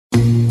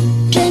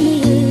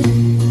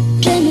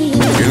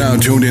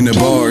tuned into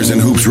Bars and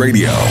Hoops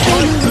Radio,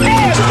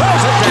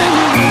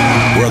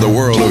 where the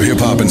world of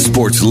hip-hop and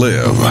sports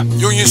live.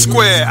 Union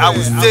Square, I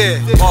was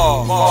there.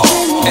 Bars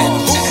and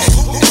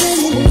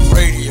Hoops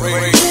Radio.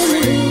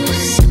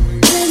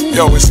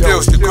 Yo, it's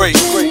still the great.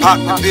 Pop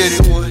the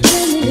bearded one.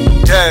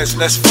 Dash,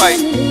 let's fight.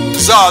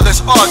 Czar, let's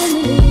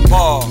argue.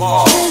 Bars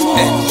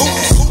and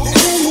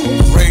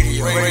Hoops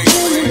Radio.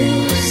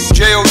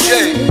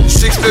 JOJ,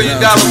 $6 billion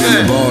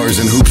man. Bars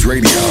and Hoops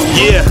Radio.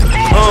 Yeah,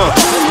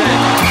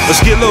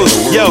 let's get loose.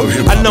 Yo,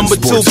 I number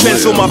 2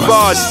 pencil my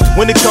bars.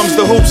 When it comes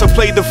to hoops, I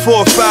played the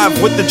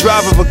 4-5 with the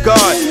drive of a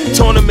guard.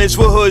 Tournaments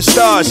with hood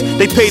stars.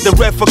 They paid the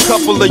ref a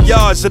couple of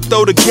yards to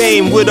throw the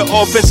game with an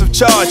offensive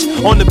charge.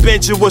 On the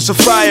bench, it was a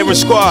firing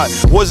squad.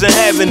 Wasn't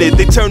having it.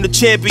 They turned the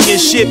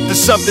championship to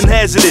something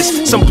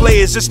hazardous. Some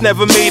players just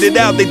never made it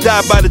out. They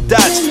died by the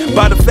dots,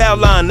 by the foul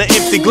line, the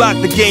empty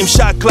Glock, the game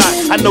shot clock.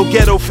 I know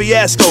ghetto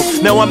fiasco.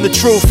 Now I'm the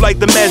truth like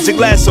the magic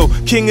lasso.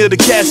 King of the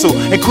castle.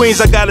 In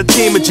Queens, I got a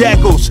team of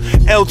jackals.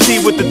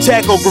 LT with the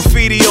tackle,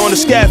 graffiti on the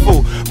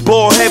scaffold.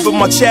 Ball head with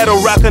my shadow,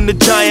 rocking the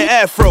giant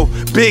afro.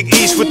 Big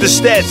East with the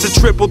stats, a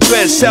triple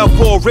threat.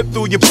 Southpaw rip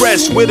through your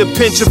breast with a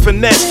pinch of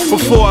finesse.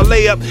 Before I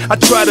lay up, I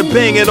try to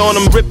bang it on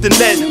them, rip the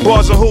net.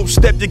 Bars and hoops,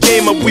 step your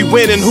game up, we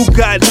winning. Who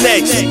got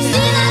next?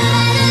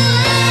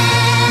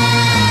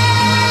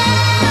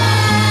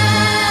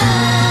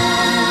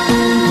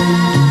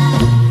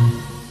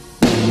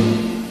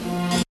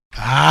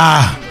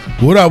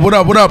 What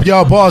up,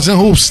 y'all? Bars and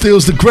Hoops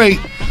steals the great.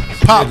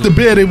 Pop the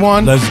bearded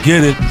one. Let's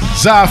get it.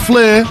 Zy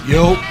Flair.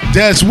 Yo.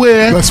 That's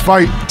where. Let's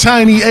fight.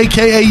 Tiny,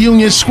 a.k.a.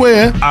 Union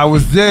Square. I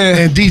was there.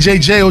 And DJ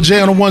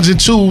JOJ on the ones and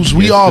twos.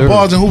 We are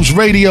Bars and Hoops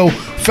Radio.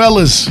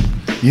 Fellas,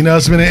 you know,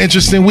 it's been an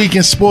interesting week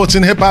in sports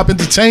and hip-hop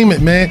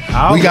entertainment, man.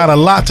 We got a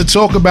lot to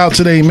talk about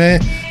today,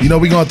 man. You know,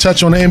 we're going to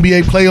touch on the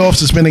NBA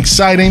playoffs. It's been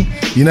exciting.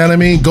 You know what I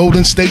mean?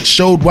 Golden State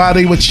showed why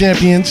they were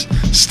champions.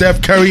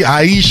 Steph Curry,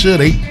 Aisha,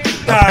 they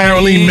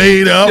apparently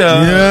made up. You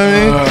know what I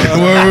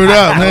mean? Word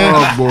up, man.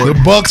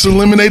 The Bucks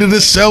eliminated the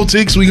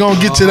Celtics. We going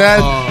to get to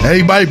that.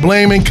 Everybody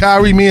blaming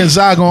Kyrie. Me and Zy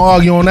going to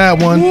argue on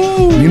that one.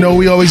 You know,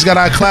 we always got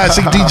our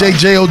classic DJ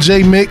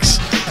JOJ mix.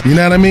 You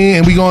know what I mean?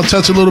 And we going to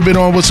touch a little bit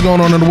on what's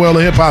going on in the world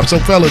of hip-hop. So,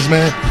 fellas,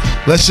 man,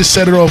 let's just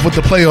set it off with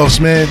the playoffs,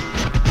 man.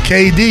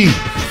 KD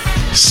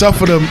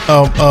suffered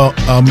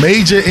a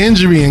major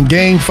injury in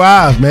Game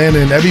 5, man,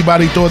 and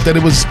everybody thought that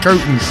it was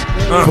curtains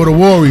for the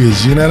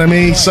Warriors. You know what I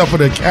mean? He suffered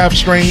a calf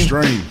strain.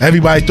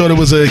 Everybody thought it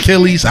was an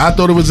Achilles. I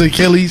thought it was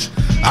Achilles.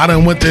 I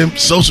done went to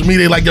social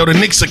media like, yo, the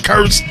Knicks are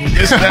cursed.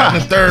 This, that,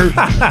 and the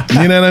third.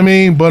 You know what I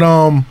mean? But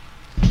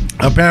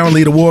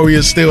apparently the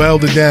Warriors still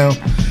held it down.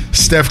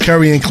 Steph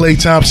Curry and Klay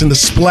Thompson, the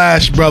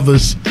Splash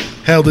Brothers,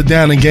 held it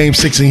down in Game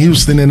 6 in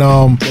Houston and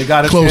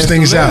closed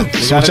things out.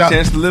 They got a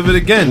chance to live it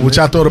again. What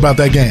y'all thought about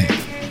that game?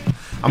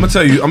 I'm gonna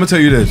tell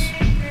you this.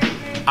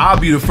 I'll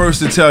be the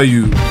first to tell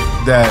you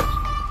that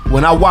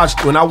when I watched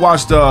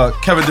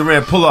Kevin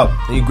Durant pull up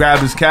and he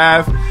grabbed his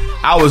calf,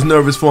 I was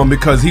nervous for him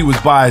because he was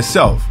by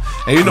himself.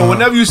 And you know,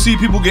 whenever you see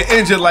people get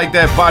injured like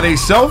that by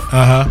themselves,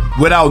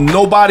 without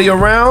nobody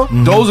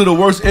around, those are the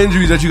worst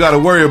injuries that you got to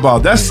worry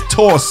about. That's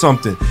tore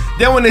something.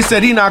 Then when they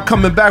said he not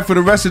coming back for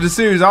the rest of the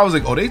series, I was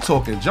like, oh, they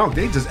talking junk.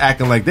 They just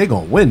acting like they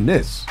gonna win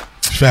this.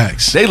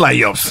 Facts. They like,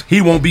 yo,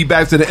 he won't be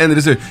back to the end of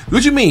the series.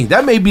 What you mean?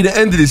 That may be the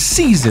end of the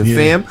season,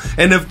 fam.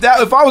 And if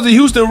I was the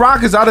Houston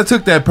Rockets, I'd have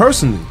took that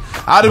personally.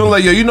 I'd have been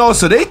like, yo, you know,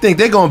 so they think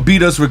they're gonna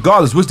beat us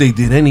regardless, which they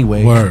did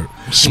anyway. Word.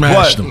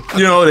 Smashed them.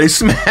 You know, they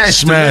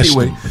smashed them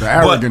anyway. The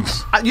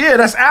arrogance. Yeah,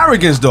 that's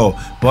arrogance, though.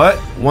 But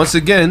once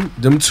again,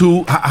 them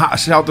two,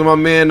 shout out to my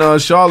man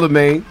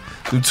Charlemagne,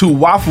 them two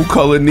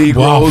waffle-colored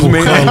Negroes,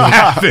 man.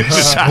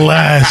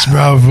 Splash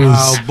Brothers.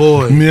 Oh,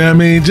 boy. You know what I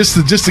mean?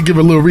 Just to give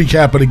a little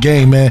recap of the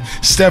game, man.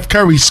 Steph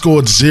Curry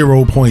scored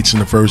 0 points in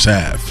the first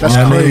half. That's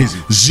crazy.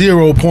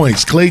 0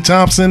 points. Klay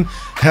Thompson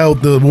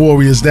held the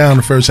Warriors down in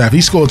the first half. He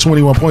scored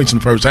 21 points in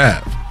the first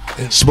half.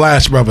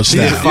 Splash Brothers He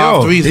had stat.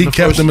 5 threes He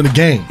kept them in the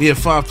game. He had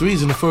 5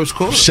 threes in the first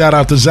quarter. Shout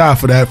out to Zy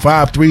for that.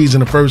 5 threes in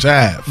the first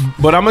half.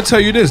 But I'm going to tell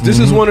you this. This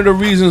is one of the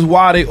reasons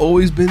why they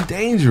always been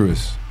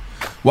dangerous.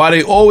 Why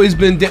they always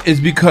been is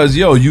because,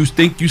 yo, you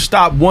think you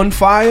stop one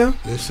fire,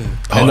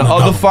 and the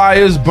other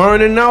fire's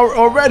burning out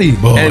already.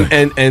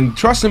 And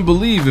trust and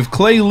believe, if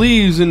Klay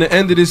leaves in the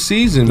end of this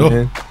season,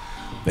 man,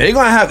 they're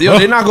gonna have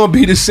they're not gonna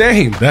be the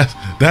same.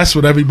 That's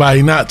what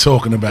everybody not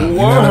talking about. You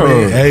know what I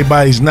mean?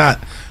 Everybody's not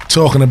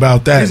talking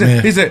about that,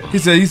 man. He said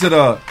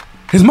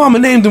his mama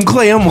named him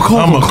Klay. I'm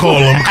gonna call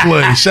him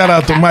Klay. Shout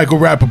out to Michael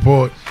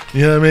Rappaport.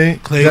 You know what I mean?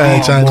 Klay.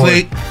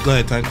 Go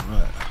ahead, Tiny.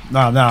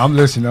 Nah, I'm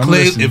listening.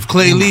 If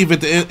Klay leave at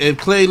the end, if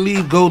Klay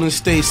leave Golden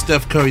State,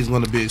 Steph Curry's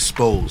going to be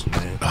exposed,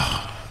 man.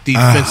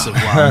 Defensive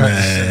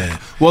wise.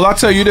 Well, I'll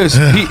tell you this: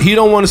 he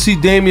don't want to see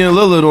Damian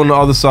Lillard on the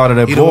other side of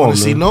that ball. He don't want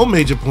to see no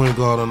major point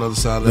guard on the other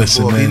side of that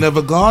ball. Man, he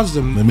never guards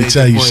them. Let me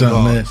tell you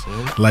something, man.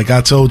 Like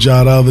I told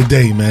y'all the other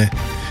day, man.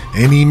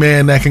 Any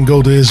man that can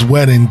go to his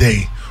wedding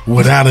day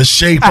without a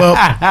shape up.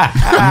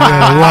 You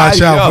gotta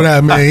watch out for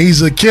that, man.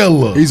 He's a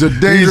killer. He's a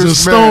dangerous He's a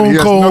stone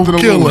man. cold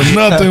killer.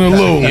 Nothing to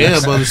lose. Yeah,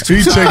 but it's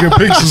He's taking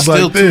pictures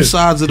still like two this.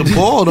 sides of the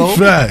ball, though.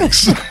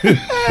 Facts.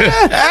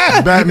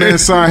 Batman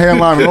sign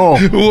hairline and all.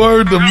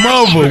 Word to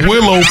mother,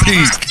 Willow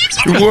Peak.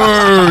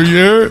 Word,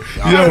 yeah.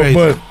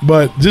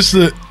 But just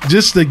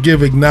to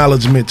give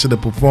acknowledgement to the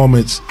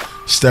performance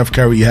Steph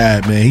Curry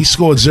had, man. He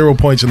scored 0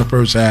 points in the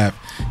first half.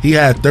 He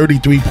had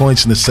 33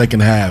 points in the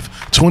second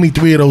half.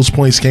 23 of those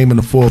points came in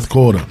the fourth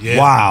quarter. Yeah.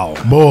 Wow.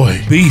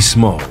 Boy. Beast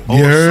mode.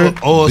 You heard?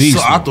 So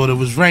I thought it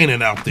was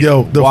raining out there.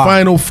 Yo, the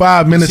final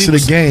 5 minutes of the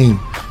game,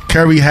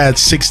 Curry had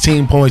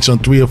 16 points on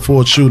 3 of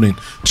 4 shooting,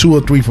 2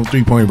 or 3 from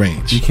 3-point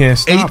range. You can't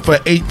stop. 8 for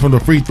 8 from the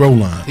free throw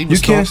line. He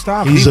was You can't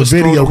stop. He's a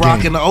video rock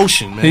game. in the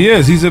ocean, man. He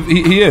is. He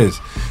is.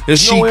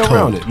 There's no Cheat way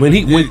around code. it.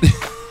 When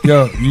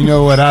Yo, you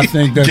know what I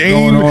think that's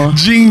going on?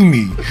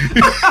 Genie.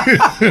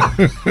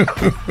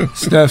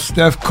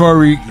 Steph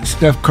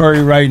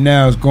Curry right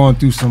now is going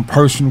through some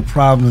personal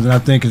problems, and I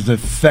think it's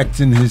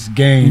affecting his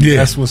game. Yeah.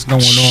 That's what's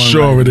going on.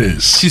 Sure right it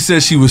is. she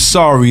said she was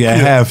sorry at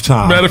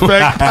halftime. Matter of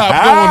fact, Pop,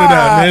 go into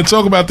that, man.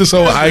 Talk about this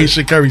whole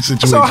Aisha Curry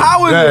situation. So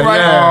how is it right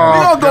now?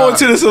 We're gonna go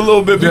into this a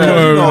little bit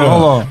because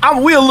hold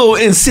on. we're a little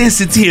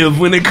insensitive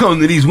when it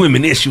comes to these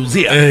women issues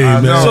here. Hey,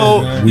 man. So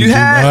we you do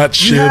had not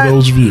share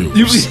those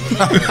views.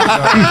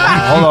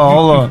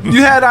 Hold on.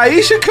 You had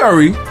Aisha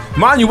Curry.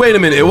 Mind you, wait a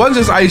minute. It wasn't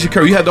just Aisha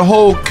Curry. You had the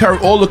whole Curry,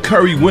 all the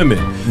Curry women.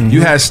 Mm-hmm.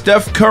 You had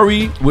Steph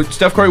Curry, which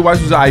Steph Curry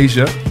wife was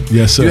Aisha.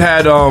 Yes, sir. You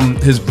had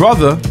his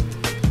brother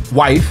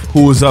wife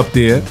who was up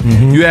there.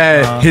 Mm-hmm. You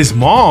had his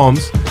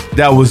mom's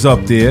that was up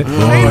there.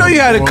 And you know you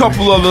had a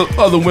couple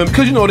other women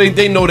because you know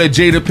they know that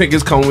Jada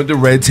Pinkett's coming with the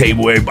red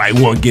table.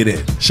 Everybody want to get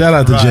in. Shout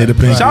out to Jada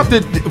Pinkett.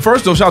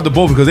 Shout out to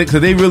both because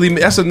they really,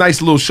 that's a nice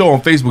little show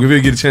on Facebook if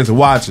you get a chance to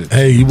watch it.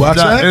 Hey, you watch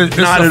that?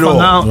 Not at all.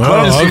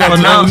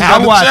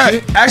 I watch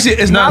it. Actually,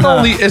 it's not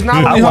only her.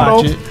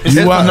 It's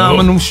a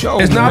phenomenal show.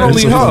 It's not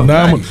only It's her.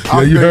 phenomenal.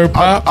 Yeah, you heard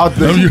Pop?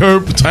 You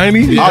heard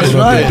Tiny? That's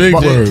right. Big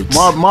words.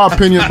 My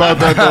opinion about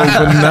that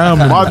though,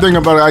 Phenomenal. my thing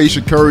about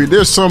Aisha Curry,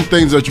 there's some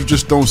things that you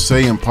just don't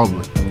say in public.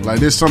 Like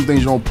there's some things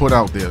you don't put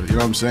out there. You know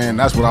what I'm saying?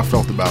 That's what I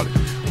felt about it.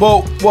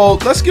 Well,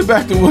 let's get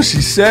back to what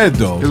she said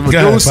though. Because when Go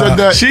ahead, dude said Bob.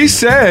 that, She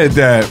said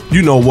that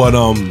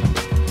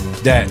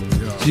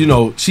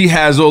she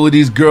has all of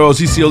these girls.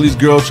 She see all these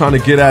girls trying to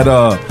get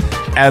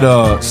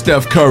at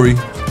Steph Curry,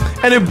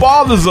 and it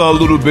bothers her a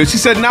little bit. She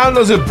said, not only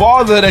does it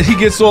bother her that he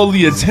gets all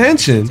the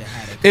attention,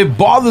 it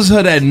bothers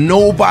her that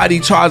nobody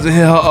tries to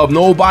hit her up.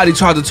 Nobody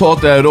tries to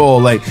talk to her at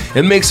all. Like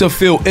it makes her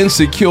feel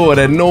insecure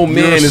that no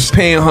man is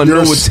paying her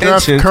no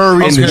Steph attention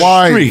Curry's in the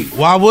wife. street.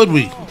 Why would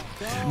we?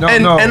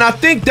 And I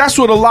think that's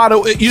what a lot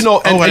of Let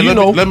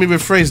me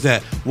rephrase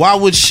that. Why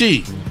would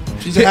she?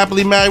 She's a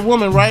happily married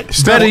woman, right?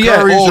 Steph Better yet,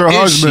 Curry's or your is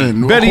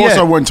husband. Better Of course, yet.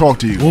 I wouldn't talk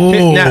to you.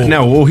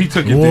 Whoa. He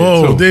took it there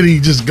Whoa, too. did he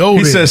just go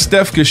He there? said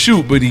Steph can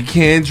shoot, but he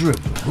can't dribble.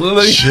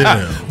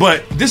 Chill.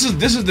 But this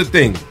is the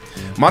thing.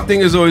 My thing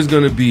is always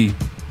gonna be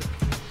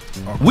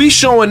we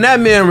showing that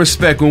man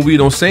respect when we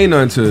don't say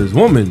nothing to his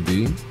woman,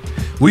 B.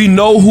 We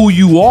know who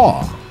you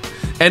are.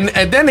 And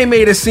then they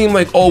made it seem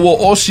like, oh well,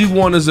 all she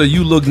wants is a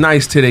you look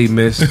nice today,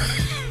 miss.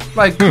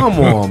 Like, come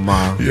on,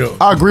 man. Yo.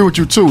 I agree with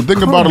you too.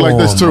 Think about it like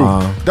this too.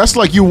 man. That's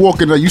like you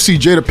walking, you see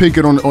Jada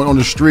Pinkett on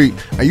the street,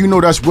 and you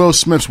know that's Will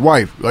Smith's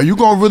wife. Are you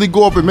gonna really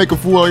go up and make a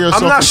fool of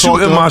yourself? I'm not and talk to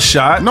shooting her? my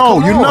shot. No,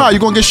 Come you're on. not. You're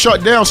gonna get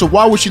shut down. So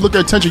why would she look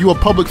at attention? You a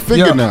public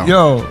figure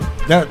now.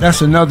 That's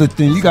another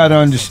thing you got to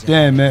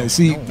understand, man.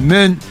 See,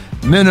 men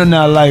are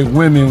not like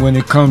women when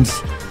it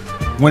comes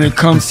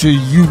to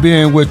you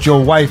being with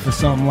your wife or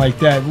something like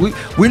that.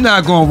 We're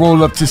not gonna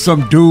roll up to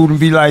some dude and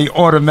be like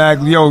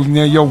automatically, yo,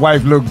 your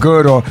wife look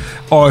good,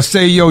 or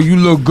say, yo, you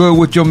look good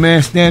with your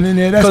man standing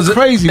there. That's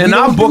crazy. in We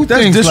our don't book, do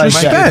that's things like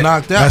disrespect. that.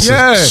 Knocked out.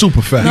 That's a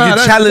super fact. You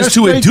get challenged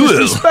to a straight duel.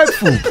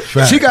 Disrespectful.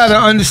 Facts. She got to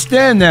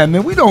understand that,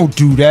 man. We don't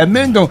do that.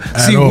 Men don't.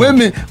 See, all.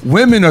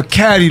 women are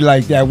catty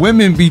like that.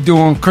 Women be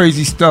doing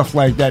crazy stuff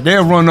like that.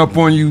 They'll run up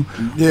on you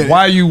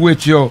while you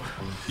with your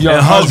And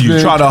hug you,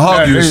 husband, try to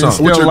hug you or and something.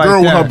 still With your like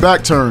girl with that. her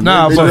back turned.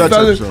 Nah, They do but that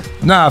type of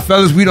stuff.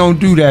 fellas, we don't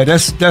do that.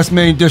 That's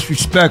man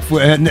disrespectful.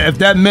 And if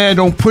that man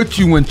don't put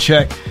you in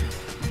check,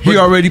 he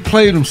already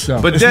played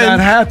himself. But it's then not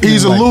happening.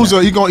 He's a like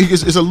loser.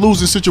 that. It's a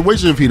losing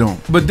situation if he don't.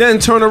 But then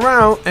turn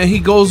around and he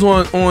goes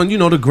on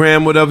the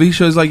gram, whatever. He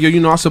shows like,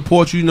 yo, I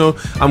support you.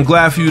 I'm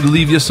glad for you to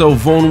leave yourself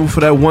vulnerable for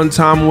that one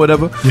time or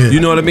whatever. Yeah. You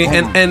know what I mean?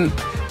 And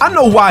I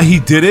know why he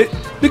did it.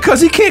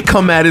 Because he can't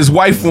come at his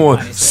wife on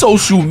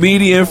social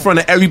media in front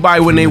of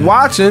everybody when they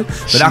watching.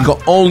 But I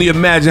could only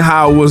imagine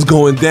how it was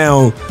going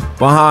down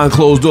behind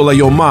closed door. Like,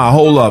 yo, ma,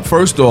 hold up.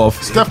 First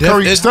off, Steph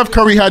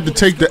Curry had to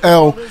take the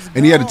L,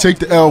 and he had to take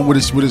the L with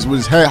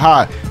his head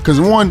high. Because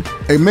one,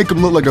 it make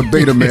him look like a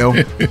beta male.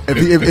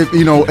 if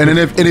you know, and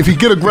if he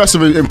get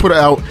aggressive and put it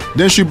out,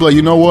 then she'd be like,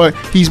 you know what?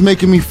 He's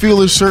making me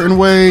feel a certain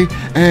way,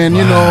 and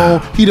you know,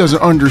 he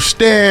doesn't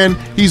understand.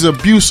 He's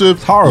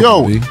abusive.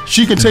 Horrible, Yo,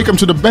 she can take him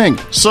to the bank.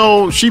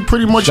 So she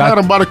pretty much had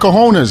him by the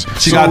cojones.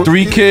 She got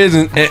 3 kids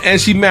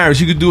and she married.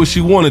 She could do what she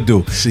want to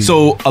do.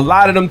 So a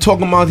lot of them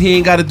talking about he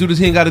ain't got to do this,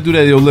 he ain't got to do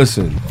that. Yo,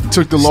 listen,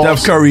 took the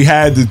loss. Steph Curry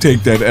had to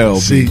take that L.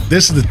 See,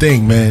 this is the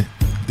thing, man.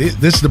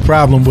 This is the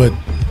problem with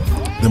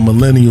the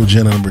millennial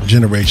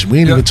generation. We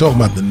ain't even talking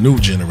about the new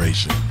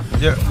generation.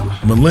 Yeah.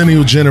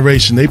 Millennial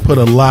generation, they put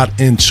a lot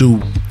into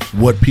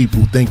what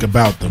people think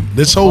about them.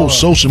 This whole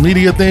social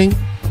media thing,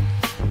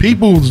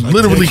 people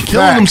literally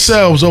killing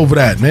themselves over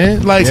that,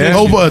 man. Like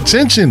over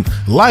attention,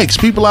 likes.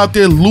 People out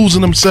there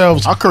losing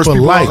themselves. I curse for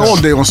people likes all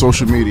day on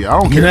social media. I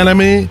don't care. You know what I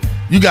mean?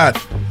 You got,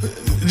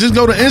 just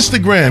go to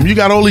Instagram. You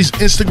got all these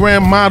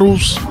Instagram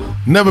models.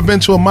 Never been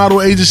to a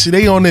model agency.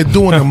 They on there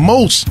doing the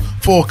most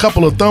for a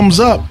couple of thumbs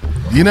up.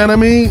 You know what I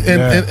mean?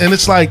 And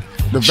it's like,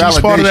 she's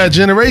part of that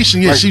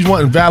generation. Yeah, like, she's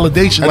wanting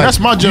validation. And like, that's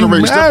my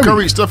generation.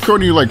 Steph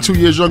Curry is like 2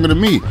 years younger than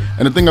me.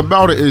 And the thing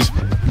about it is,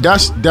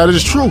 that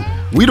is true.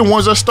 We the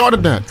ones that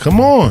started that. Come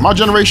on. My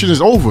generation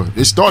is over.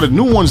 It started.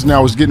 New ones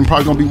now is getting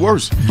probably going to be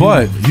worse.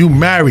 But you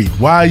married.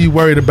 Why are you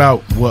worried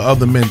about what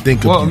other men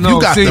think of you? No,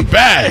 you got the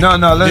bag.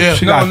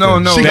 She got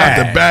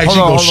the bag. She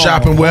go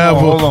shopping wherever.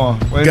 Hold on.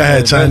 Go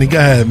ahead, Tiny. Go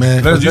ahead,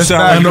 man. You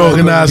sound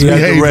unorganized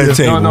behavior. Red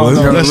table. No.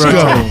 Let's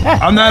go.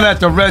 I'm not at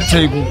the red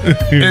table.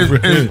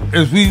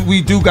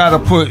 We do got to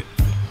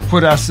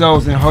put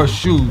ourselves in her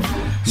shoes.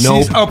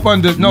 She's up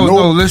under.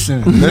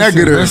 Listen.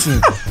 Negative. Listen.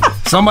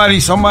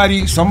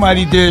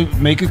 Somebody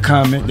did make a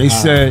comment. They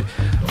said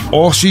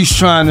all she's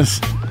trying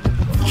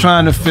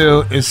to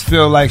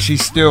feel like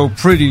she's still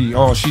pretty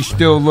or she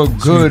still look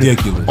good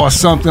or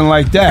something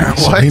like that.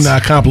 So he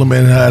not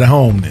complimenting her at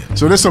home then.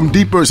 So there's some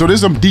deeper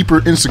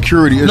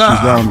insecurity issues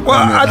down there.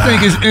 I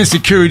think it's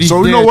insecurity.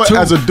 So you know what? Too,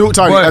 as a dude,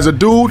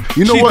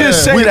 you know she what? She did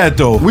say that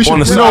though. We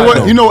should,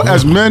 you know what?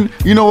 As men,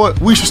 you know what?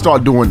 We should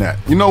start doing that.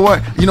 You know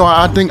what?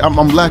 I think I'm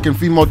lacking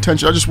female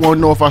attention. I just want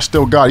to know if I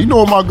still got it. You know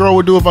what my girl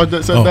would do if I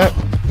said that?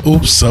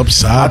 Oops,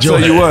 upside your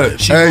head. Tell you what,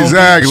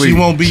 exactly. She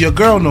won't be your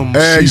girl no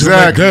more.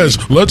 Exactly.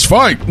 Like, let's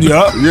fight.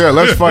 Yeah,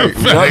 let's fight.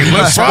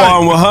 Let's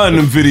spawn with her in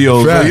them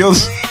videos.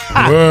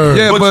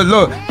 But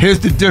look, here's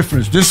the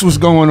difference. This was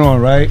going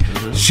on, right?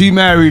 She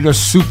married a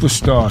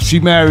superstar. She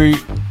married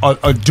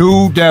a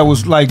dude that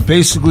was like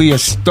basically a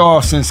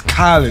star since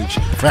college.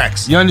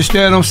 Facts. You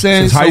understand what I'm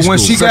saying? Since high school.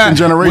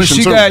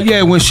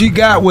 When she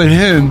got with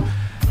him,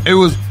 it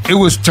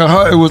was to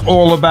her, it was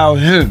all about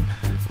him,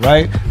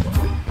 right?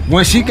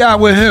 When she got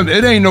with him,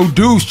 it ain't no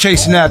dudes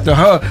chasing after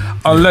her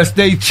unless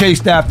they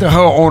chased after her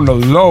on the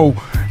low,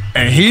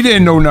 and he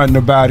didn't know nothing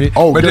about it.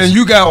 But then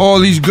you got all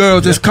these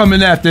girls that's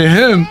coming after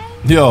him,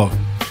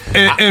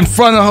 in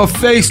front of her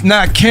face,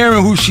 not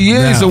caring who she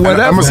is or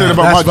whatever. I'm gonna say it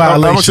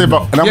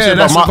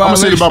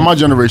about my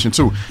generation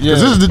too.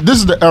 Because this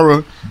is the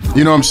era,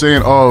 you know what I'm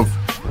saying, of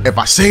if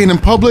I say it in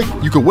public,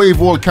 you could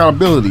waive all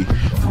accountability.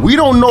 We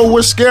don't know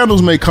what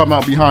scandals may come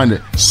out behind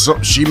it.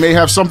 So she may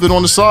have something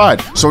on the side.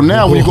 So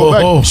now when you go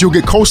back, she'll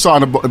get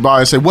co-signed by it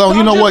and say, well,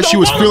 you know what? She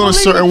was feeling a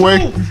certain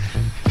way.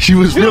 She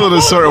was feeling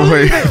a certain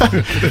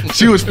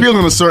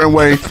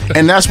way.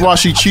 And that's why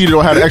she cheated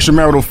or had an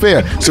extramarital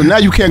affair. So now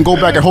you can't go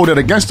back and hold that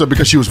against her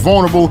because she was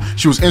vulnerable,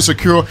 she was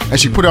insecure, and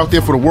she put it out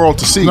there for the world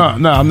to see. No,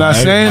 I'm not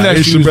saying that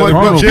she was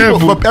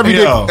vulnerable. But every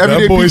day,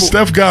 that boy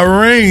Steph got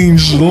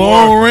range,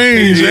 long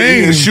range,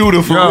 aim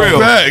shooter for real.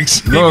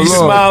 Facts. He be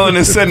smiling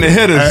and sending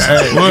hitters.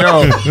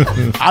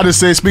 I just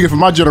say, speaking for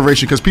my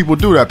generation, because people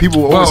do that.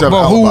 People always have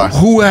alibis.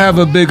 Who have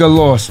a bigger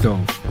loss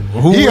though?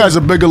 He has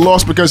a bigger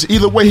loss because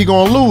either way he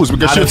gonna lose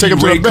because she'll take him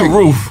to the bank.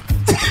 Roof.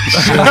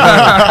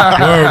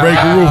 Rake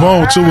the roof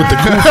home too with the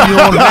goofy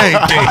on the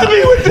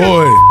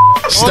boy.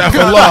 Steph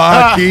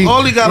Allah,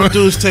 all he gotta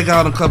do is take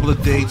out a couple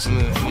of dates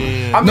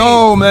and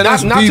no, man,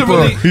 that's deeper.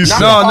 No.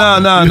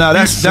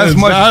 That's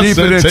much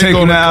deeper than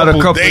taking out a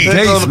couple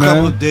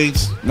of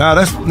dates, man.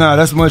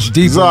 That's much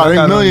deeper.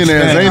 Ain't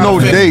millionaires, ain't no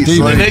dates.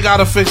 They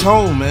gotta fix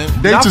home, man.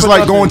 Dates is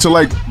like going to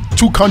like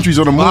 2 countries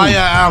on the moon. Maya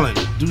Allen,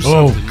 do something.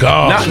 Oh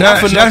God,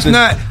 that's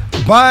not.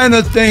 Buying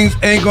the things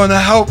ain't gonna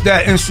help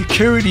that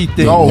insecurity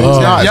thing. No, it's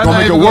not. It's gonna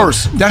make it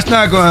worse. That's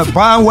not gonna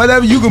buy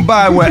whatever you can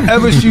buy,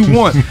 whatever she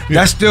want.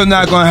 That's still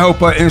not gonna help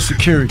her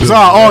insecurity. So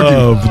I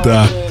argue.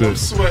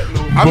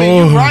 I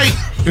mean, you're right.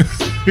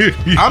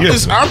 I'm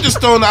just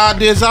throwing the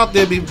ideas out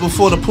there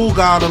before the pool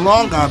guy or the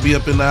long guy be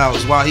up in the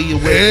house while he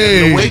away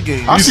in the away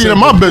game. I see it in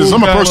my business.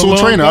 I'm a personal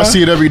trainer. I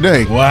see it every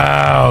day.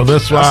 Wow,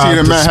 that's why I see it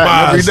in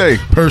Manhattan every day.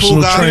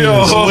 Personal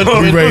trainers,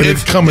 we ready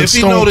to come in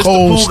Stone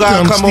Cold,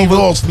 Steve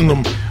Austin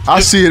them. I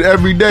see it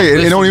every day.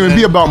 It don't even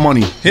be about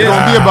money. It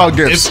don't be about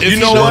gifts.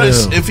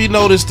 If he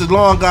noticed the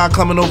long guy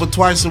coming over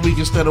twice a week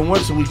instead of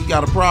once a week, he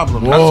got a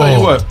problem. I'll tell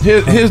you what.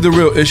 Here's the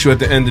real issue at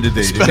the end of the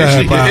day.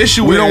 The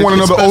issue we don't want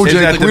another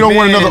OJ. We don't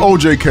want another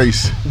OJ MJ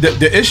case.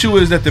 The issue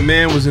is that the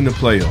man was in the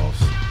playoffs,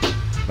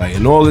 like,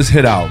 and all this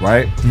hit out,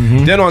 right?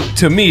 Mm-hmm. Then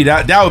to me,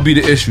 that would be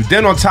the issue.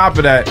 Then on top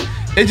of that,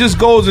 it just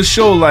goes to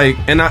show, like,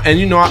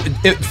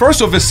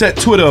 first off, it set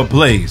Twitter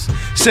ablaze,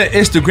 set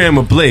Instagram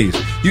ablaze,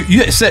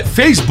 you set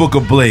Facebook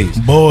ablaze.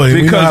 Boy,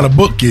 we know how to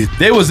book it.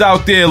 They was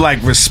out there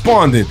like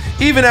responding,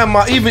 even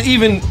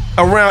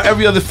around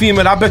every other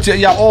female. I bet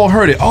y'all all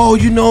heard it. Oh,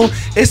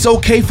 it's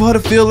okay for her to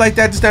feel like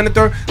that, this, that, and the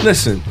third.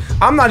 Listen,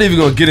 I'm not even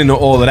gonna get into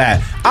all of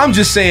that. I'm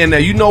just saying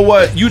that, you know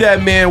what, you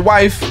that man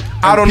wife.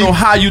 I don't know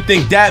how you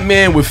think that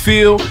man would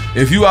feel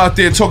if you out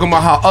there talking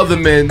about how other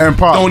men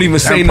don't even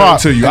say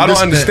nothing to you. I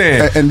don't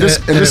understand. And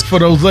for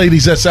those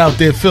ladies that's out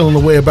there feeling the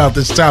way about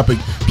this topic,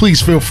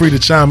 please feel free to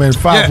chime in.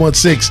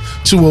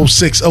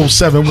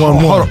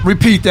 516-206-0711. Hold on,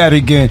 repeat that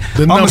again.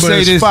 The number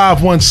is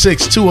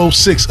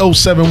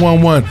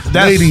 516-206-0711.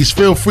 Ladies,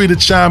 feel free to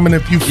chime in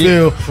if you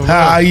feel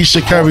how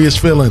Ayesha Curry is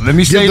feeling. Let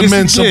me say Give the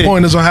men some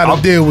pointers on how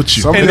to deal with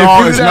you. Some of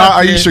y'all is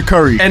not Ayesha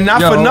Curry. And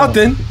not for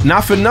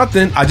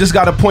nothing, I just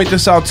got to point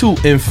this out too.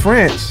 In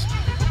France,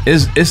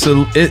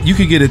 you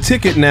could get a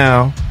ticket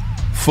now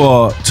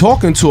for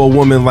talking to a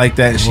woman like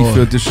that and she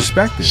feel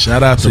disrespected.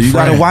 Shout out to you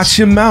France. gotta watch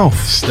your mouth.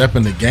 Step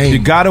in the game. You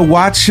gotta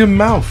watch your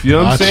mouth. You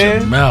know what I'm saying?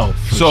 Watch your mouth.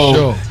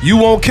 So you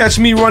won't catch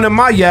me running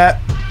my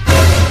yap.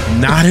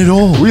 Not at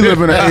all. We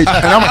live in an age,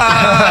 and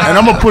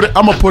I'm gonna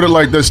put it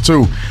like this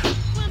too.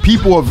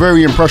 People are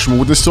very impressionable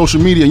with this social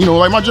media.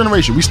 Like my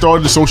generation, we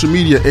started the social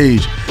media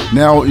age.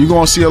 Now you're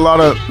gonna see a lot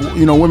of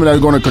women that are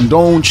gonna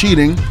condone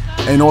cheating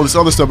and all this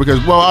other stuff because,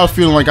 well, I'm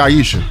feeling like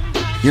Ayesha. You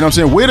know what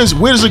I'm saying? Where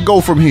does it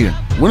go from here?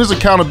 When is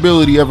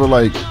accountability ever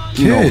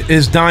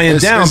it's dying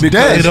down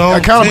because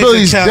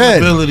accountability is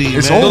dead.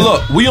 It's over.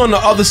 Look, we on the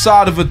other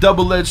side of a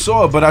double-edged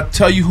sword, but I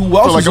tell you who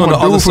else is on the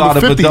other side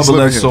of a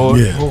double-edged sword.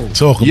 Yeah,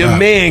 talk about your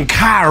man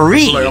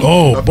Kyrie.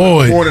 Oh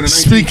boy!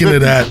 Speaking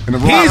of that,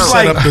 he's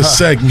set up this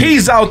segment.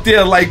 He's out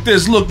there like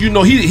this. Look,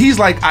 he's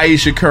like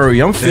Ayesha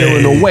Curry. I'm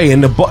feeling away,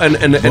 and the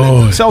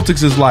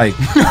Celtics is like,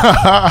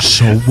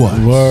 so what?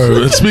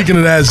 Word. Speaking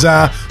of that,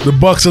 Zai, the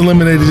Bucks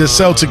eliminated the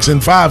Celtics in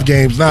 5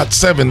 games, not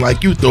 7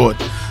 like you thought.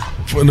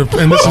 And this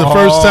is the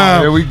first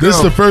time. This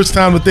is the first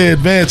time that they're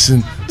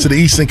advancing to the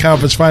Eastern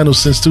Conference Finals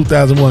since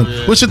 2001.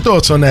 Yeah. What's your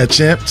thoughts on that,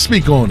 champ?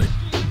 Speak on it.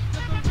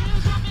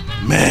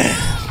 Man,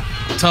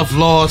 tough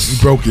loss. He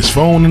broke his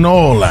phone and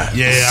all that.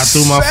 Yeah, I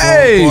threw my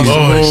phone across the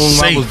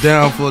room. I was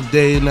down for a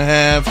day and a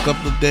half,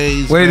 couple of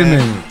days. Wait a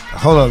minute.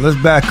 Hold on, let's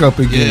back up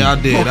again. Yeah, I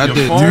did.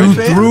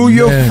 You threw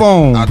your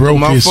phone. I broke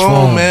my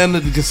phone, man.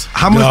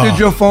 How much did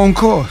your phone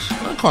cost?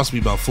 It cost me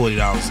about $40 to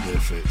get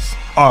it fixed.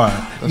 All right.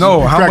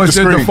 How much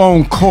did the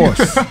phone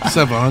cost?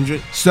 $700.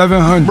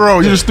 $700. Bro,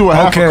 you just threw a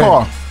half a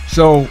car.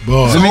 So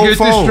let me get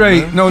this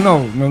straight. No.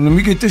 Let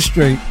me get this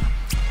straight.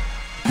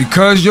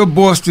 Because your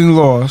Boston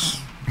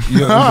lost,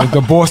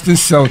 the Boston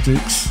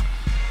Celtics.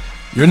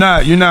 They're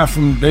not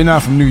from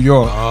New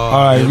York. All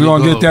right, we're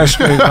gonna get that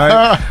straight,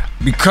 right?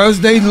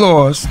 Because they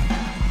lost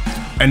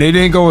and they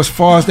didn't go as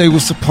far as they were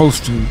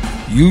supposed to.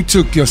 You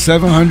took your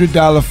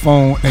 $700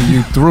 phone and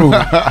you threw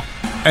it.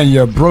 And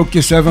you broke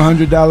your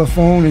 $700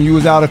 phone and you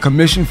was out of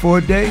commission for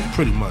a day?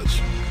 Pretty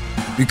much.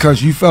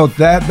 Because you felt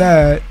that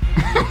bad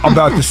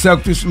about the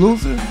Celtics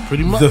losing?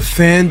 Pretty much. The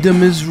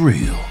fandom is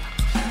real.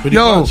 Pretty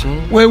much,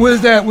 man.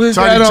 Where's that?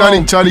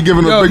 Charlie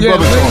giving a big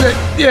brother song.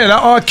 Yeah, that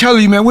R.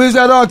 Kelly, man. Where's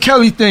that R.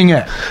 Kelly thing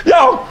at?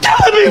 Yo,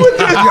 killing me with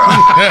this.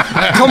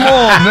 Come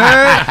on,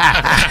 man.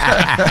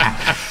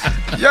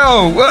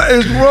 Yo, what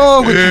is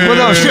wrong with you? What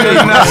up, Shane?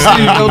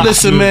 Yo,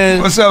 listen,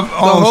 man. What's up? The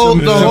whole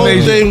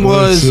thing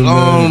was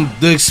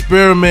the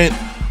experiment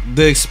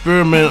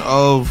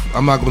of,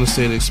 I'm not going to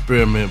say the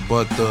experiment,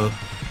 but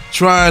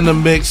trying to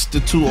mix the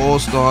 2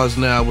 All-Stars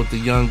now with the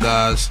young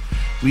guys.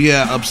 We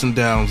had ups and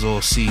downs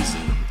all season.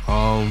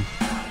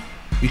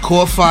 We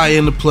caught fire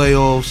in the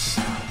playoffs.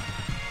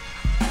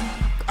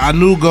 I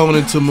knew going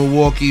into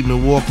Milwaukee.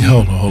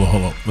 Hold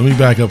on. Let me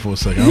back up for a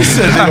second. You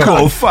said they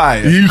caught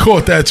fire. You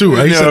caught that too,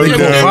 right? You said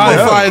they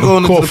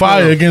caught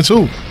fire against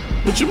who?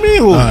 What you mean,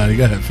 who? All right, you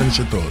go ahead. Finish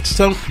your thoughts.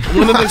 Tell me,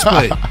 when the Knicks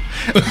play?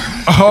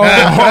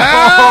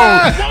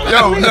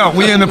 Yo,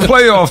 we in the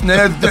playoffs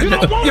now.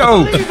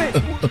 Yo,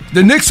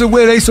 the Knicks are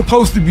where they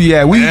supposed to be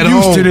at. We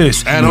used to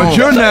this. But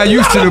you're not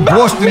used to the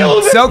Boston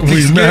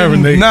Celtics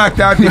getting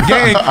knocked out the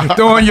game,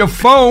 throwing your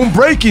phone,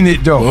 breaking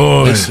it, though.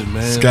 Boy, listen,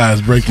 man. This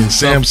guy's breaking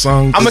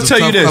Samsung. I'm going to tell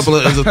you this.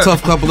 It's a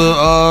tough couple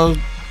of...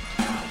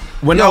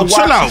 chill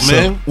out,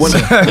 man.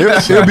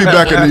 He'll be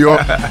back in New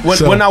York.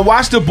 When I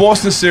watched the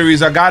Boston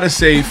series, I gotta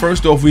say,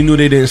 first off, we knew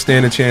they didn't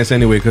stand a chance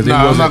anyway because they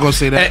wasn't. I'm not gonna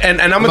say that. And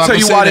I'm gonna tell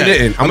you why they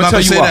didn't. I'm gonna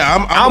tell you why.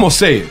 I'm gonna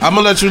say it. I'm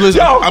gonna let you listen.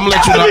 I'm gonna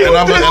let you know, and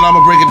I'm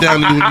gonna break it down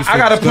to you. I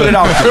gotta put it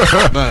out.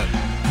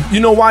 You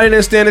know why they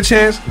didn't stand a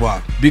chance?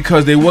 Why?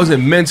 Because they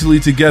wasn't mentally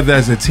together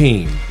as a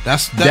team.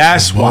 That's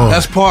why.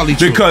 That's partly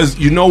true. Because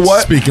you know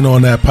what? Speaking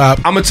on that, Pop,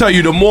 I'm gonna tell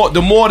you, the more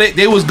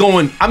they was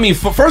going. I mean,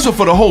 first of all,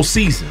 for the whole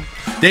season.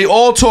 They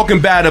all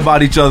talking bad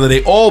about each other.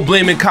 They all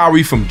blaming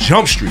Kyrie from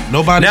Jump Street.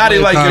 Nobody now they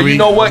blamed like, yo, Kyrie. you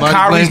know what? Nobody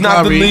Kyrie's blamed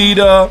not Kyrie. the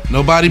leader.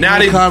 Nobody now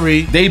blamed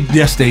Kyrie.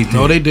 Yes, they did.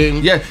 No, they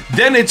didn't. Yeah.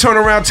 Then they turn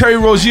around. Terry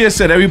Rozier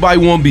said everybody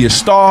want to be a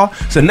star.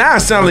 So now it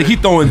sounds like he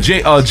throwing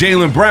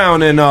Jaylen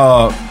Brown and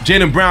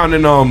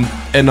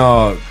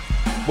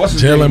what's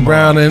his name? Jaylen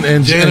Brown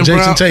and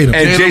Jason Tatum.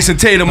 And Jason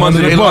Tatum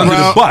under the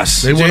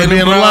bus. They want to Jaylen be in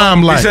the Brown.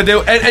 limelight. He said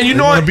and you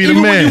know wanna what? be the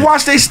Even when man. you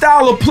watch their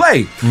style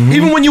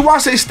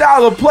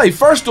of play,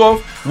 first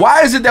off,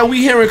 why is it that we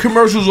hearing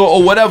commercials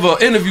or whatever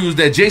interviews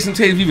that Jason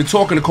Tatum's even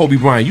talking to Kobe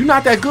Bryant? You're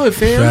not that good,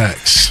 fam.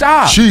 Facts.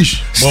 Stop.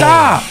 Sheesh.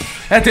 Stop.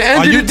 At the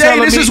end of the day,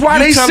 this is why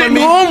they sitting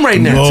home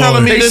right now.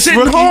 telling me They this sitting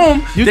rookie,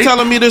 home. You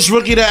telling me this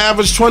rookie that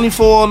averaged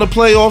 24 in the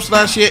playoffs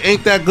last year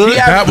ain't that good?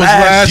 Yeah. That was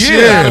Last last year.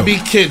 year. You gotta be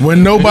kidding.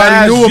 When nobody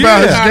Last knew about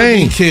year. his You gotta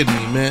game. be kidding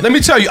me, man. Let me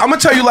tell you. I'm gonna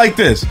tell you like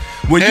this.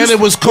 When And you, it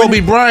was Kobe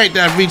Bryant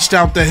that reached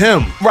out to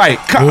him. Right.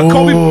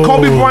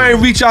 Kobe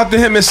Bryant reached out to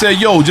him and said,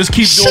 yo, just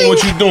keep doing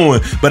what you're doing.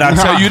 But I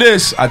tell you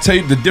this,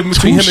 the difference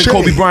between him and Touche.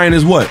 Kobe Bryant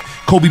is what?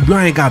 Kobe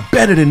Bryant got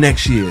better the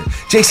next year.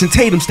 Jason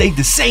Tatum stayed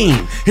the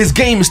same. His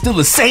game is still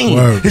the same.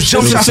 Word. His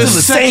jump shot's still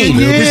the same.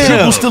 year. His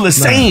dribble's still the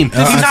same.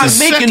 He's not his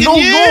making second no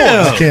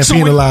year. noise. Can't So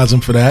penalize him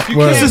for that.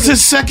 Word. This is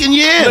his second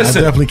year. I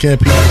Listen, definitely can't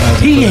penalize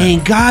him he for that.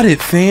 ain't got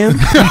it, fam. He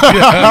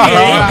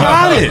ain't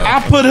got it.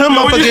 I put him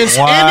up against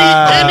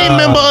any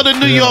member of the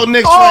New York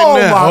Knicks Oh,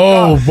 right now. my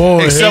Oh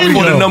boy! Except Here we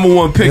for the go. number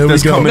one pick Here we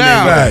that's go. coming in.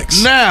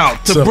 Facts. Now,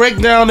 to So- break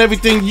down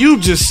everything you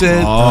just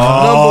said,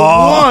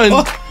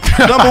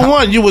 number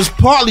one, you was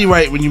partly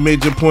right when you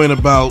made your point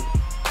about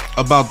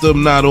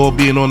them not all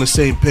being on the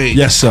same page.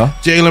 Yes, sir.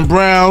 Jaylen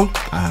Brown,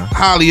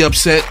 highly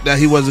upset that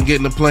he wasn't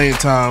getting the playing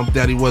time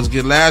that he was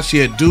getting last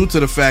year due to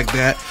the fact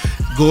that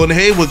Gordon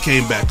Hayward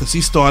came back because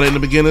he started in the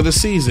beginning of the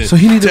season. So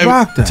he need to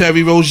rock that.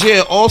 Terry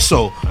Rozier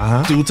also,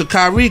 due to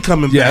Kyrie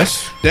coming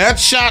Yes. back. That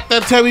shot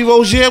that Terry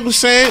Rozier was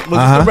saying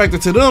was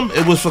directed to them.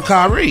 It was for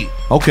Kyrie.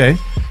 Okay.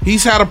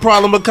 He's had a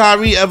problem with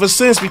Kyrie ever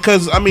since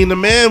because, I mean, the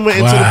man went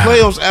into the Wow.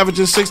 playoffs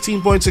averaging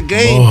 16 points a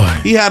game. Boy.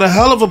 He had a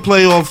hell of a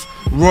playoff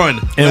run.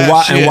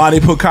 last year. And why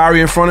they put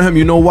Kyrie in front of him?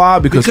 You know why?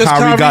 Because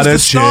Kyrie got a the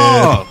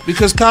star. chip.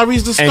 Because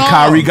Kyrie's the star. And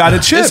Kyrie got a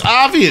chip. It's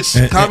obvious.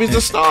 Kyrie's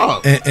the star.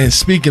 And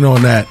speaking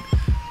on that,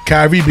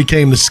 Kyrie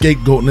became the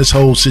scapegoat in this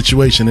whole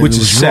situation, and Which it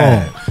was is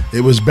sad. wrong.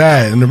 It was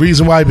bad, and the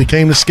reason why he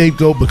became the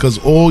scapegoat because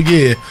all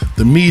year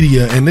the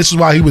media, and this is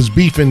why he was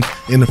beefing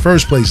in the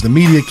first place. The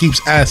media keeps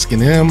asking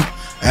him,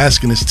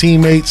 asking his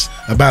teammates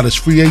about his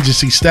free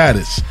agency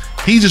status.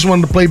 He just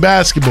wanted to play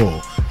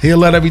basketball. He'll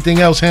let everything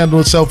else handle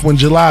itself when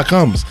July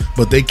comes.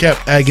 But they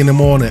kept egging him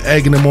on and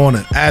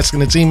asking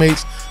the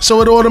teammates.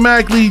 So it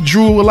automatically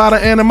drew a lot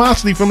of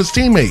animosity from his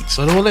teammates.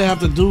 But all they have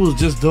to do is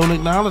just don't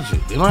acknowledge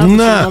it. They don't have to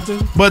Nah, say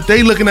nothing. but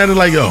they looking at it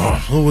like, oh,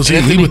 who was he?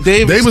 Anthony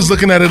Davis- They was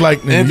looking at it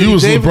like, man, Anthony you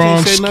was Davis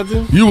didn't say LeBron's.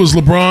 nothing? You was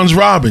LeBron's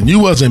Robin. You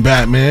wasn't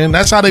Batman.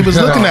 That's how they was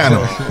looking at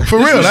him. For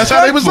real, that's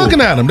how they was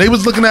looking at him. They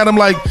was looking at him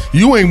like,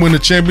 you ain't win the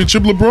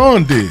championship.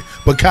 LeBron did,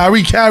 but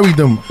Kyrie carried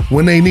them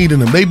when they needed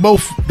him.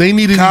 They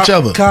needed each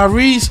other.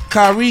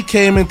 Kyrie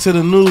came into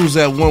the news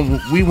at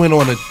we went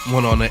on an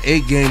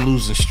 8-game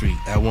losing streak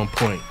at one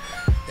point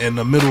in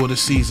the middle of the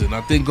season.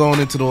 I think going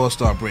into the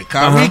All-Star break,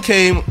 Kyrie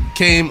came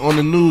on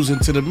the news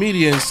into the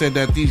media and said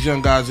that these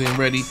young guys ain't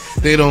ready.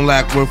 They don't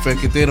lack work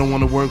ethic. They don't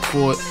want to work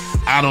for it.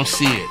 I don't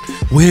see it.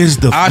 Where's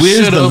the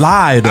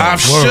lie, though? I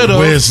should have.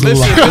 Where's the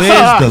lie?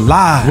 Where's the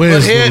lie?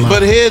 Where's the lie?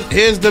 But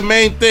here's the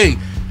main thing.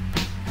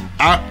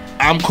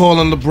 I'm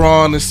calling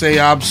LeBron and say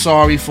I'm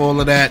sorry for all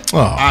of that. Oh.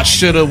 I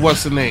should have.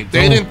 What's the name?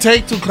 They didn't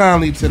take too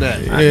kindly to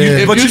that.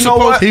 Yeah. But you know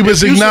what? He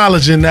was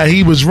acknowledging that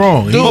he was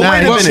wrong. He Dude, But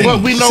wait a minute.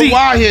 but we know See-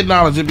 why he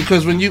acknowledged it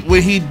because when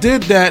he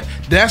did that,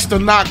 that's to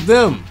knock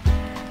them.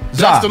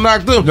 That's to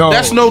knock them. No,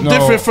 That's no no.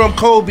 different from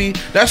Kobe.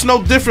 That's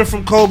no different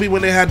from Kobe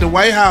when they had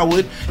Dwight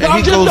Howard and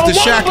he goes to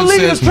Shaq and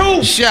says,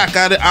 "Shaq,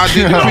 I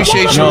didn't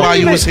appreciate you while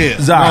you was here."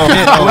 Zah,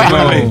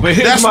 wait. But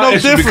here's That's my no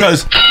issue different.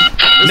 because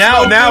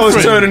now it's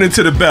different. turning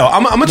into the bell.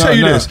 I'm gonna tell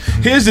you this.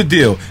 Here's the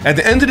deal. At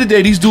the end of the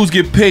day, these dudes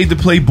get paid to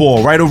play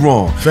ball, right or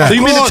wrong. Fact. So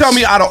you mean to Of tell course.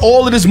 me out of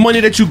all of this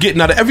money that you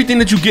getting, out of everything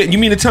that you getting, you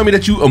mean to tell me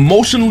that you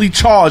emotionally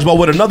charged by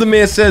what another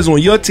man says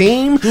on your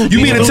team? You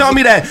mean to tell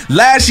me that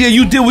last year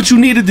you did what you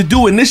needed to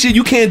do and this year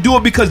you can't do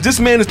it because this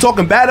man is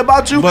talking bad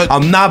about you? But-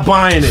 I'm not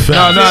buying it. No,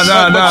 I'm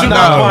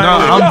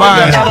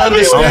buying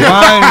it.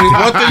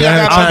 One thing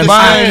y'all gotta I'm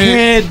buying understand.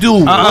 it. Can't do.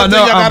 One thing no,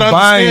 y'all gotta I'm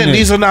buying understand. it.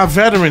 These are not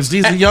veterans.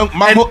 These are young.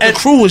 The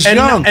crew is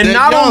young. And They're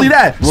not young. only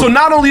that. So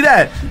not only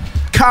that.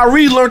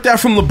 Kyrie learned that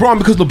from LeBron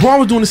because LeBron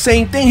was doing the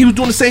same thing. He was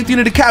doing the same thing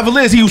to the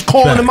Cavaliers. He was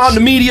calling them out in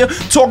the media,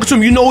 talking to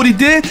him. You know what he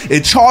did?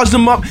 It charged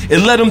him up. It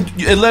led him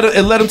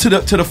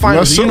to the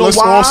finals. You know Let's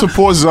why? all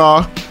support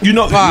Zah. You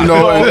know,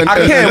 Why?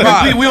 I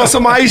can't. We on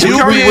some ice. We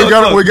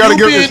gotta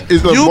give it.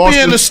 Is the You Boston-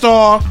 being the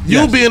star,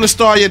 Yes. being the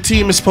star, your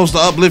team is supposed to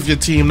uplift your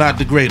team, not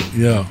degrade them.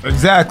 Yeah.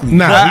 Exactly.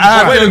 Nah, But I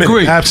have wait a to minute.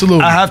 agree.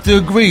 Absolutely. I have to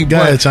agree. Go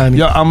but, ahead, Tiny.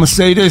 Yo, I'm gonna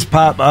say this,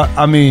 Pop.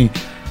 I mean,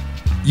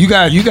 you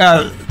got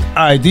All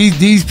right,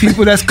 these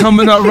people that's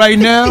coming up right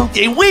now,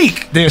 They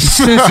weak. they're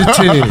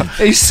sensitive.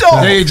 They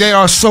soft. They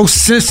are so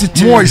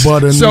sensitive. Moist.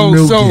 Butter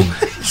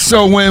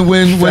So when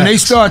they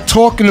start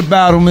talking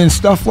about them and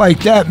stuff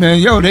like that, man,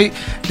 yo, they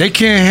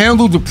can't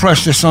handle the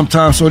pressure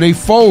sometimes, so they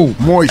fold.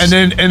 Moist.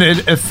 And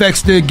it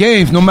affects their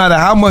games. No matter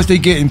how much they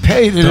getting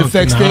paid, it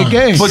affects their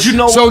games. But you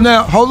know So what?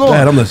 now, hold Go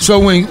ahead, I'm on.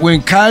 listening. So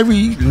when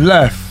Kyrie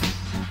left,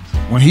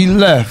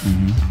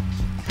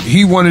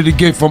 he wanted to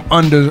get from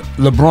under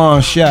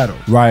LeBron's shadow.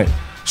 Right.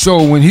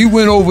 So when he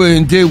went over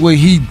and did what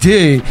he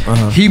did,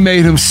 he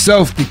made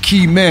himself the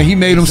key man. He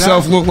made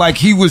himself look like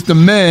he was the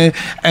man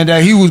and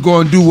that he was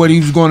going to do what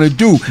he was going to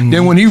do.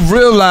 Then when he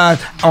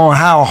realized on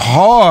how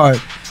hard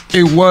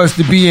it was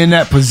to be in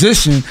that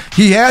position,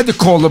 he had to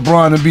call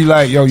LeBron and be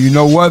like, yo, you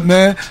know what,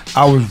 man?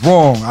 I was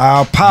wrong.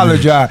 I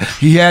apologize.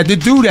 He had to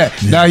do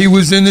that. Now he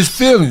was in his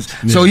feelings.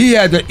 So he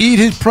had to eat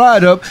his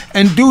pride up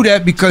and do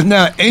that because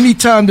now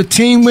anytime the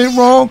team went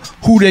wrong,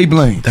 who they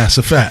blame? That's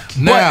a fact.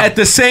 But at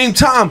the same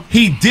time,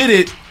 he did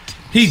it.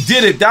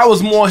 That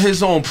was more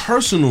his own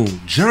personal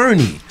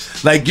journey.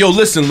 Like, yo,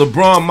 listen,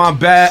 LeBron, my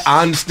bad.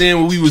 I understand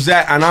where we was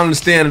at, and I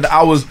understand that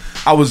I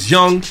was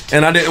young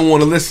and I didn't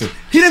want to listen.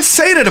 He didn't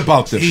say that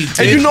about them. He did.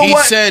 And you know he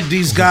what? said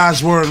these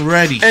guys weren't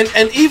ready. And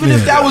even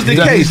if that was the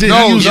case, you're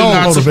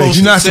not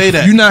supposed to say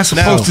that. You're not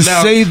supposed to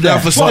say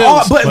that.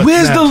 But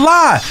where's the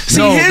lie?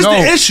 See, here's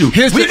the issue.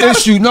 Here's the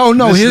issue.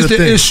 Here's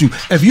the issue.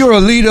 If you're a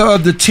leader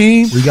of the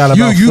team, we got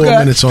about 4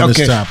 minutes on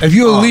this topic. If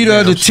you're a leader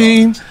of the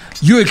team,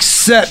 you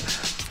accept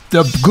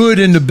the good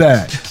and the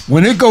bad.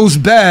 When it goes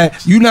bad,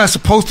 you're not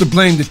supposed to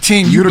blame the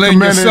team. You blame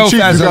yourself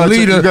as a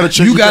leader.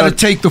 You got to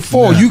take the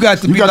fall. You got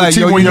to be like,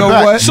 yo, you know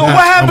what? So what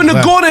happened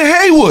to Gordon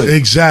Hayward?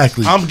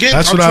 Exactly. I'm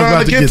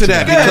trying to get to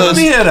that because let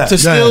me hear that.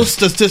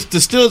 To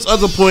Steel's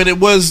other point, it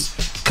was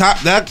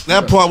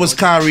that part was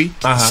Kyrie.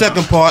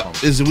 Second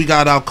part is we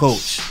got our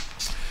coach.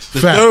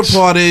 The third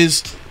part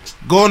is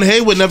Gordon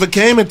Hayward never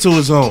came into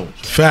his own.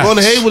 Facts.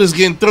 Gordon Hayward is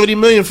getting $30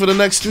 million for the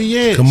next 3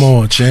 years. Come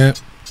on, champ.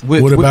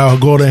 What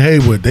about Gordon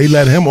Hayward? They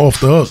let him off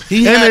the hook.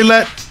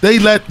 They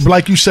let,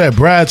 like you said,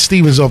 Brad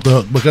Stevens off the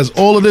hook because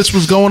all of this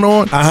was going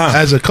on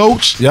as a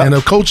coach and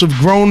a coach of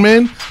grown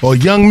men or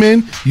young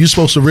men. You're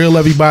supposed to reel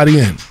everybody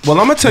in.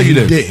 Well, I'm gonna tell you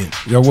this. Didn't.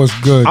 That was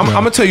good. I'm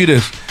gonna tell you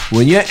this.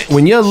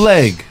 When your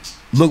leg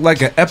looked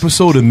like an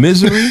episode of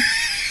Misery.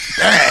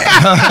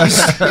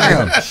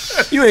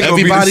 You ain't gonna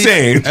be the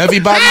same.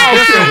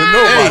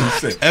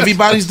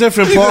 Everybody's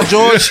different. Paul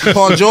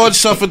George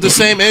suffered the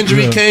same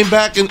injury, came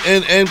back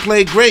and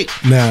played great.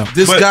 Now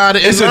this guy,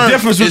 it's a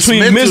difference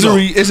between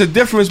misery. It's a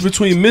difference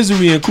between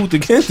Misery and Kunta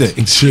Kinte.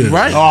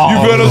 Right? You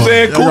feel what I'm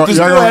saying? Kunta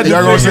still had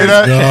y'all gonna say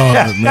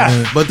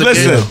that?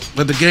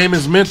 But the game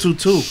is mental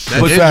too.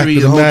 But the fact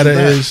of the matter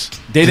is,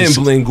 they didn't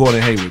blame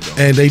Gordon Hayward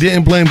though, and they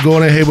didn't blame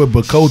Gordon Hayward,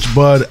 but Coach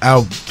Bud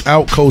out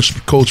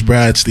coached Coach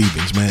Brad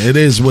Stevens. Man, it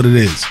is what it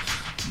is.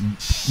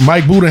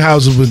 Mike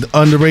Budenholzer was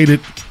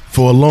underrated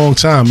for a long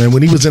time, man.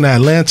 When he was in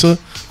Atlanta,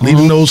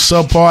 leading those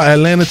subpar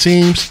Atlanta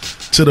teams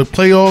to the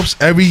playoffs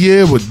every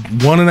year with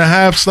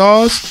 1.5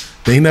 stars,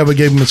 they never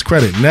gave him his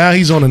credit. Now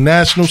he's on a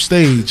national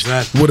stage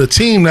with a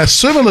team that's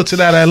similar to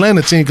that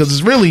Atlanta team because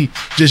it's really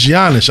just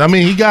Giannis. I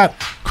mean, he got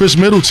Chris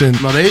Middleton.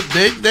 No, they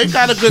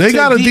got a good team. They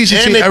got a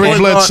decent team. Eric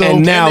Bledsoe.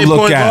 And now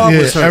look at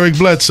it. Yeah, Eric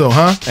Bledsoe,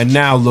 huh? And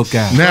now look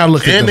at it. Now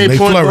look at them. They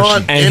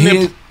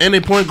flourishing. And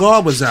their point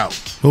guard was out.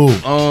 Who?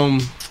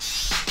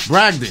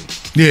 Bragdon.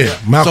 Yeah,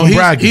 Malcolm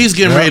Bragdon. He's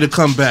getting ready to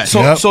come back.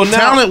 So now,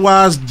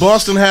 talent-wise,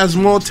 Boston has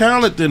more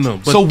talent than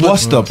them. So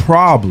what's the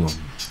problem?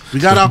 We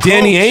got our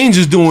Danny coach. Ainge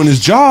is doing his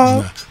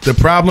job. The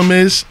problem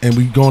is, and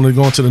we're going to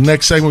go into the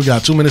next segment. We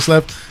got 2 minutes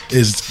left.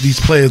 Is these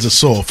players are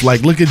soft?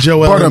 Like look at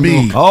Joel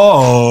Embiid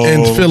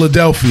in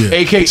Philadelphia,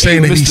 AKA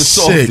saying that Mr. he's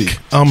Softy. sick.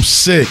 I'm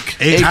sick.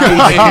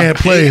 I can't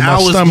play. My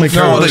stomach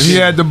hurts. He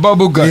had the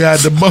bubble guts.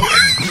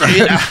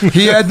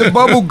 He had the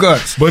bubble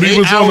guts. But he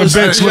was on the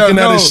bench looking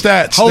at his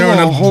stats during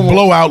a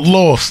blowout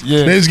loss.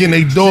 Yeah. They was getting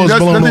their doors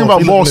blown off. The thing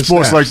about ball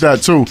sports like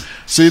that too.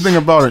 See, the thing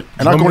about it,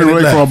 and I can only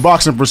relate from a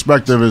boxing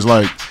perspective, is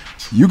like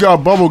you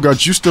got bubble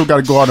guts, you still got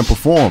to go out and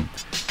perform.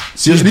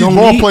 See, these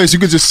ball players, you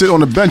could just sit on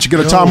the bench. You get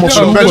a time off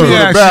on the bench. Let me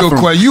ask you a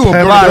question. You a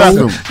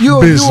boxer?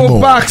 You a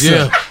boxer?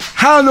 Yeah.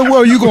 How in the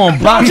world you gonna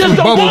box with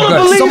bubble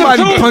guts?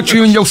 Somebody punch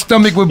you in your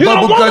stomach with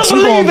bubble guts.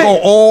 You gonna go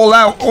all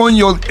out in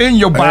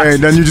your box.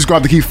 And then you just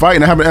got to keep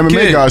fighting. I have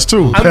MMA guys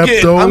too.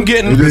 I'm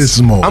getting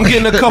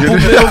a couple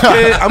mil,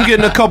 kid. I'm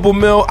getting a couple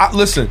mil.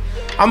 Listen,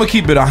 I'm gonna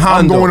keep it $100.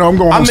 I'm going.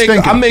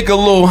 I make a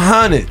little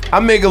 $100. I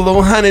make a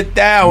little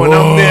 $100,000 when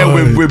I'm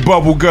there with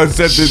bubble guts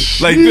at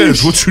like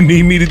this. What you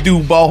need me to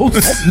do,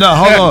 boss? No,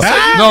 hold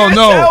on.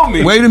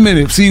 No. Wait a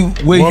minute. See,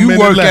 where you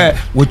work at,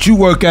 what you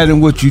work at,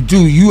 and what you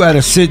do, you had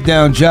a sit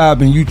down job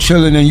and you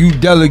chilling and you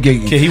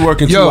delegating. Okay, he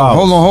working 2 hours.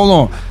 Hold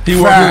on. He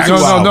working 2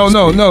 hours.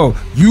 No.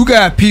 You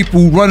got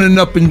people running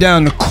up and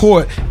down the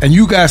court, and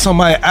you got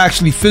somebody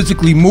actually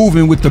physically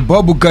moving with the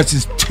bubble guts.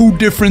 Is 2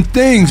 different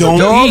things,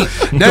 dog.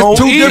 That's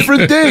 2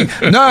 different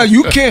thing. Nah,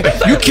 you can't.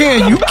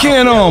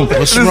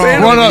 What's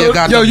wrong? Run up. You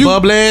got the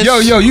bubblings.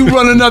 You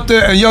running up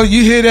there and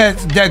you hear that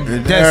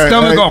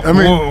stomach go.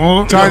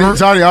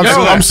 Tiny,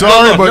 I'm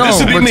sorry, but this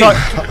would be me.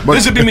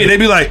 This would be me. They'd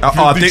be like,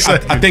 I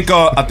think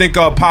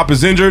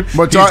Papa's injured.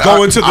 But he's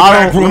going to the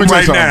back room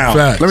right now.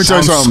 Let me tell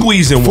you something.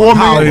 Squeezing $4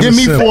 million. Give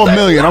me $4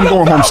 million. I'm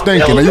going home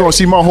stinking. And you gonna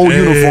see my whole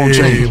uniform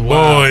change.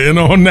 Boy, and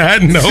on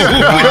that note,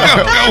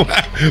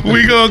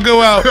 we gonna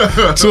go out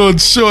to a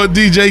short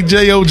DJ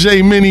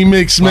JOJ mini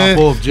mix, man.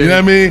 You know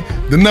what I mean?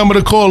 The number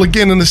to call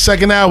again in the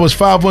second hour is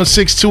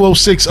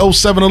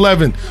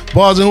 516-206-0711.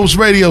 Bars and Hoops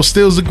Radio,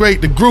 Stills the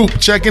Great, the group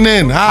checking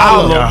in.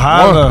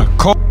 Holla.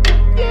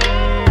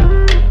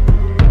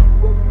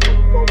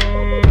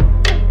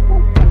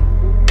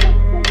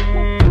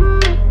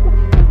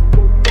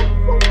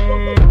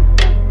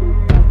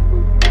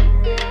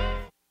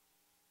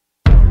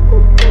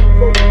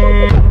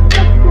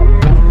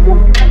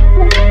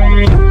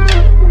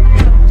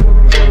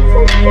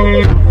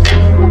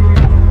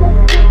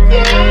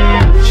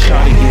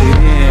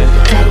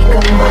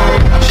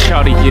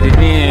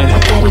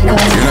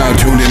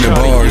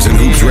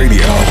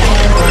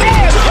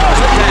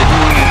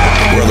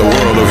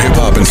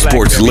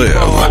 Sports live.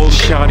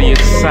 Shawty is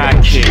a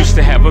sidekick. Used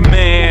to have a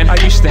man, I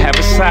used to have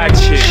a side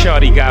chick.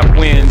 Shawty got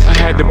wind, I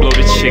had to blow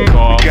the chick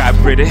off. Got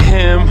rid of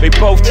him, they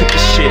both took the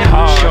shit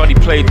hard. Shawty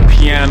played the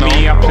piano,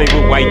 me, I played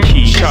with white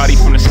keys. Shawty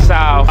from the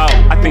south,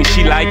 I think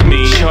she like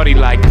me. Shawty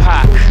like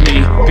Pac,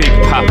 me, Big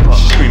Papa.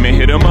 Screaming,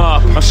 hit him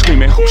up, I'm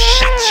screaming, who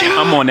shot ya?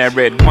 I'm on that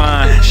red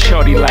wine.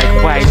 Shawty like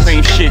white,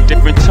 same shit,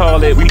 different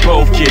toilet. We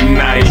both get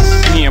nice.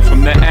 Me, I'm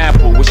from the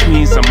Apple, which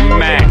means I'm a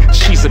Mac.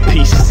 She's a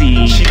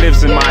PC, she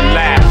lives in my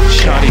lap.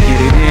 Shawty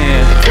get it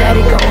in,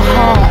 Daddy go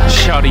hard.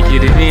 Shawty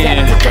get it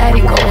in, Daddy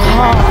go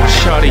hard.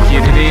 Shawty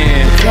get it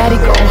in, Daddy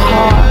go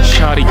hard.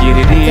 Shawty get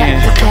it in,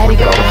 Daddy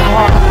go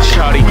hard.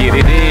 Shawty get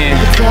it in,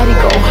 Daddy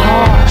go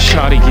hard.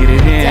 Shawty get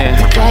it in,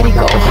 Daddy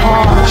go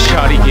hard.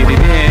 Shawty get it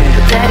in,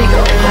 Daddy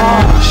go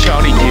hard.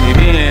 Shawty get it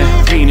in.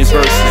 Venus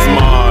versus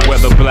Mars,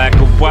 whether black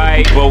or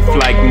white, both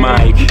like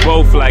Mike,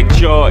 both like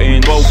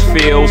Jordan, both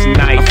feels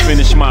nice. I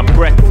finish my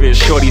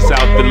breakfast, Shorty's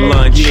out to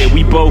lunch. Yeah,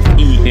 we both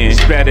eating,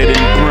 it's better than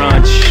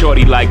brunch.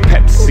 Shorty like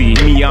Pepsi,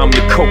 me I'm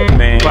the Coke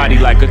man. Body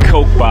like a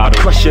Coke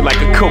bottle, crush it like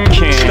a Coke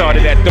can.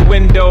 Started at the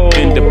window,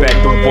 end up at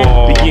the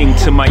wall. The yin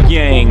to my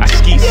yang, I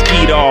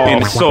skeet off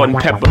in a salt and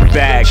pepper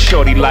bag.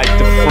 Shorty like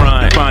the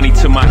front, Bonnie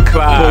to my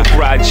Clyde. Both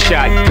ride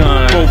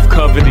shotgun, both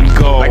covered in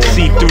gold. Like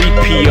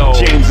C3PO,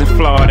 James in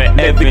Florida,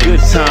 let the good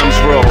times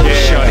roll. Yeah.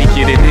 Shorty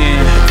get it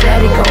in,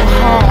 Daddy go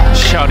hard.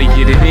 Shorty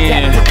get it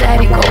in,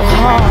 Daddy go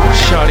hard.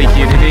 Shorty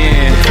get it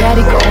in,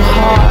 Daddy go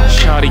hard.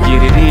 Shorty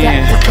get it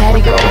in,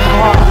 Daddy go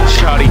hard.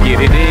 Shorty get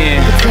it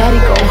in, Daddy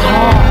go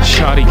hard.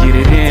 Shorty get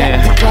it in,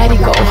 Daddy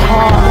go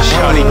hard.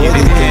 Shorty get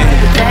it in,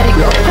 Daddy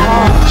go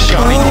hard.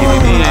 Shorty get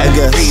it in. I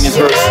guess. Venus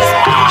versus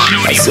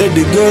I said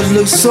the girls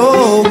look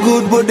so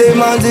good, but their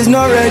minds is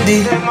not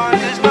ready.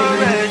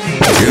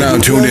 You're now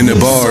tuned into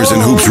Bars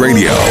and Hoops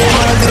Radio,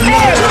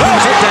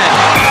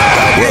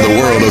 where the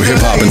world of hip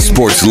hop and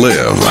sports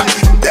live.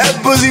 That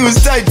pussy was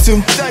tight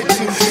too.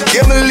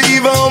 Can't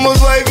believe I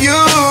almost wiped you.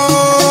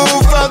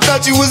 Found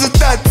out you was a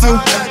tattoo.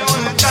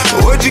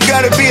 What you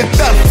gotta be a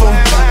thot for?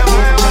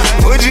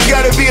 What you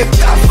gotta be a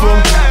thot for?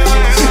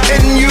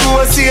 And you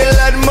will see a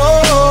lot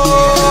more.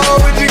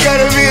 What you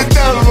gotta be a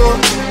thot for?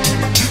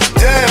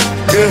 Damn,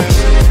 yeah.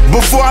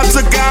 Before I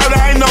took her out,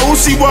 I ain't know who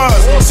she was.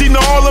 She know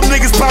all them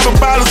niggas popping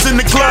bottles in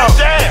the club.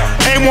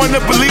 Ain't want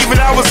to believe it,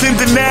 I was in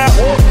denial.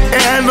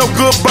 Ain't had no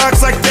good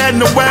box like that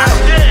in a while.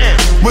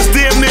 Was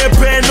damn near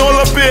paying all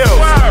her bills.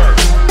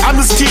 I'm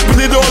just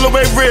keeping it all the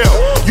way real.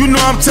 You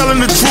know I'm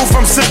telling the truth,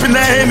 I'm sipping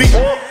that Henny.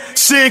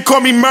 She ain't call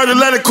me murder,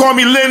 let her call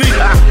me Lenny.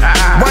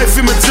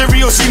 Wifey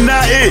material, she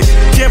not it.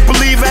 Can't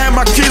believe I had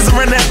my kids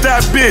around that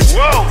bitch.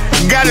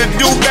 Gotta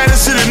do better,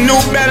 shoulda knew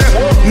better.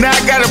 Now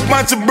I got a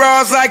bunch of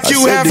bras like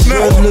you have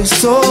now. I said the girls look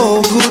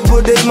so good,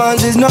 but their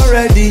minds is not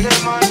ready.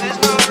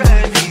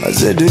 I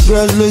said the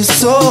girls look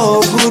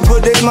so good,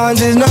 but their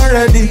minds is not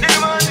ready.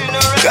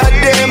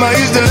 Goddamn, I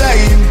used to like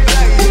you.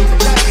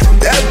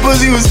 That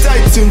pussy was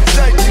tight too.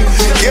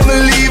 Can't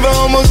believe I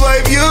almost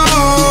wiped you.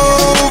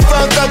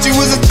 Found out you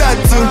was a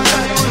tattoo.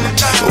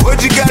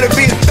 What you gotta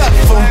be a thot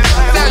for?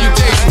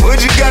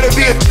 What you gotta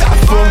be a thot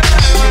for?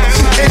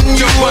 And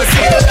you want to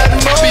see a lot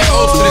more.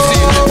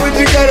 What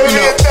you gotta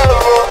be a thot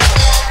for?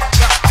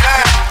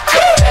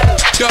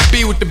 Dub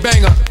B with the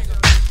banger.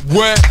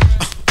 What?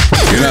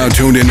 You're now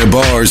tuned into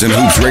Bars and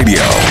Hoops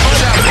Radio,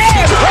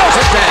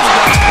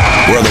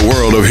 where the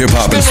world of hip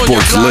hop and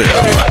sports live.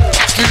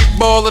 Street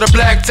ball of the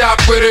black top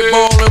with it,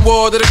 ballin'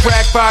 wall to the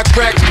crack spot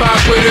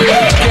with it.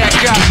 Cat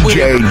got with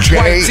it,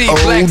 white tee,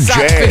 black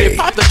socks with it.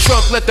 Pop the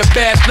trunk, let the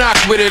bass knock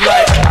with it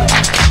like.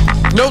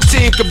 No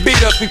team can beat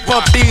us, we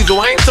pump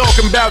diesel. I ain't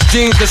talking about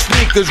jeans and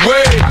sneakers,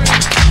 wait.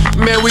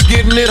 Man, we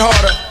getting it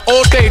harder.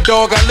 All day,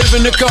 dog, I live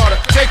in the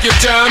Carter. Take your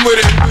time with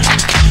it.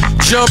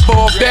 jump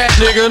off that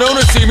nigga. Don't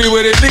see me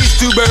with at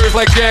least 2 birds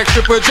like Jack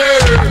Stripper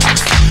Jerk.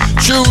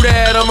 True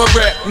that, I'm a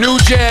rap.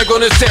 New Jag on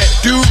the set,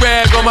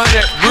 do-rag on my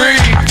neck, breathe.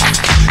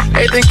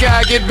 They think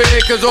I get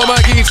big cause all my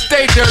geeks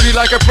stay dirty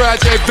like a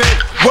project vet.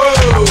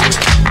 Whoa!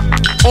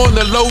 On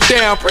the low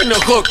down, bring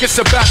the hook, it's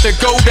about to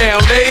go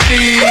down,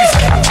 ladies.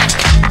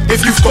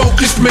 If you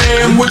focused,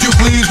 man, would you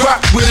please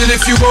rock with it?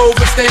 If you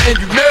overstand,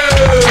 you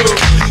know.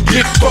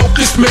 Get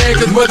focused, man,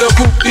 cause whether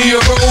hoopty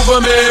or over,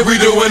 man, we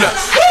doing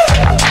us.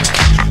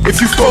 If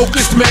you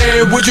focused,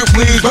 man, would you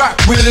please rock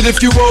with it?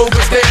 If you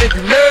overstand,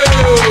 you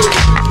know.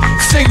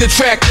 Sing the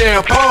track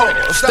down, pause,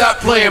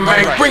 stop playing,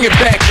 man, bring it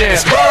back down.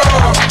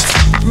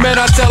 Man,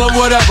 I tell them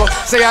whatever,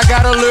 say I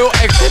got a little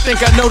extra,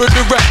 think I know the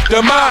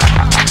director,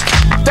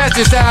 that's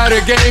just how the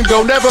game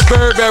go, never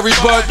Burberry,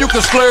 but you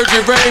can splurge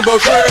your rainbow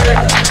trade.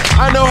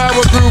 I know how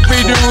a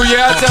groupie do,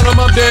 yeah, I tell them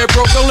I'm dead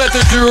broke, don't let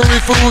the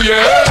jewelry fool you.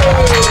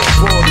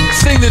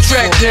 Sing the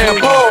track down,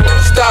 pause,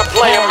 stop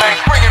playing, man,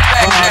 bring it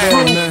back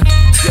down.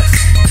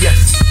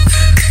 Yes.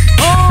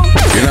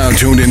 You're now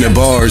tuned into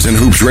Bars and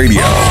Hoops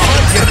Radio,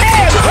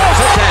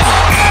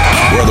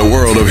 where the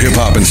world of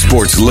hip-hop and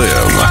sports live.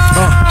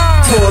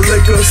 Pour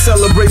liquor,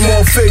 celebrate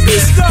more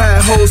figures.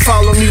 Had hoes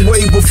follow me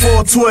way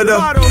before Twitter.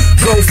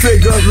 Go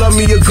figure, love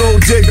me a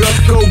gold digger.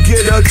 Go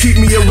get her, keep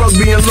me a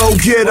rugby and low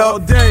getter.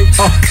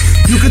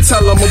 You can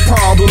tell I'm a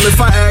problem.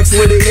 If I ask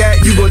where they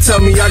at, you gon' tell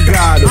me I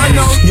got them.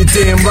 You're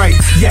damn right,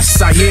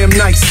 yes I am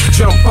nice.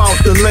 Jump out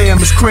the lamb,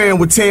 it's crayon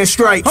with 10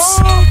 stripes.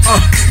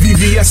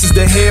 VVS is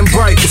the hand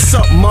bright. What's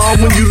up,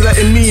 mom? When you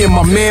letting me and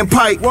my man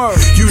pipe?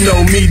 You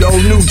know me though,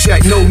 New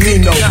Jack, no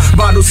Nino.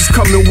 Bottles is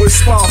coming with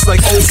sparks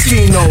like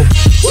Oskino.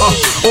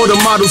 All the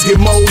models get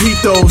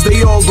mojitos.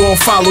 They all gon'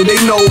 follow, they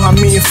know how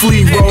me and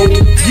Flea roll.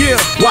 Yeah,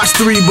 watch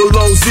 3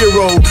 below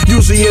 0.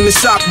 Usually in the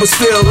shop, but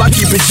still I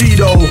keep it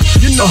G-though.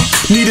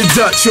 Need a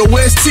Dutch, yo,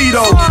 where's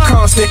Tito?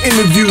 Constant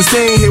interviews,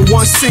 they ain't hit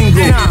one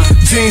single.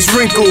 Jeans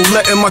wrinkled,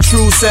 letting my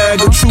true sag,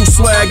 a true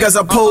swag as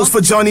I pose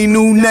for Johnny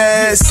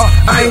Nunez.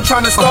 I ain't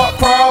tryna start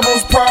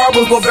problems,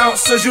 but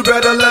bouncers, you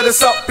better let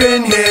us up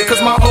in here.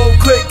 Cause my whole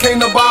clique came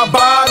to buy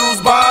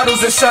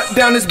bottles, and shut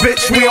down this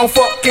bitch, we don't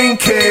fucking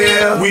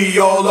care. We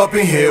all up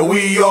in here,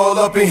 we all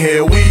up in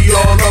here, we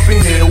all up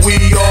in here, we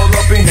all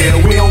up in here.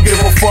 We don't give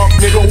a fuck,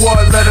 nigga,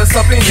 what? Let us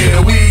up in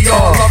here, we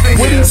all up in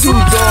here. What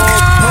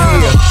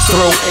yeah,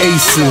 throw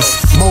aces,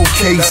 more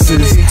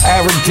cases,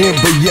 arrogant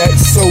but yet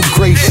so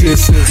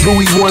gracious.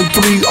 Louis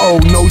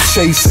 130, no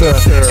chaser.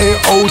 In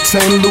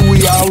 010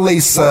 Louis, I'll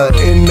lace her.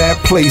 In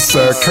that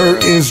placer,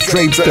 curtains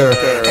draped her.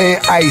 And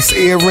ice,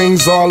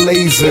 earrings are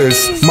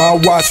lasers. My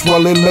watch,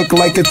 well, it look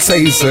like a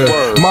taser.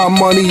 My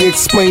money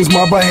explains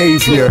my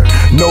behavior.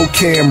 No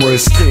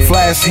cameras,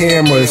 flash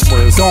hammers.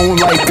 Don't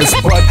like us,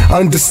 but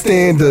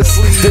understand us.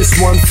 This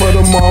one for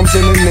the moms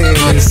and the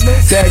nannies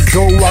that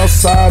go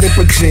outside in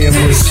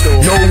pajamas.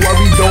 No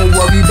worry, don't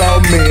worry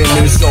about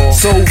manners.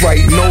 So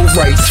right, no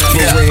rights for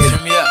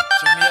rent.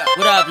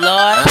 What up,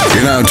 Lord?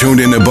 You're now tuned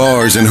into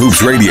Bars and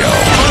Hoops Radio,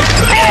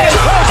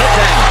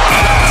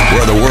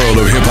 where the world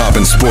of hip-hop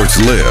and sports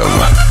live.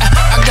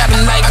 I got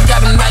him like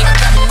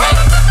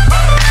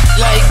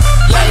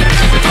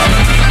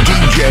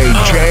DJ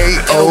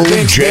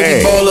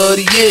J.O.J. Baller of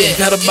the year.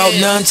 Got about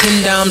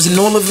 9-10 dimes and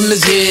all of them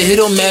is here. It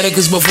don't matter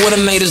cause before the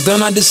night is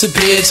done I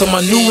disappeared. So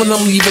my new one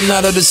I'm leaving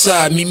out of the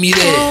side. Meet me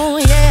there.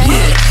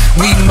 Yeah.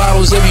 Weed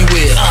models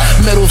everywhere.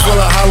 Metal full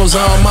of hollows,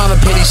 I don't mind a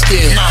petty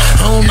stare.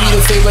 I don't need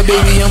a favor,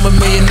 baby, I'm a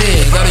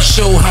millionaire. Got a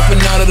show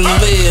hopping out of the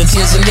lid in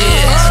Tanzania.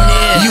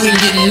 You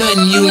ain't getting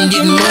nothing, you ain't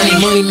getting money.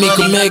 Money make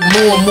a mag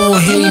more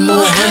Henny,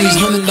 more honeys.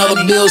 $100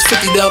 bills,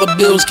 $50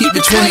 bills, keep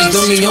it 20s.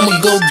 Dummy, I'ma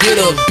go get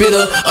a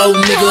bitter, old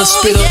nigga, a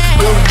spitter.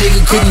 Gold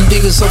digger, couldn't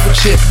dig herself a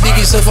chip.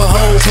 Dig yourself a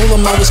hole, told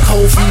him I was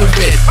cold from the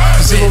red.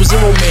 0-0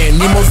 man,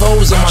 need more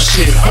those in my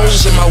shit.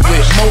 Holes in my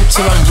whip, more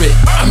till I'm rich.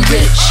 I'm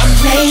rich.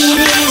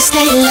 Ladies,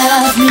 they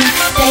love me,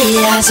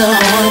 they eyes are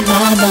on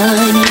my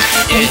money.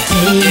 They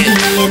pay me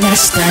and I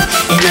stop,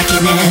 and I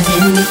can have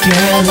any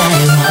girl I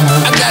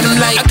want. I got him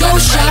like, go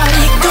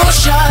shawty, go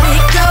shawty,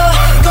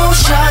 go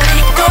shawty,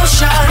 go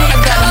shawty. I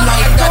got him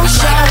like, go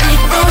shawty,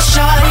 go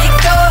shawty,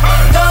 go.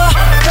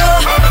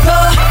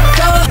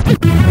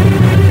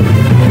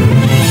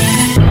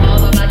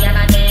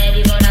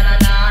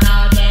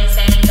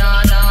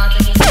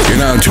 You're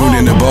now tuned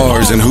into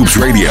Bars and Hoops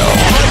Radio,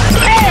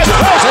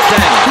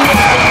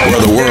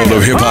 where the world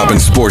of hip-hop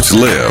and sports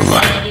live.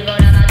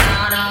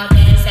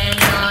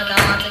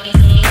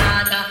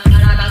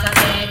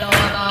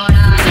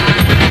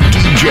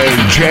 DJ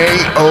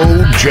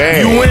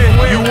J.O.J. You win.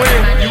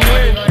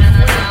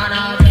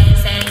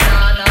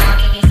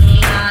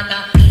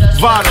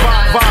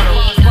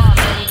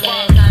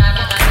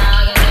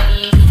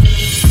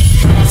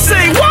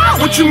 Say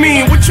what you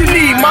mean? What you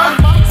need, ma?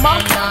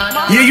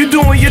 Yeah, you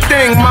doing your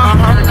thing, ma.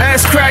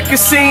 Ass crack is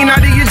seen out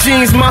of your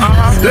jeans, ma.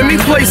 Let me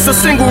place a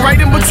single right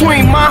in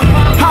between, ma.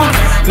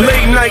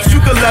 Late nights, you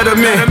can let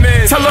them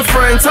in. Tell a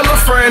friend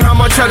how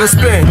much I to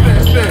spend.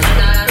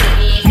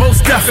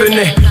 Most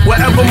definite,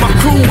 wherever my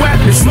crew at,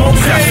 it's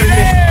most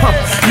definite.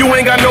 You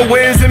ain't got no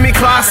wins in me,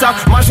 Classa,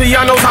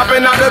 Marciano's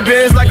hopping out the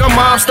bins like a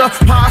mobster.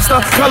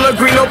 Pasta,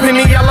 Pellegrino,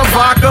 Piniella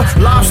vodka,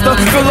 lobster.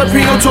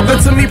 Filipino took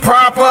it to me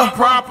proper.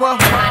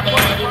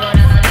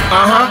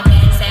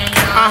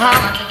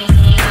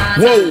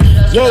 Whoa,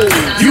 whoa,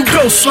 you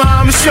go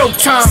slime, it's your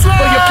time. Throw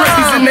your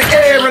pretties in the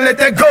air and let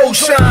that gold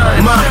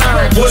shine.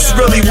 What's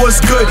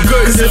good?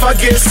 Cause if I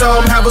get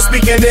some, have a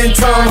speaking in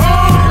tongue.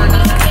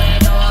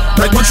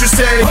 Like what you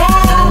say.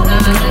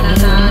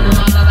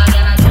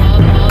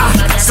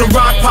 So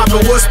rock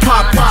poppin', what's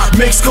pop?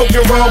 Mix coke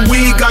and rum,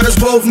 weed got us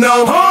both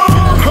numb.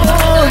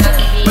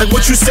 Like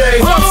what you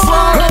say.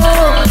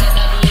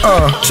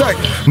 Check.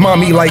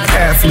 Mommy like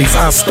athletes,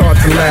 I start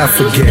to laugh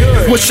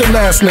again. What's your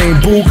last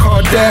name, Boo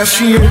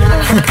Kardashian?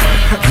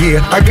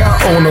 Yeah, I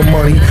got owner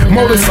money.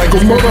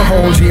 Motorcycles,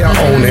 motorhomes, yeah, I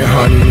own it,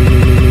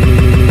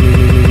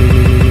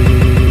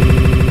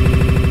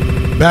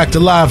 honey. Back to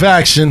live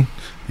action.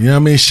 You know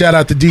what I mean? Shout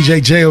out to DJ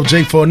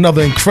JOJ for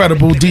another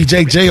incredible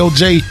DJ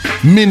JOJ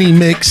mini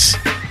mix.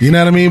 You know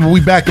what I mean? But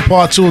we back to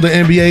part 2 of the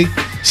NBA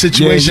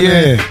situation.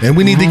 Yeah. And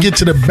we need to get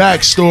to the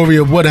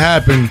backstory of what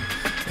happened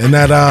in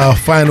that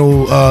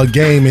final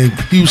game in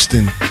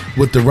Houston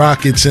with the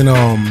Rockets and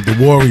the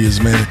Warriors,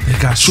 man. They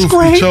got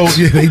scraped.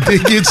 Yeah, they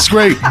did get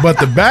scraped. But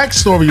the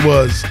backstory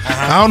was,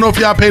 I don't know if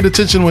y'all paid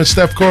attention when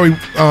Steph Curry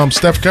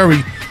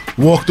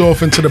walked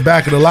off into the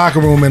back of the locker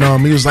room and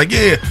he was like,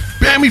 yeah,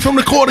 ban me from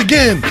the court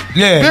again.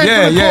 Yeah.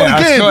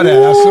 I saw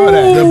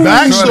that. The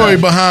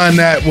backstory behind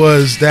that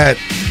was that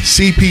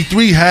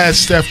CP3 had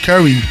Steph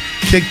Curry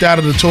kicked out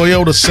of the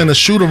Toyota Center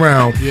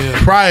shoot-around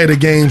prior to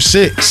Game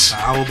 6. An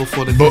hour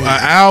before the An game.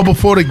 hour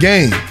before the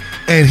game.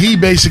 And he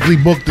basically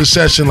booked the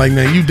session like,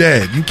 man, you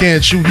dead. You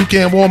can't shoot. You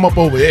can't warm up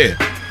over here.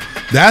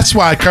 That's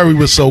why Curry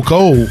was so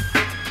cold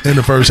in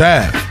the first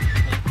half.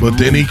 But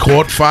then he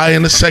caught fire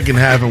in the second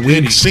half, and we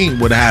didn't see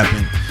what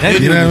happened.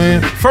 You know what I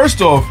mean?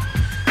 First off,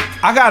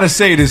 I gotta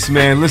say this,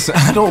 man. Listen,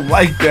 I don't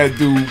like that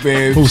dude,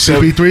 man. Who,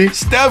 CP3?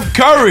 Steph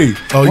Curry.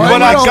 Oh, you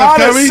but I don't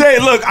gotta like Curry? say,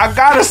 look,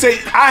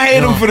 I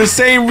hate him for the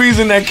same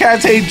reason that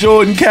cats hate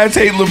Jordan, cats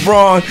hate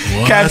LeBron,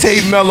 cats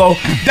hate Melo.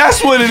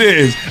 That's what it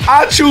is.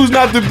 I choose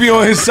not to be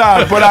on his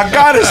side, but I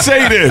gotta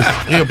say this.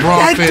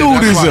 That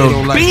dude is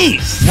a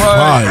beast.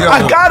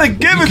 I gotta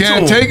give it to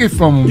him. You can't take it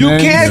from him. You man.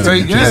 can't.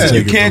 Listen,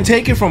 You can't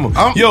take it from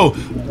him. Yo,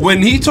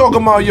 when he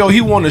talking about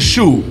he want to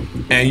shoot.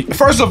 And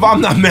first of all, I'm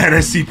not mad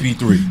at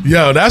CP3.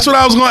 Yo, that's what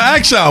I was going to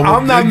ask y'all.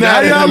 I'm not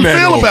mad at him. How you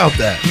feel about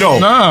that? No.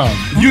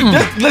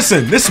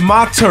 Listen, this is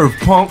my turf,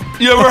 punk.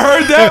 You ever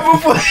heard that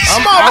before?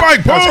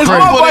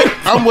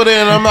 I'm with it,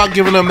 and I'm not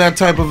giving him that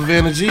type of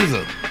advantage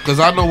either. Because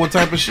I know what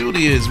type of shooter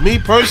he is. Me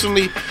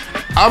personally,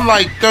 I'm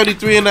like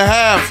 33 and a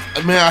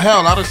half. Man,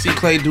 hell, I done see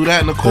Clay do that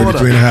in the quarter.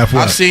 33 and a half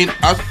what?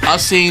 I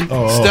seen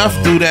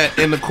Steph do that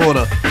in the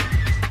quarter.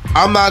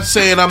 I'm not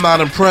saying I'm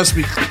not impressed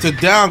to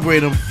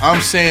downgrade him.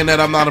 I'm saying that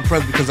I'm not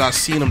impressed because I've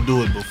seen him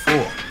do it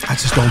before. I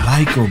just don't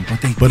like him.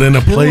 But in a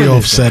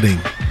playoff setting,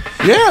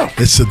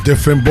 it's a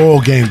different ball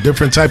game,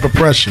 different type of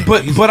pressure.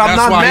 But I'm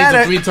not mad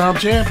at he's a 3-time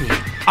champion.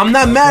 I'm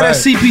not mad at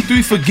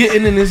CP3 for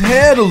getting in his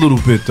head a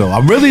little bit, though.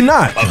 I'm really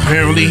not.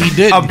 Apparently he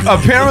did.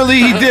 Apparently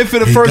he did for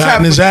the first got half.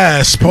 in his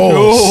ass,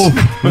 pause.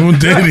 No,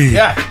 did he?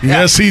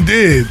 Yes, he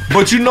did.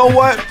 But you know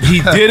what? He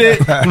did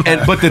it.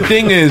 But the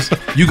thing is,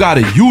 you got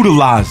to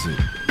utilize it.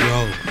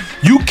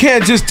 You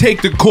can't just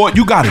take the court.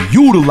 You got to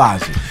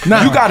utilize it.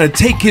 You got to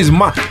take his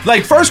mind.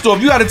 Like, first off,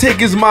 you got to take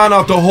his mind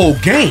out the whole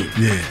game.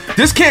 Yeah.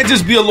 This can't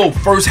just be a little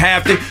first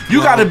half thing.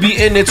 You got to be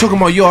in there talking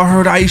about, yo, I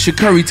heard Aisha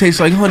Curry tastes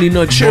like Honey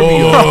Nut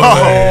Cheerio.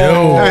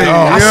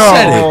 I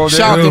said it.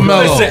 Shout out to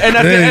Melo. Listen, and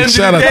at the end of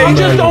the day, you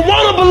just don't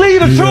want to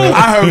believe the truth.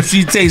 I heard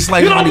she tastes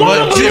like Honey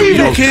Nut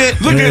Cheerio. You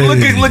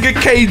can't look at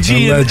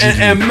KG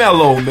and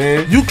Melo,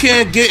 man. You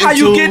can't get into. How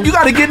you get? You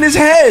got to get in his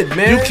head,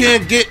 man. You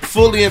can't get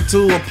fully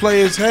into a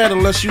player's head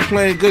unless you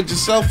playing good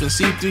yourself. And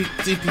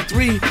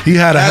CP3, he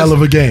had a hell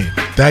of a game.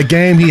 That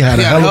game, he had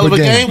a hell of a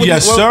game.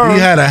 Yes, sir. He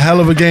had a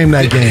hell of a game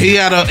that game. He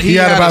had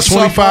about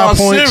 25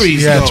 points.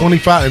 Series, he had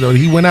 25.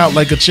 He went out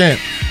like a champ,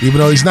 even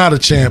though he's not a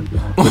champ.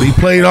 But he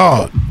played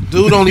hard.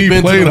 Dude only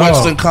been to the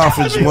Western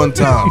Conference one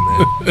time,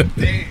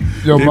 man.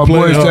 Yo, my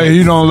boy say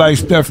he don't like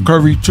Steph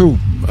Curry too.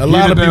 A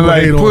lot of people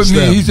hate on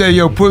Steph. He said,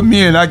 "Yo, put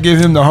me in. I give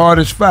him the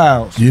hardest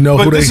fouls." You know,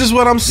 but this is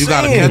what I'm saying. You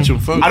gotta catch him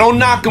first. I don't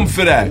knock him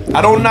for that.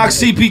 I don't knock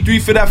CP3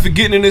 for that, for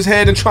getting in his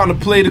head and trying to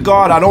play the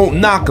guard. I don't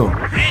knock him.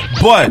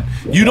 But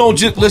you don't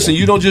just listen.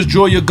 You don't just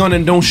draw your gun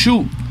and don't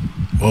shoot.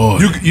 Boy.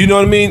 You know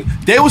what I mean?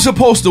 They were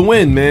supposed to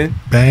win, man.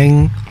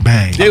 Bang,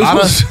 bang. They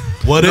was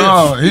What if?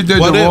 No, he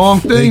did the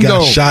wrong thing, they got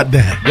though. shot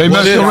down. They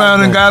messed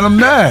around and got him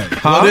mad.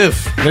 What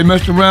if? They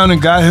messed around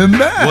and got him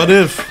mad. What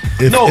if?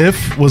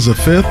 If was a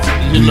fifth,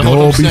 we'd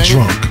all be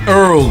drunk.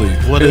 Early.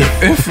 What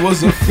if? If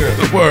was a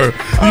fifth. Word.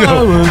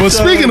 But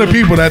speaking of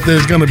people that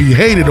there's going to be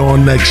hated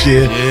on next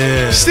year,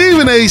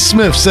 Stephen A.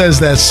 Smith says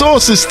that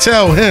sources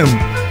tell him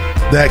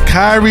that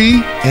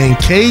Kyrie and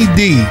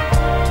KD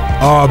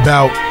are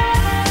about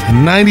a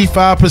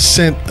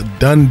 95%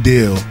 done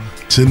deal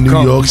to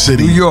New York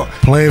City. New York.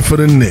 Playing for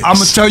the Knicks. I'm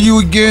going to tell you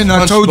again.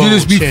 I told you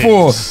this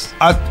before.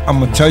 I'm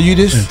going to tell you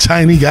this. And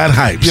Tiny got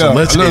hype. Yeah, So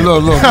let's look.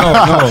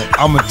 No.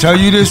 I'm going to tell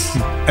you this,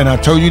 and I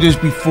told you this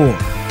before.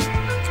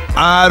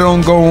 I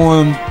don't go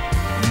on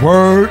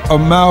word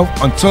of mouth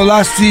until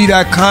I see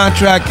that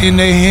contract in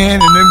their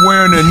hand and them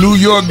wearing a New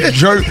York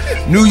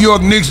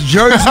Knicks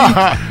jersey.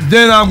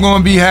 Then I'm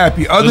gonna be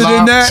happy. Other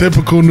than that,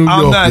 typical New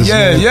Yorkers. I'm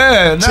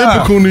not, nah.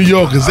 Typical New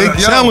Yorkers. They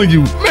telling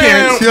you,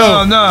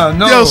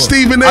 no. Yo,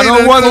 Stephen A. I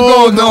don't want to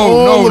go.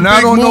 No.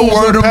 Not on no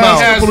word of mouth.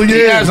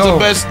 He has the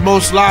best,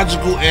 most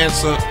logical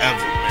answer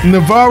ever.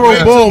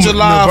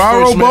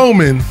 Navarro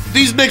Bowman.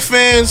 These Knicks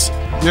fans.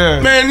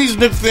 Yeah. Man, these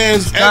Knicks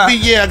fans, every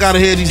year I gotta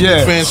hear these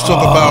Knicks fans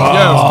talk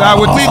about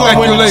start with we gonna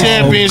win the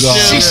championship.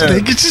 These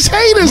niggas is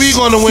haters. We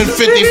gonna win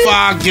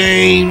 55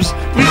 games.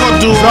 We gonna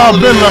do Zah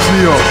been left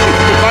New York.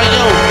 Like,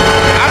 yo,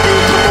 I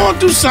mean, come on,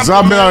 do something.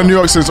 Zah been out of New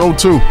York since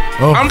 02.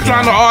 I'm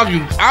trying to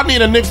argue. I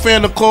need a Knicks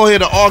fan to call here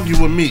to argue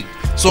with me.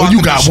 So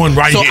you got one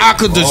right here. So I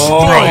could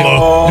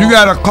destroy. You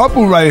got a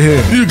couple right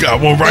here. You got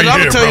one right here. I'm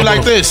gonna tell you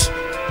like this.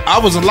 I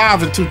was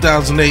alive in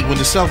 2008 when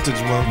the Celtics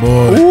won.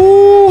 Boy.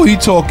 Ooh, he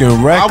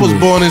talking reckless. I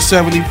was born in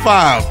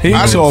 75. He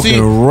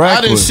talking reckless.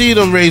 I didn't see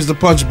them raise the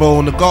punch bowl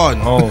in the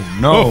Garden. Oh,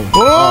 no.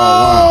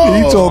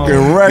 He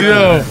talking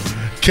reckless.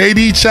 Yeah.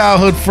 KD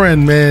childhood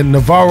friend, man,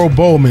 Navarro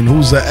Bowman,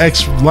 who's an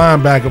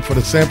ex-linebacker for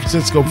the San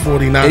Francisco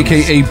 49ers.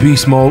 A.K.A.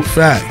 Beast Mode.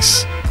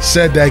 Facts.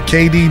 Said that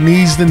KD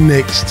needs the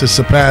Knicks to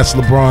surpass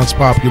LeBron's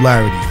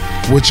popularity,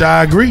 which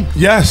I agree.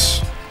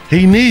 Yes.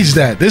 He needs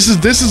that. This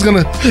is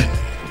going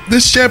to...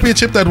 This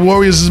championship that the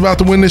Warriors is about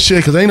to win this year,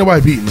 because ain't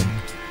nobody beating them.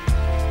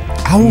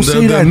 I won't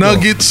say that. The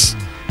Nuggets,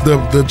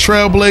 the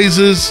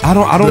Trailblazers, I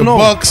don't know. The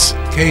Bucks,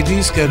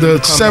 KD scheduled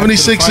the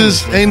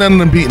 76ers, ain't none of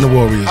them beating the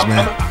Warriors,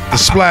 man. The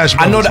Splash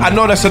Brothers. I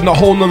know that's a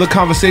whole nother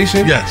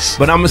conversation. Yes.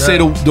 But I'm going to say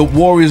the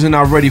Warriors are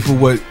not ready for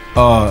what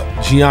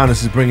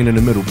Giannis is bringing in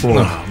the middle for.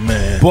 Oh,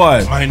 man.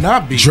 But might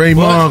not be.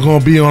 Draymond going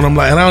to be on them,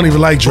 and I don't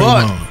even like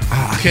Draymond.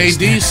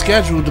 KD's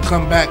scheduled to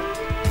come back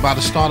by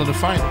the start of the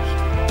finals.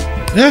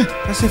 Yeah,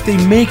 that's if they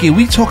make it.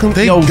 We talking.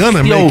 They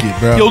gonna make it,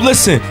 bro. Yo,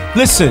 listen.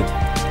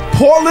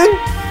 Portland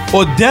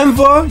or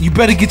Denver, you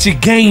better get your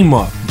game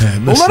up.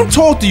 Man, Don't let them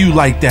talk to you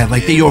like that,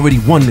 like they already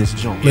won this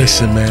joint.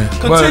 Listen, man.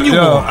 Continue.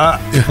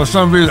 For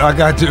some reason, I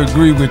got to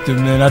agree with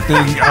them, man. I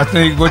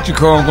think what you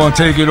call them gonna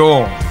take it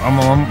all. I'm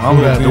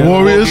the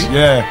Warriors.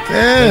 Yeah,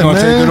 they're gonna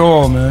take it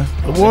all, man.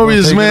 The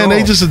Warriors, man,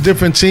 they just a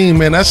different team,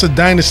 man. That's a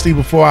dynasty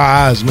before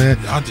our eyes, man.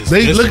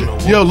 They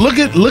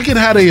look at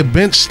how their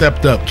bench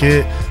stepped up,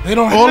 kid. They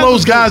don't all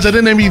those guys that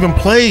didn't even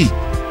play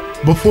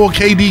before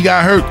KD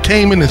got hurt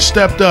came in and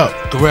stepped up.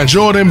 Correct.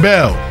 Jordan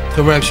Bell.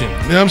 Correction. You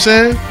know what I'm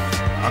saying?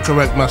 I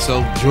correct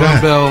myself. Jordan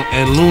Bell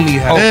and Looney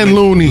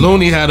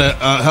had a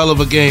hell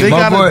of a game. They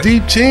got a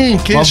deep team.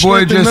 My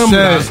boy just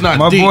said. It's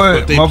not deep,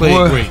 but they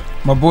played great.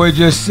 My boy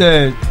just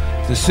said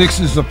the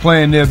Sixers are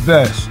playing their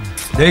best.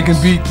 They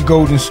can beat the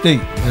Golden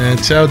State.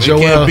 And tell Joel.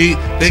 They can't beat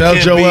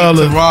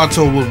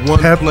Toronto with one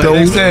play.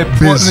 They said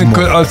Portland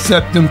could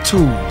upset them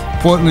too.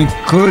 Portland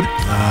could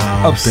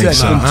upset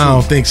them too. I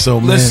don't think so,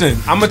 man. Listen,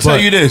 I'm gonna tell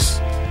you this.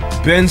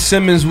 Ben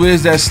Simmons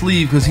wears that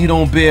sleeve because he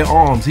don't bear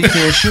arms. He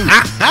can't shoot. He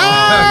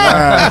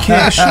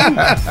can't shoot.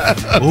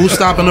 Well, who's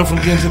stopping him from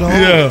getting to the hole?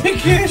 Yeah. He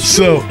can't shoot.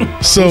 So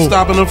who's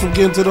stopping him from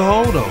getting to the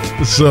hole though?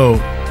 So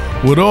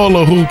with all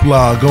the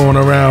hoopla going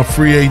around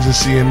free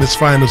agency in this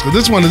finals,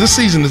 because this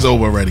season is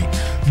over already.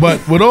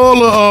 But with all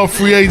the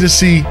free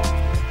agency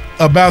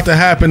about to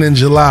happen in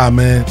July,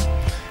 man.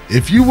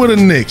 If you were the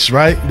Knicks,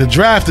 right? The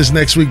draft is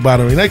next week, by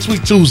the way. Next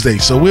week, Tuesday.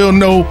 So we'll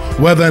know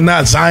whether or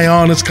not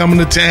Zion is coming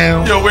to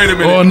town. Yo, wait a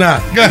minute. Or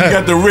not. You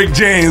got the Rick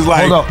James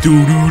like. Hold up.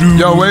 Doo-doo-doo.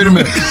 Yo, wait a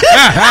minute.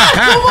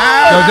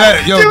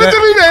 Give it to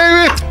me,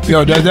 baby.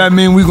 Yo, does that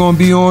mean we're going to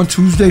be on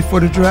Tuesday for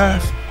the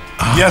draft?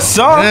 Yes,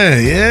 sir.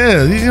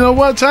 Yeah. You know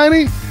what,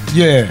 Tiny?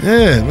 Yeah,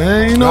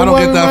 man. You know y'all don't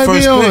what? Get that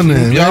first pick.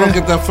 There, y'all don't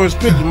get that first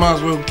pick. You might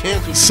as well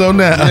cancel. So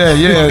now,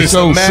 yeah.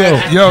 So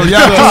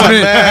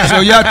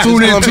y'all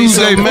tune in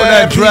Tuesday for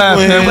that draft,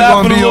 man. We're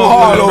gonna be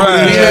on the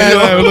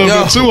draft. A little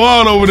bit too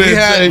hard over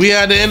there. We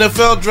had the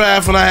NFL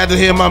draft, and I had to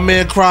hear my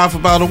man cry for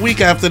about a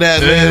week after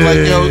that, man.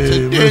 Like, yo,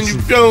 then you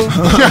go.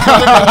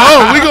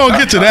 Oh, we gonna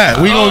get to that.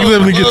 We gonna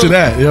literally get to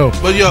that, yo.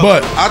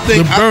 But I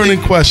think the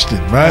burning question,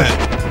 right?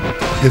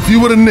 If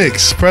you were the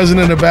Knicks,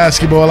 president of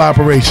basketball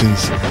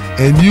operations,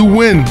 and you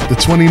win the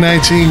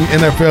 2019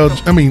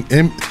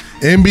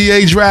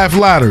 NBA draft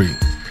lottery,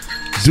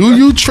 do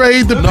you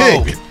trade the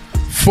pick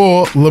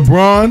for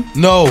LeBron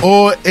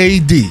or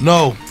AD?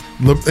 No.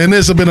 And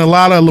there's been a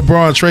lot of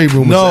LeBron trade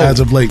rumors as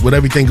of late with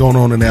everything going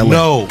on in LA.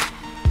 No.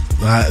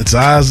 It's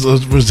eyes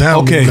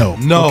resounding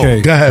no. Okay.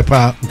 Go ahead,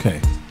 Pop.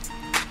 Okay.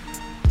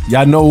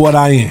 Y'all know what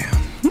I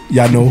am.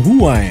 Y'all know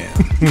who I am.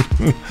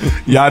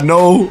 Y'all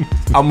know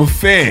I'm a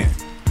fan.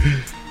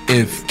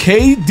 If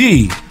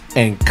KD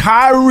and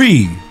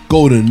Kyrie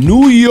go to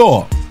New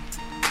York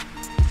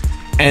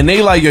and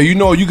they like, yo, you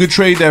know, you could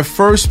trade that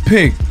first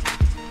pick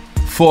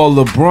for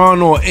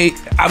LeBron or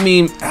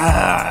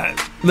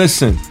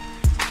listen,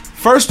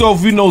 First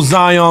off, we know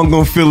Zion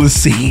gonna fill the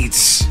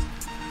seats,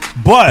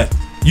 but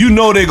you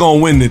know they're gonna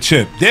win the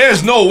chip.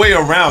 There's no way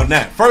around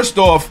that. First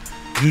off,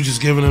 you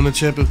just giving them the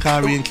chip if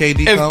Kyrie and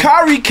KD if come?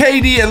 Kyrie,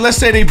 KD, and let's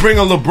say they bring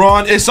a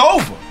LeBron, it's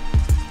over.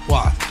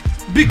 Why?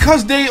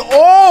 Because they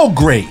all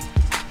great.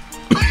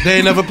 They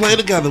ain't never played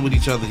together with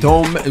each other.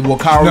 Well,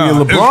 Kyrie and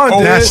LeBron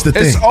did. That's the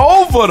thing. It's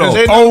over though.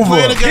 They never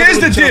played together Here's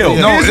the with each deal.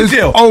 other. No, Here's the it's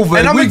deal. over.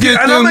 And I'm We gonna get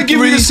give them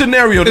you the three,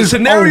 scenario. The it's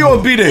scenario over.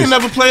 would be this: They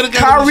never played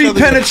together Kyrie with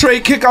each other.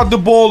 penetrate, kick out the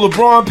ball.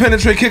 LeBron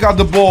penetrate, kick out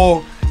the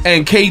ball,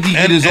 and KD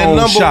get his own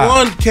number shot.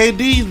 one,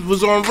 KD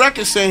was on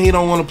record saying he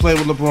don't want to play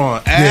with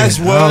LeBron. I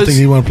don't think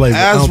he want to play with.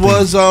 As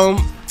was he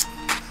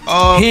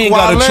ain't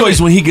got a Kawhi choice Leonard.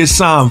 when he gets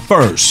signed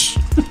first.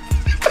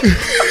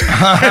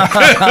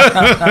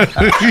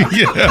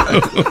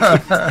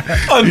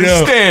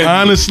 Understand?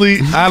 Honestly,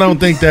 I don't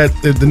think that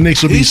the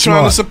Knicks would be He's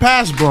trying to smart.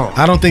 surpass Bron.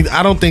 I don't think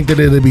that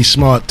it'd be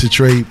smart to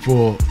trade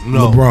for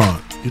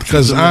LeBron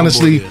because keep the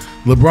honestly, number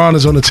LeBron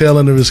is on the tail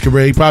end of his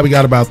career. He probably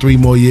got about 3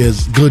 more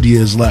good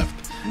years left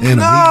in him.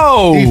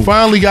 No. He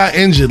finally got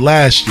injured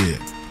last year.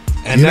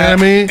 And You know what I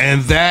mean?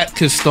 And that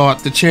could start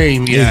the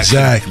chain reaction.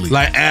 Exactly.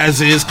 Like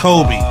as is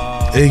Kobe.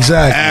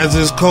 Exactly. As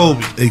is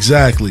Kobe.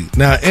 Exactly.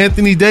 Now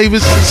Anthony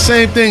Davis,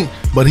 same thing,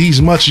 but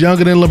he's much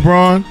younger than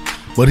LeBron,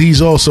 but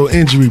he's also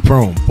injury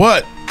prone.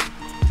 But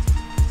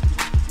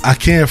I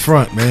can't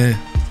front, man.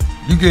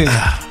 You get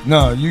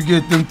you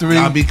get them three.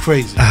 I'll be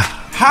crazy.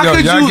 How Yo,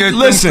 could y'all you get them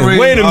listen? three,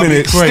 Wait a I'll be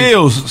minute. crazy.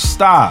 Steals,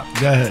 stop.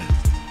 Go ahead.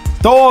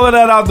 Throw all of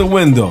that out the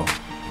window.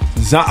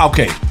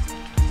 Okay.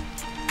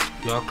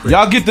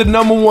 Y'all get the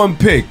number one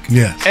pick.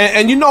 Yes.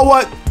 And you know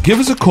what? Give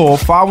us a call,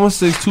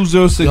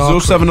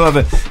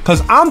 516-206-0711.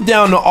 Because I'm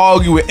down to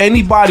argue with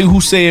anybody who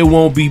say it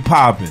won't be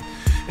popping.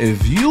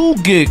 If you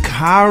get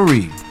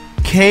Kyrie,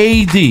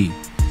 KD,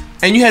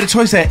 and you had a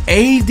choice at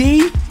AD,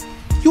 you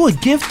would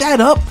give that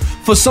up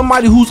for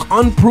somebody who's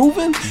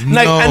unproven?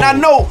 Like, No. and I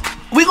know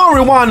we're gonna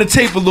rewind the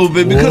tape a little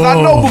bit because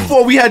I know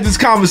before we had this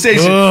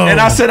conversation, and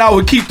I said I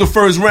would keep the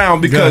first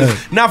round because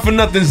not for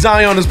nothing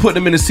Zion is putting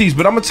them in the seats.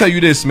 But I'm gonna tell you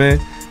this, man.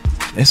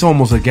 It's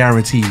almost a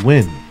guaranteed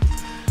win.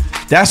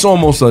 That's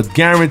almost a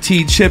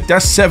guaranteed chip.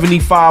 That's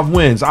 75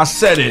 wins. I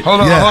said it.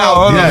 Hold on, Yes. hold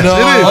on. Yes, No, it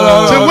is. hold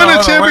on, To hold win on, a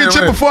wait,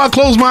 championship wait. before I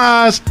close my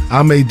eyes,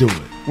 I may do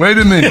it. Wait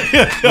a minute.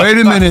 Wait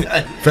a minute.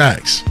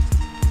 Facts.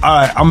 All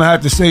right, I'm gonna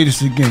have to say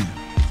this again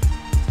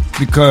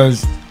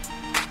because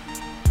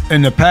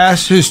in the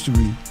past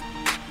history,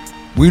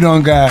 we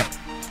done got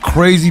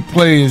crazy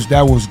players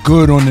that was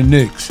good on the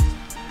Knicks,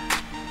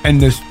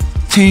 and the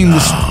team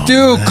was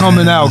still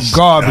coming out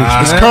garbage.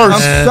 It's man.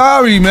 cursed. I'm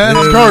sorry, man.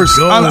 I'm cursed.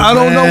 I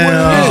don't know what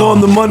it is. He's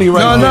on the money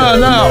right now.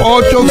 No.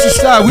 All jokes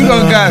aside, we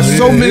done got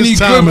so Yeah, many his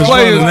time good is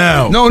players. running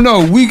out.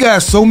 No, we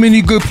got so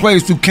many good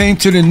players who came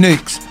to the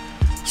Knicks,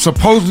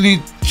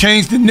 supposedly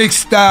changed the Knicks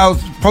style,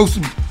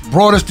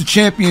 brought us the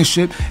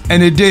championship,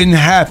 and it didn't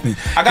happen.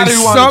 I gotta It's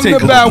rewind the something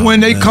tape. about when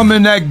they come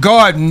in that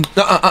garden.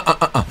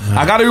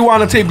 I got to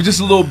rewind the tape just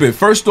a little bit.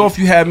 First off,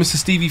 you had Mr.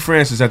 Stevie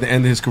Francis at the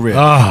end of his career.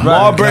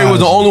 Marbury was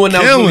the only one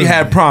that really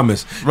had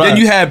promise. Then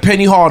you had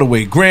Penny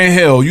Hardaway, Grant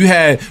Hill. You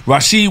had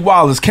Rasheed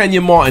Wallace,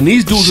 Kenyon Martin.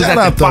 These dudes was Shout at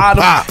out the to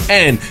bottom Pop.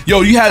 end.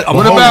 Yo, you had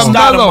What about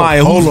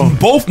Stoudemire, Melo? whose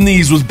both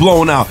knees was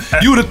blown out.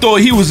 You would have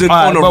thought he was All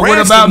right, on a but what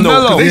about ransom note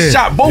Melo? because they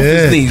shot both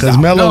his knees because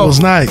out. Melo was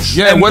nice.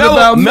 Yeah, And what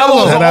about Melo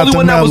was Melo? the Shout out only to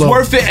one that was Melo.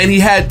 worth it, and he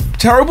had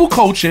terrible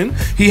coaching.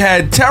 He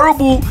had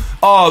terrible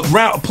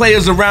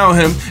players around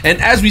him.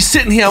 And as we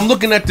sitting here, I'm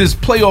looking at this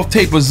playoff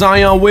tape of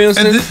Zion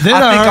Williamson. And then I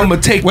I think heard- I'm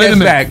gonna take wait a that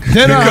minute. back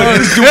Then I because heard-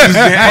 this dude is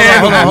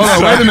Hold on,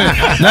 wait a minute.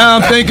 Now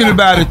I'm thinking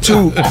about it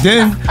too.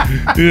 Then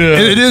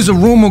it is a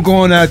rumor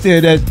going out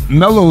there that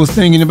Melo was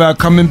thinking about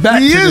coming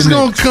back. He to is the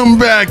gonna Knicks. come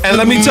back. And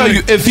let me tell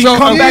you, if he So,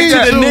 come back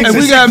yeah, to the Knicks, and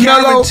we it's got a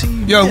Melo.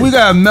 guarantee. Yo, we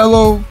got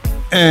Melo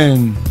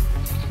and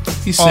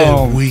He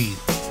said weed.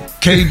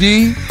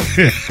 KD,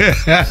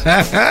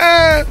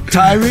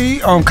 Tyree,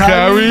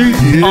 Kyrie,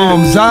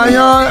 yeah.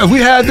 Zion. If we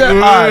had that, all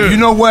right, you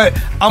know what?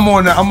 I'm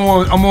on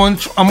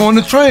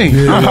the train.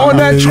 Yeah, I'm on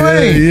that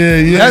train.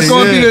 yeah, That's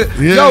gonna be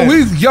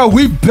the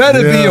we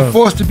better be Yeah. a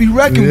force to be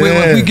reckoned with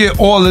when we Yeah. get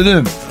all of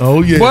them.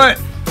 Oh yeah. But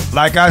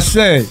like I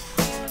said,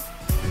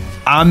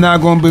 I'm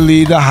not gonna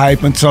believe the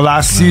hype until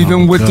I see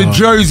them with the God.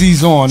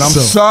 jerseys on. I'm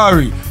So-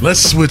 sorry. Let's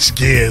switch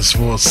gears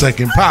for a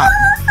second. Pop,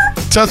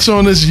 touch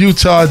on this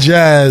Utah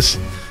Jazz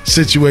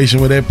situation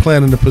where they're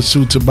planning to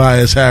pursue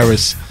Tobias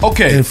Harris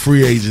in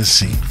free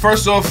agency.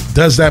 First off,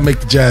 does that make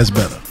the Jazz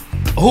better?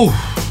 Oh,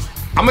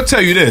 I'm gonna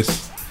tell you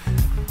this.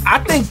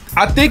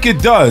 I think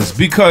it does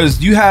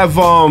because you have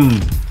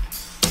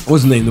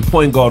what's his name, the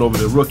point guard over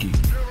there, rookie.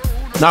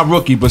 Not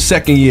rookie, but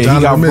second year.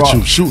 Donovan he got Mitchell,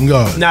 brought. shooting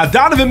guard. Now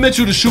Donovan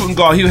Mitchell, the shooting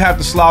guard, he would have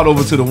to slide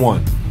over to the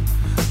one.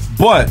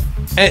 But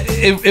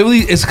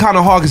it's kind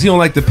of hard because he don't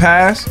like to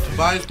pass.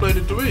 Tobias played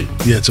the three.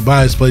 Yeah,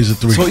 Tobias plays a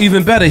three. So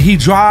even better, he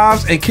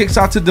drives and kicks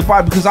out to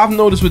Tobias because I've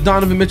noticed with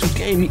Donovan Mitchell's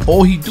game,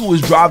 all he do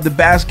is drive the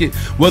basket,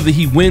 whether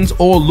he wins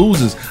or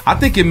loses. I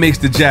think it makes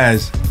the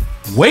Jazz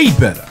way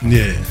better.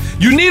 Yeah.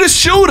 You need a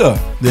shooter.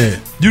 Yeah.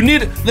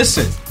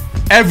 Listen,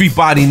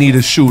 Everybody need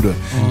a shooter.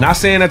 Not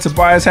saying that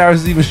Tobias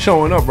Harris is even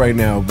showing up right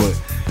now, but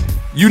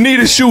you need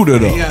a shooter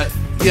though.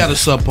 He had a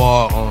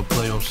subpar on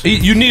playoffs.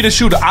 You need a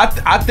shooter.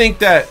 I think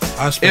that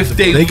if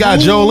they got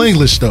lose, Joel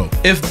English though.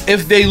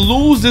 If they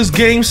lose this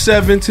game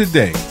 7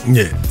 today,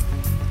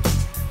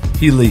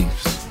 he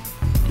leaves.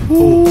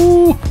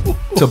 Ooh.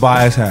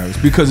 Tobias Harris,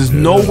 because there's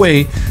no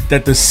way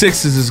that the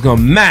Sixers is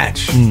gonna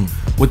match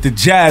what the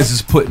Jazz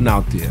is putting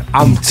out there.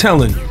 I'm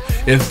telling you,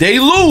 if they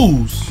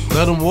lose,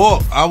 let him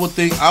walk. I would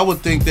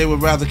think they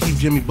would rather keep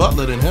Jimmy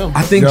Butler than him.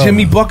 I think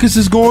Jimmy Buckets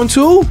is going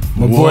too.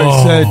 My boy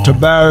said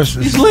Tobias.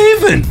 He's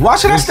leaving. Why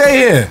should I stay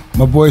here?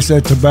 My boy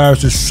said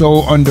Tobias is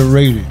so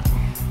underrated.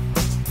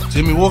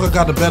 Jimmy Walker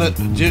got the better.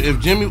 If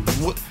Jimmy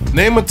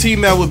name a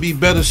team that would be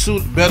better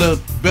suited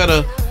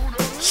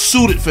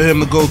for him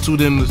to go to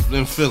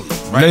than Philly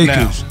right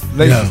Lakers. now.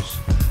 Lakers.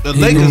 The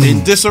Lakers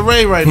in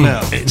disarray right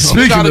now.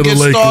 Speaking trying to of the get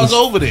Lakers, stars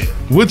over there.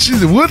 What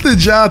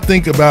did y'all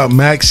think about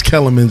Max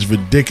Kellerman's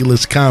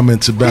ridiculous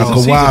comments about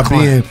Kawhi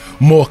being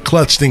more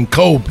clutch than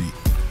Kobe?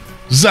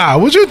 Zah,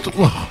 what you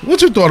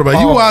thought about?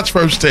 You watch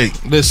First Take.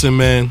 Listen,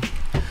 man.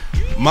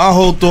 My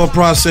whole thought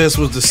process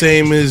was the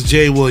same as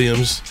Jay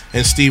Williams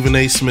and Stephen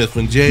A. Smith.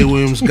 When Jay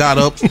Williams got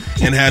up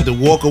and had to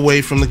walk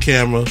away from the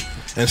camera,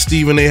 and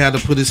Stephen A. had to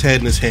put his head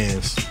in his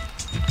hands.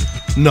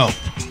 No.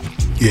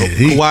 Yeah,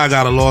 Kawhi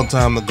got a long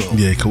time to go.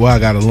 Yeah,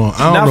 Kawhi got a long.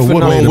 I don't know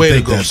what way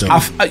to go.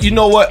 That, you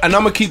know what? And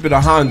I'm gonna keep it a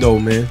Hondo,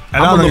 man.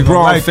 And I'm a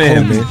LeBron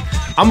fan, man.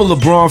 I'm a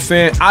LeBron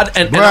fan.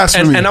 And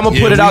I'm gonna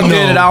put it out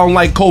there that I don't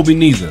like Kobe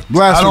neither.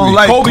 Blasphemy. I don't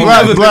like Kobe.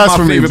 Never been my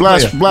favorite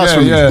player.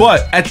 Blasphemy. Yeah.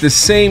 But at the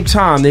same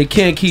time, they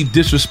can't keep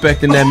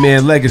disrespecting that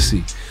man's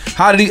legacy.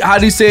 How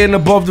did he say it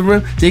above the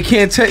rim? They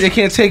can't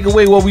take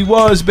away what we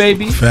was,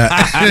 baby. They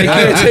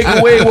can't take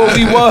away what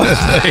we was.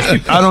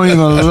 Baby. I don't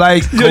even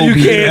like Kobe. You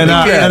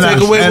can't take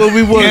away what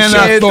we was.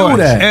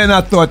 And I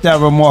thought that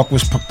remark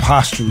was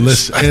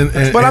preposterous.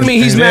 Listen, but I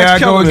mean, he's Max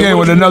Kellerman. There I go again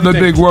with another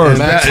big word.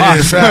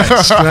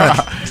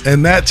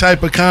 And that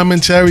type of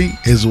commentary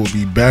will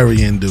be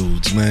burying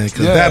dudes, man,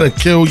 because that'll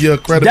kill your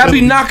credibility. That'll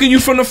be knocking you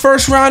from the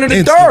first round to the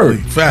instantly.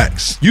 third.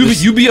 Facts.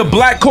 You be a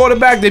black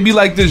quarterback, they be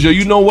like this, yo.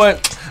 You know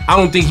what? I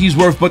don't think he's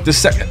worth but the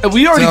second.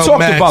 We already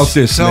talked about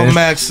this, Tell man.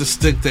 Max to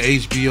stick to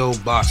HBO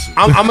boxing.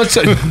 I'm gonna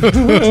tell you.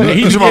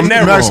 He's getting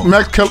that wrong.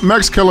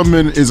 Max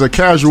Kellerman is a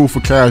casual for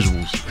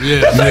casuals.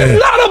 Yeah.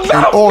 Not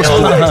about all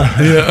I'm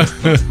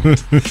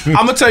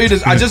gonna tell you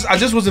this. I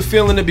just wasn't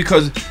feeling it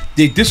because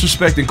they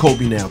disrespecting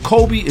Kobe now.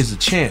 Kobe is a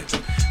champ.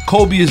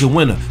 Kobe is a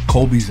winner.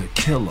 Kobe's a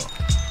killer.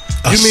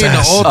 You mean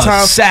the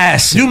all-time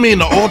assassin? You mean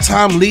the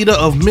all-time leader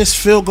of missed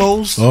field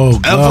goals? Oh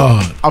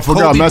God! Ever? I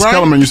forgot. Max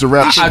Kellerman used to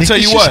rap. I tell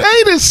you what.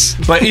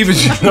 But even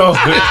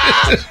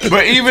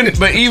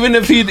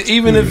if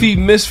he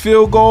missed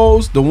field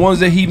goals, the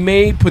ones that he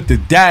made put the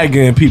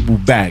dagger in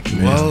people's back,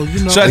 man. Well,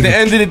 you know, so at the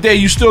end of the day,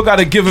 you still got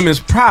to give him his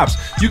props.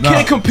 You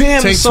can't compare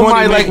him to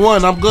somebody 20, like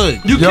one. I'm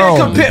good. You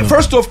can't compare.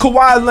 First off,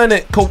 Kawhi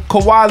Leonard.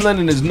 Kawhi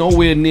Leonard is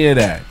nowhere near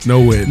that.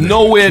 Nowhere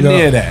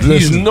near that. Listen.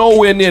 He's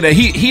nowhere near that.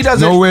 He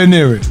doesn't. Nowhere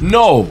near it.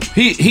 No,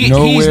 he's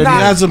not.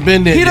 He hasn't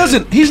been there. He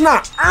doesn't. He's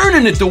not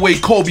earning it the way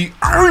Kobe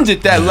earned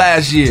it that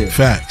last year.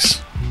 Facts.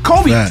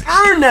 Kobe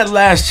earned that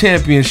last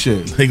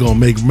championship. They gonna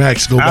make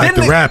Max go back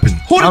to rapping.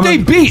 Who did they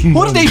beat?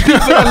 Who did they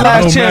beat for that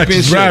last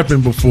championship? Max rapping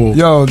before.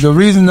 Yo, the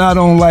reason I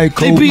don't like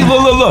Kobe. They beat.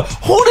 Look.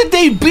 Who did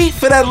they beat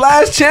for that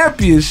last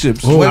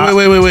championship?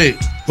 Wait.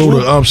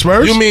 Who the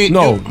Spurs? You mean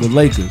the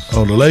Lakers?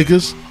 Oh, the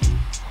Lakers.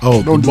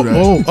 Oh, don't do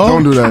that.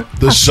 Don't do that.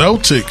 The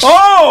Celtics.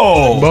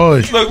 Oh,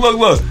 boy!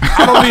 Look!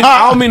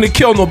 I don't mean to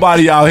kill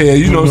nobody out here.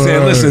 You know what I'm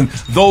saying? Listen,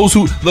 those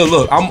who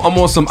look. I'm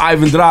on some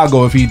Ivan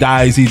Drago. If he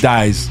dies, he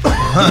dies.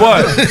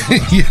 But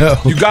you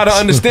got to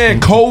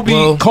understand,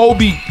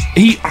 Kobe,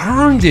 he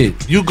earned it.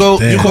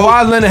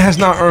 Kawhi Leonard has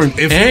not earned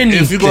anything.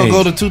 If you're gonna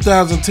go to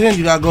 2010,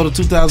 you gotta go to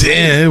 2008.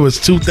 Damn, it was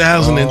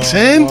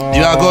 2010. You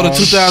gotta go to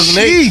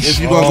 2008. If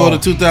you're gonna go to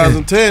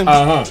 2010.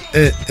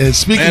 And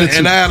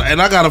speaking of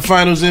I got a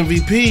Finals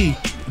MVP.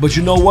 But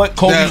you know what,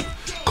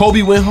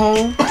 Kobe went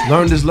home,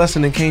 learned his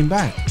lesson, and came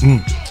back.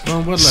 Came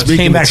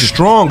back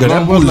stronger.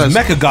 That was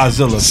Mecha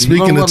Godzilla.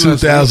 Speaking of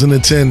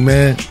 2010,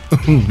 man,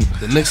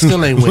 the Knicks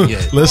still ain't win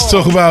yet. Let's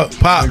talk about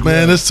Pop,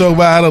 man. Let's talk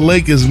about how the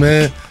Lakers,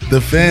 man. The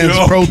fans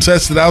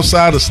protested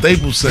outside of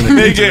Staples Center.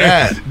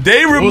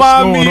 They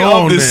remind me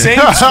of the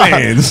Saints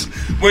fans.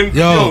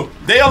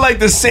 They are like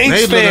the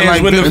Saints fans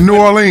like when in New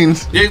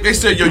Orleans. They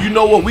said, "Yo, you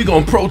know what? We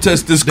gonna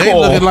protest this they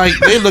call." They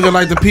looking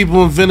like the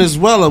people in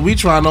Venezuela. We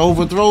trying to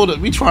overthrow.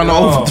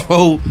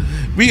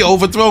 We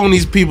overthrowing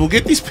these people.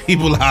 Get these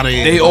people out of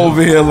here. They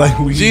over here like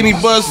we. Genie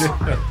Bus,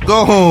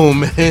 go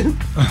home, man.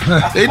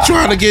 They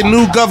trying to get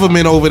new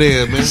government over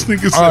there, man. This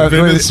nigga said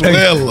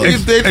Venezuela.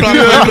 They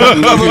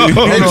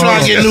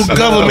trying to get new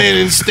government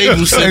in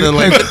Staples Center.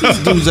 Like, get these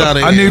dudes out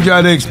of here. I need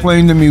y'all to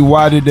explain to me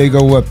why did they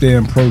go up there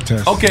and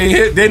protest.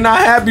 Okay, they're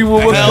not happy with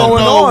with what's Hell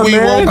going no, on, we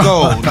man. won't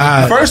go.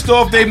 right. First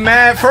off, they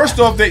mad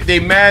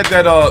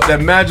that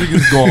Magic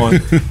is gone.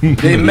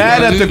 They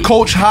mad at the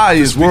coach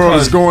hires. This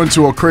world is going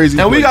to a crazy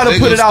And we place. got to They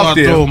put it gonna out start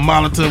there. throwing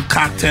Molotov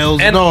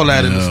cocktails and all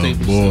that in the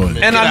Staples Center, man. And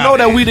Get I out know of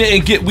that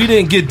here. we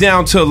didn't get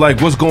down to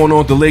like what's going on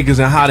with the Lakers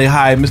and how they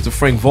hired Mr.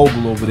 Frank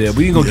Vogel over there.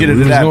 We ain't gonna get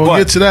into that. We're but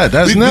gonna get to that.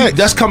 That's next.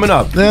 That's coming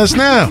up. That's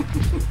now.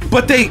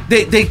 But they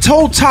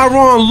told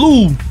Tyronn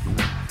Lue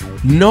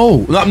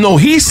no.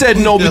 He said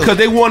no because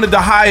they wanted to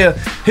hire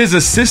his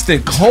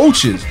assistant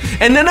coaches,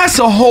 and then that's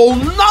a whole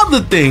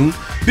nother thing.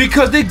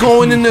 Because they're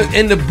going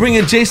into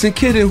bringing Jason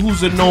Kidd in,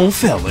 who's a known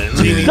felon.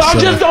 Y'all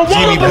just don't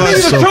want to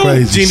believe the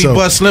truth. Genie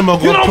Bus Limo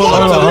gonna pull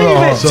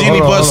up to the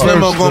Genie Bus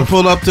Limo gonna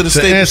pull up to the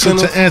Staples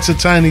Center. To answer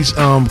Tiny's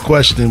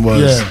question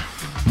was,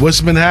 what's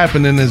been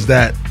happening is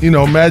that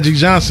Magic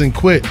Johnson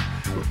quit,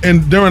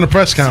 and during the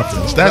press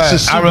conference, that's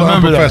just super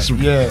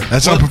unprofessional.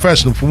 That's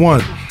unprofessional for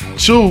one.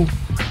 Two,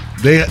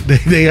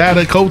 they had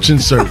a coaching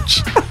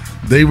search.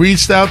 They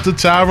reached out to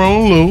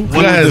Tyronn Lue.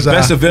 One of the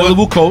best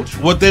available coach.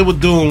 What they were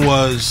doing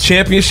was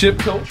championship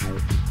coach.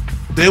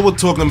 They were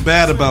talking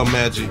bad about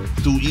Magic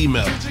through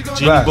email.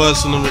 Genie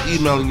Bus and them were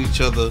emailing each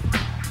other,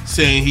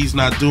 saying he's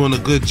not doing a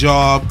good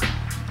job.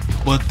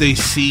 But they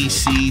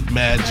CC'd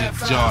Magic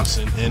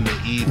Johnson in the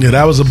email. Yeah,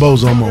 that was a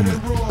bozo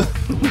moment.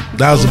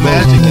 That was a bozo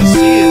Magic moment. is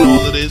seeing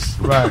all of this.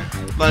 Right.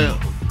 Like,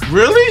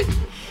 really?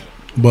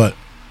 But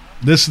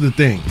this is the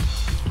thing.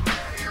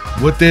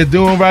 What they're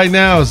doing right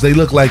now is they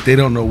look like they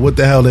don't know what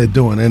the hell they're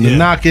doing. And the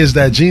knock is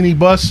that Jeannie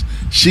Buss,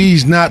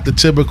 she's not the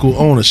typical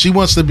owner. She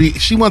wants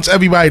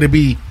everybody to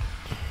be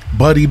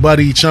buddy,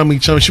 chummy.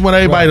 She wants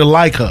everybody to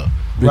like her.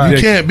 Right.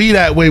 You can't be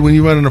that way when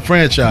you're running a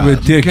franchise.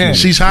 Ridiculous.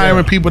 She's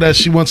hiring people that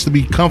she wants to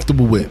be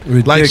comfortable with.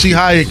 Ridiculous. Like she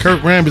hired Kurt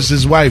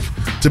Rambis' wife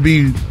to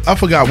be, I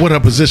forgot what her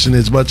position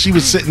is, but she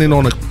was sitting in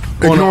on a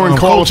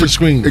culture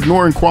screen.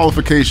 Ignoring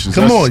qualifications.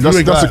 Come on.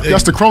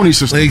 That's the crony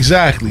system.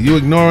 Exactly. You're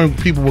ignoring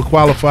people with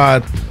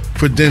qualified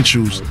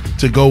credentials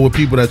to go with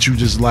people that you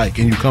just like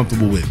and you're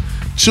comfortable with.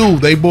 Two,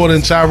 they brought in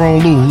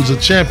Tyronn Lue, who's a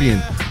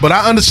champion. But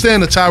I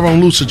understand the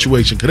Tyronn Lue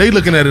situation because they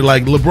looking at it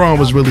like LeBron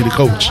was really the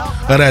coach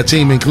of that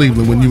team in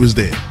Cleveland when you was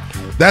there.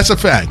 That's a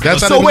fact.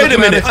 That's how So they wait a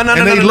looking at minute. it. No,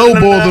 and no, they no, no,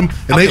 lowballed no, no. him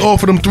and they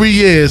offered him 3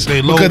 years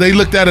because they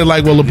looked at it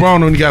like, well,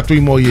 LeBron only got 3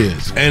 more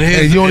years. And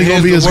you only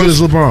going to be as good as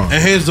LeBron.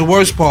 And here's the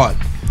worst part.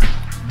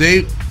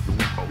 There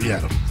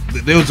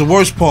was the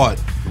worst part.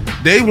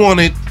 They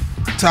wanted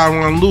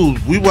Tyronn Lue.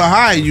 We will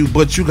hire you,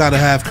 but you got to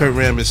have Kurt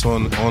Rambis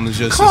on the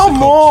just.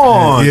 Come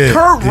on. Yeah,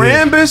 Kurt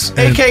yeah. Rambis,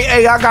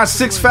 a.k.a. I got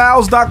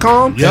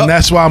 6fouls.com. And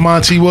that's why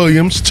Monty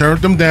Williams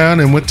turned them down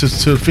and went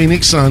to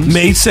Phoenix Suns.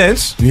 Made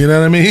sense. You know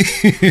what I mean?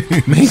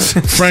 Made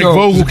sense. Frank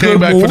Vogel came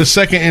back for the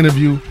second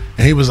interview,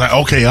 and he was like,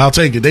 okay, I'll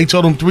take it. They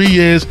told him 3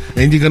 years,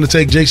 and you're going to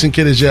take Jason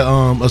Kidd as your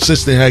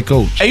assistant head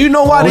coach. And you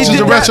know why Which they is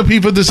did a that? recipe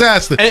for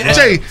disaster.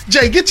 Jay,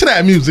 get to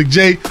that music,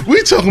 Jay.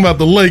 We talking about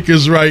the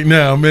Lakers right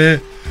now,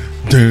 man.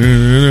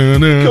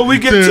 Can we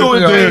get to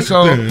it, Yeah, then?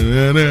 so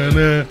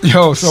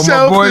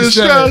my boy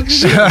said,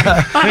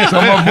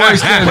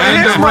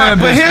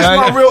 But here's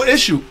my real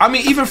issue. I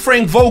mean, even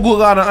Frank Vogel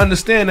got to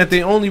understand that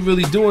they only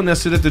really doing that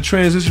so that the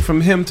transition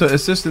from him to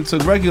assistant to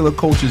regular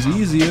coach is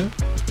easier.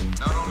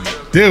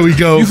 There we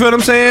go. You feel what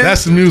I'm saying?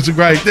 That's the music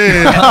right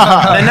there.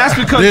 And that's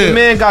because the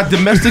man got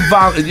domestic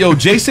violence. Yo,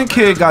 Jason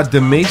Kidd got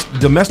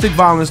domestic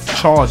violence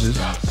charges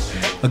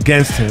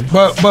against him.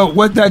 But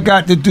what that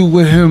got to do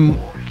with him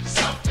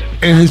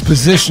in his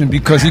position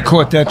because he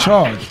caught that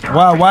charge?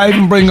 Why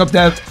even bring up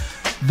that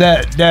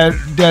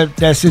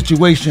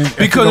situation?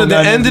 Because at the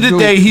end of the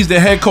day, he's the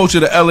head coach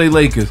of the LA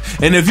Lakers.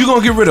 And if you're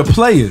gonna get rid of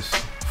players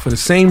for the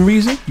same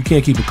reason, you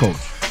can't keep a coach.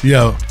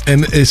 Yo,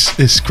 and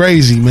it's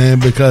crazy,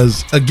 man,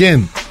 because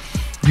again,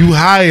 you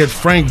hired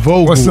Frank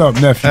Vogel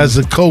as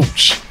a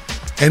coach,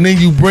 and then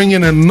you bring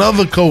in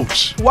another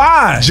coach.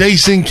 Why?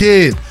 Jason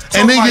Kidd.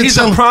 And then he's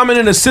a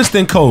prominent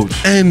assistant coach.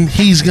 And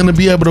he's going to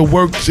be able to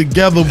work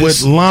together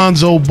with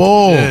Lonzo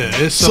Ball. Yeah,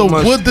 it's so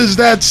much, what does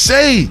that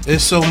say?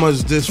 There's so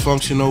much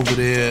dysfunction over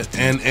there.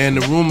 And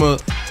the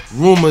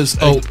rumors.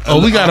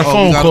 We got a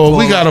phone call.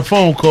 We got a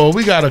phone call.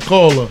 We got a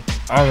caller.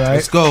 All right.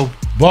 Let's go.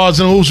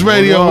 Bars and Hoops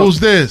Radio. Who's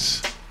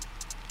this?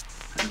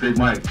 Big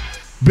Mike.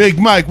 Big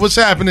Mike. What's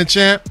happening,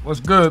 champ? What's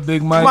good,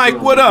 Big Mike?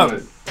 Mike, what up?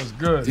 What's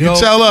good? You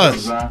tell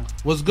us.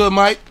 What's good,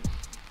 Mike?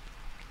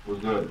 What's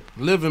good?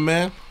 Living,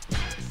 man.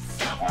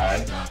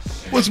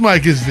 What's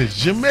Mike is this?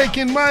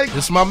 Jamaican Mike?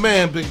 It's my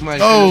man, Big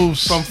Mike. Oh, man.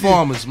 From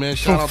Farmers, man.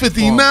 Shout from out to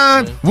 59?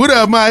 Farmers, man. What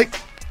up, Mike?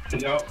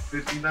 Yup,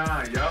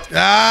 59, yup.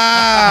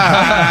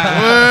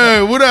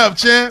 Word. What up,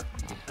 champ?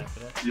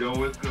 Yo,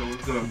 what's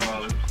good,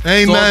 brother?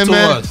 Ain't nothing,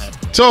 man.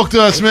 Talk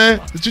to us, man.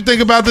 What you think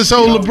about this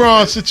whole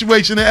LeBron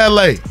situation in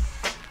LA?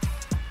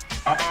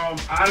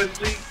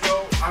 Honestly,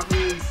 I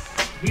mean,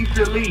 he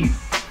should leave.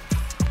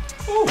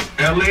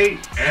 LA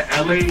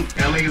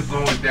is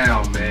going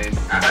down, man.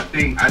 I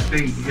think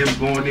him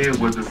going there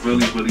was a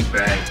really, really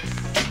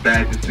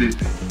bad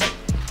decision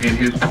in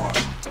his part.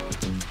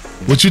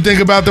 What you think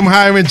about them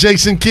hiring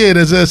Jason Kidd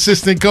as an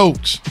assistant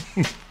coach?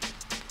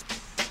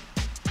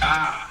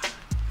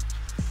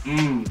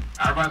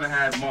 I'd rather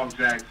have Mark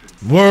Jackson.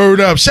 Word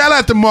up. Shout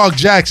out to Mark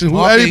Jackson,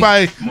 who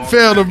everybody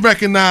failed to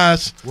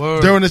recognize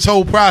during this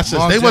whole process.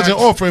 Mark they wasn't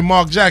Jackson. offering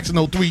Mark Jackson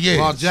no 3 years.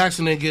 Mark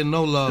Jackson ain't getting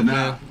no love,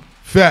 man.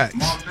 Facts.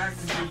 Mark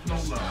Jackson gets no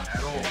love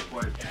at all.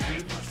 But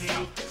Jason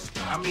Kidd,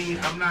 I mean,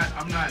 I'm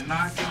not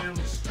knocking him,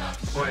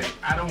 but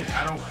I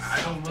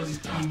don't really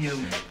see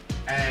him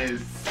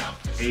as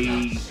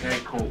a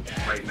head coach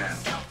right now.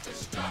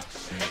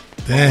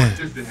 Damn.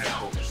 Assistant head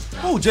coach.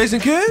 Who, Jason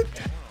Kidd?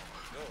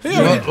 He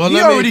Well,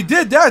 already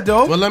did that,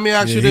 though. Well, let me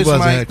ask Yeah, you he this,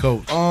 wasn't Mike. head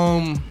coach.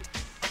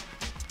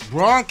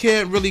 Bron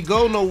can't really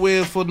go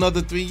nowhere for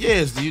another 3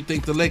 years. Do you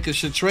think the Lakers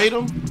should trade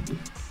him?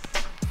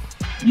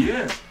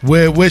 Yeah.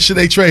 Where should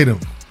they trade him?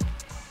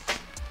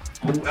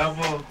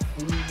 Whoever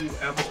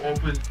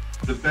offers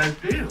the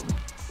best deal.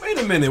 Wait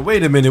a minute. You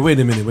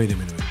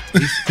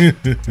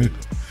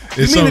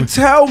It's mean some- to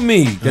tell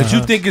me that you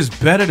Uh-huh. think it's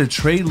better to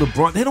trade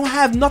LeBron? They don't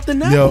have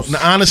nothing else. Yo,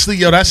 honestly,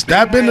 that's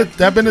that been the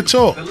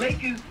talk. The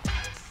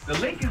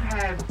Lakers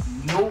have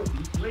no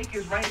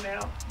Lakers right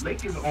now.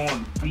 Lakers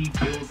on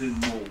rebuilding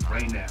mode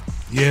right now.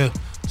 Yeah.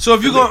 So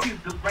if you go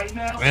right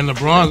now, and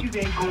LeBron Lakers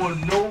ain't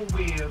going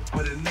nowhere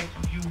for the next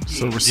few years.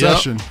 It's a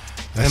recession.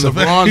 That's And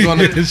LeBron's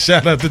on it.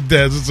 Shout out to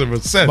Dez. It's a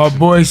recession. My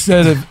boy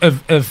said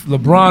if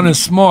LeBron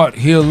is smart,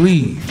 he'll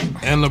leave.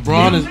 And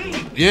LeBron is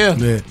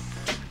Yeah.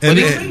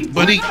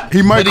 But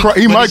He might cry.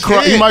 He might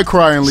cry. He might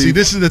cry and leave. See,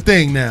 this is the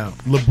thing now.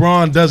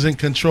 LeBron doesn't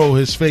control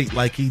his fate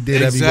like he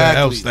did everywhere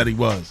Exactly. else that he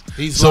was.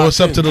 He's So locked it's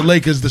up in. to the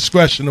Lakers'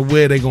 discretion of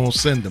where they're going to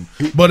send him.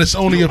 But it's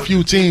only a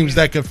few teams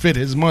that can fit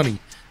his money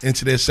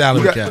into their He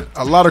salary got cap.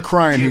 a lot of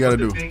crying he got to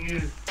do.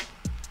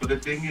 But the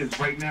thing is,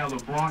 right now,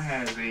 LeBron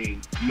has a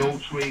no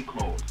trade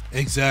clause.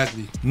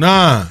 Exactly.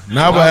 Nah,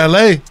 not with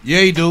LA. Yeah,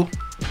 he do.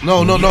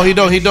 No, he don't.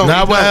 Not He with don't.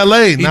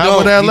 LA. He Not don't.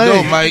 with LA. He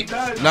don't, Mike.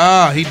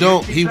 Nah, he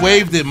don't. He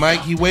waived it,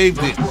 Mike. He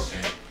waived it.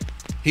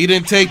 He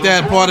didn't take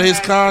that part of his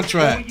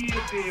contract. He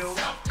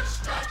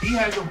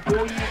has a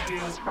 4-year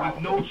deal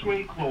with no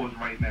trade clause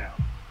right now.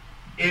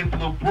 If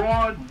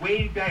LeBron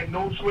waived that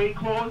no trade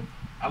clause,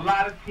 a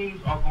lot of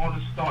teams are going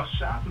to start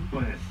shopping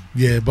for him.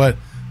 Yeah, but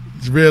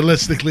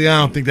realistically, I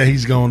don't think that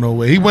he's going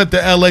nowhere. He went to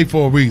LA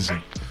for a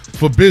reason.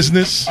 For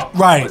business.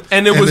 Right.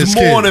 And it was his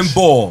more kids. than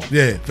ball.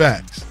 Yeah,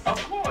 facts.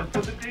 Of course,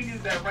 but the thing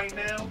is that right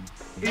now,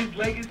 his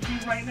legacy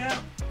right now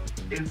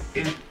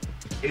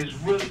is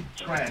really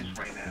trash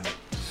right now.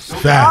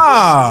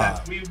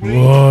 Facts.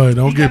 Boy,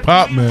 don't get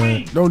popped,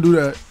 man. Don't do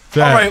that. Facts.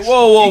 All right,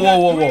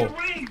 whoa.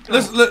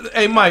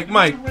 Hey, Mike,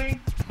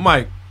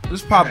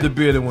 let's pop the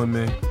bearded one,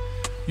 man.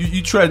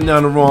 You treading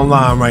down the wrong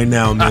line right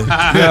now, man. You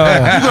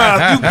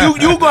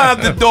gonna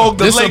have to dog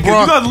the This Lakers.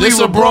 LeBron- You gotta leave this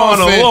LeBron LeBron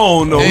fan.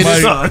 alone, though, Hey,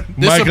 this- son.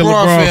 this Mike a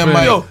LeBron fan,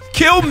 Mike. Yo,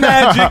 kill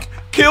Magic,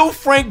 kill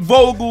Frank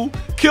Vogel,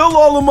 kill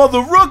all them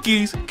other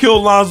rookies,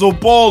 kill Lonzo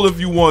Ball if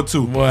you want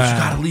to. But you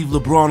gotta leave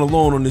LeBron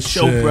alone on this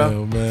show, Chill,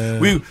 bro.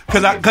 man.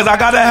 Cause I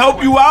gotta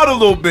help you out a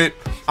little bit.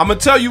 I'm gonna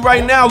tell you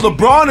right now,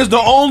 LeBron is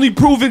the only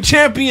proven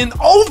champion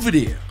over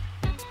there.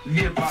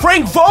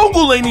 Frank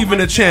Vogel ain't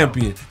even a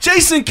champion.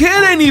 Jason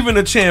Kidd ain't even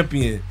a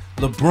champion.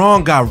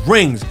 LeBron got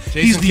rings.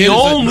 He's the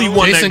only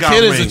one that got rings. Jason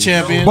Kidd is a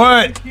champion.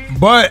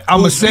 But I'm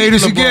gonna say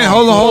this again.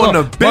 Hold on.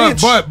 On the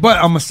bench. But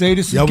I'm gonna say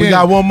this Yo, again. we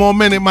got one more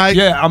minute, Mike.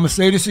 Yeah, I'm gonna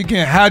say this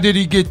again. How did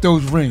he get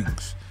those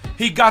rings?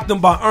 He got them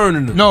by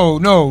earning them.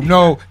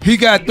 No. He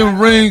got them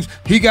rings.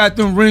 He got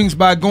them rings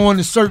by going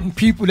to certain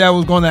people that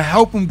was gonna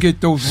help him get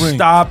those rings.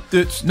 Stop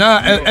it.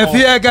 Nah,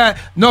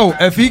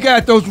 if he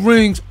got those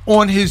rings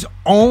on his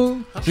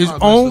own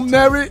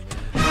merit,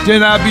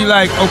 then I'd be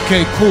like,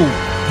 okay, cool.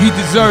 He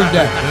deserved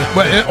that.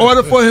 But in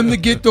order for him to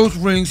get those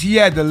rings, he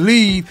had to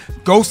leave,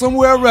 go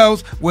somewhere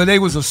else where they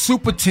was a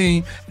super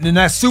team, and then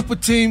that super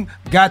team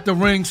got the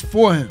rings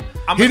for him.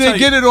 He didn't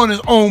get it on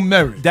his own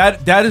merit.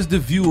 That is the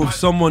view of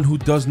someone who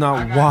does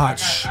not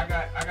watch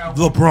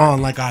LeBron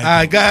like I do. All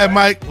right, go ahead,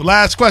 Mike.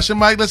 Last question,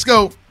 Mike. Let's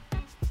go.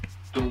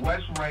 The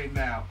West right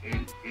now is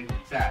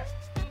stacked.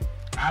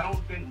 I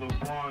don't think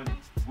LeBron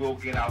will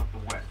get out the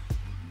West.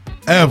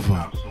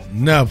 Ever.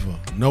 Never.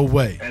 No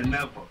way. And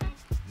never.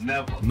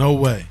 No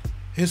way.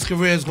 His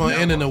career is going to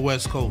end in the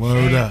West Coast.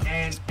 Word up.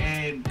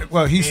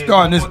 Well, he's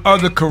starting his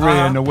other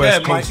career in the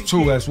West Coast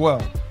too, as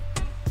well.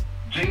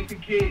 Jason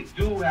Kidd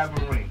do have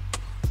a ring.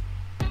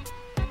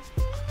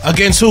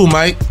 Against who,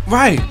 Mike?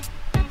 Right.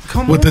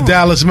 With the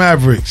Dallas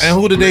Mavericks. And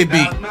who did they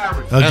beat?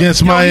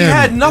 Against Yo, Miami. He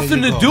had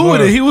nothing to do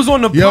with it. He was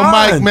on the Yo, pod,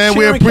 Mike, man,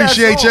 we cheering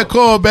appreciate cats your on.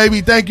 call,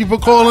 baby. Thank you for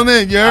calling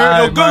in. You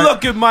heard? Yo, good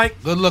looking, Mike.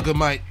 Good looking,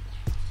 Mike.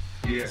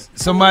 Yeah.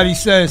 Somebody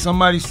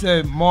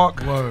said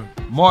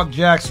Mark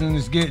Jackson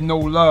is getting no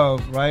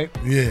love, right?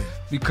 Yeah.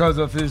 Because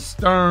of his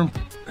stern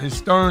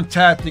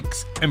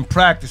tactics and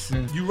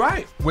practicing. You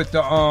right. With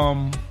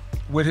the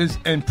with his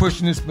and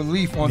pushing his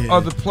belief on Yeah.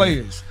 other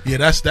players. Yeah,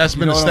 that's You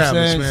been know what I'm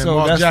established, saying? man. So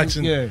Mark that's-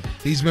 Jackson, yeah.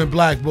 he's been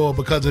blackballed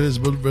because of his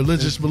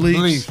religious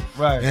beliefs,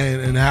 right?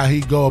 And how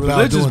he go about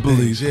Religious doing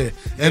beliefs. things,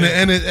 yeah.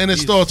 And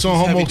his thoughts on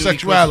he's heavy-duty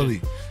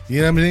homosexuality.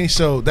 You know what I mean?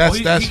 So that's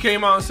he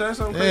came out and said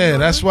something. Yeah,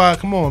 that's why.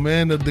 Come on,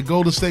 man. The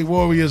Golden State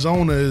Warriors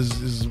owner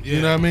is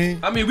you know what I mean?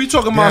 I mean, we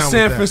talking about Down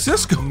San with that.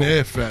 Francisco.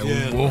 Yeah, fat.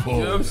 Yeah. Whoa,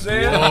 You know what I'm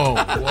saying?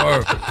 Whoa,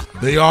 word.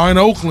 They are in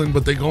Oakland,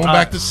 but they going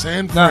back to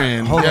San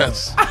Fran. hold on.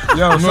 Yes.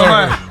 Yo,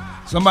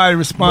 somebody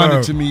responded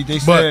Word. to me. They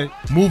But said,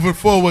 moving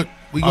forward,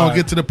 we gonna All right.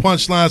 get to the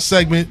punchline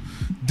segment.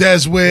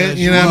 Des Ware,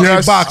 you know what I mean?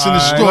 Yes. Boxing All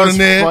right.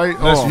 extraordinaire. Let's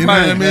fight. Let's You know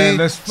fight, what I man. mean?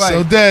 Let's fight.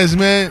 So Des,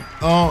 man,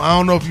 I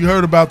don't know if you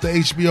heard about the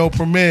HBO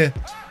premiere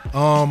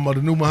of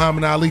the new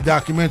Muhammad Ali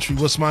documentary.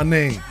 What's my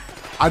name?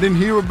 I didn't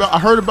hear about. I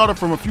heard about it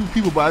from a few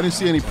people, but I didn't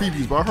see any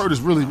previews. But I heard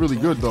it's really, really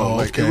good though.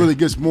 Like it really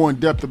gets more in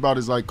depth about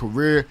his like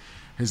career,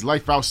 his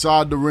life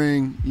outside the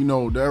ring. You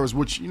know, the eras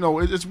which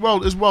it's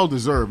well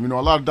deserved. You know,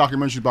 a lot of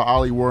documentaries about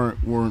Ali weren't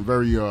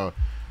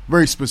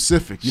very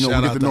specific. You know,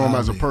 Shout we out get to know him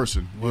as a Ali.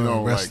 person. Word, You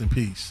know, rest like, in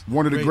peace.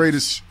 One of the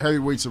greatest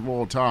heavyweights of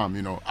all time.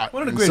 You know,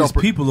 One of the greatest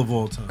people of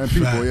all time. And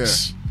people,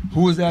 Facts.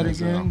 who was that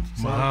again?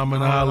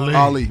 Muhammad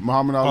Ali.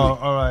 Muhammad Ali. Oh,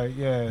 all right,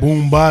 yeah.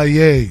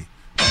 Boombaye.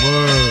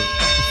 Word.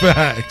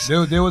 Facts.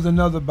 There was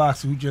another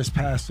boxer who just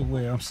passed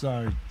away. I'm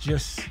sorry.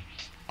 Just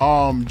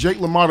Jake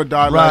LaMotta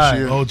died right. last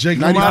year. Oh, Jake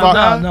 95 LaMotta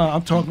died? No,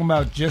 I'm talking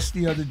about just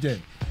the other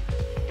day.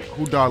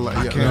 Who died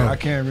last year? I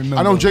can't remember.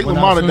 I know Jake When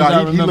LaMotta as soon as I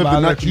died. He remember,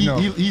 I'll let lived. you know.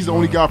 He's the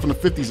only guy from the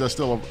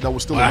 50s that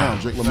was still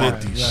around. Jake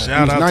LaMotta. 50s. He Shout was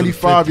out to the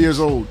 95 50s. years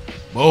old.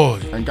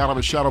 Boy. And got out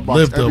of shadow box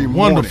Lived every a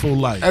morning. wonderful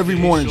life. Every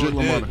morning, Jake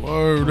LaMotta.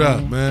 Word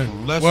up,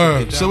 man. Let's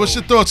Word. get So down what's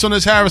your thoughts on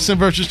this Harrison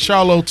versus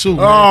Charlo 2?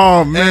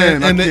 Oh,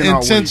 man, I And the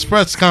cannot intense wait.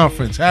 press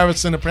conference.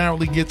 Harrison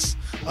apparently gets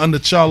under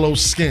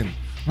Charlo's skin.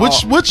 Which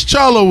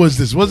Charlo was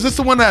this? Was this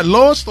the one that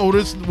lost, or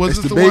was this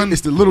the one?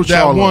 It's the little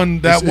that Charlo.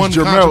 one It's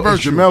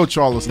controversial. Jamel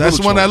Charlo. It's That's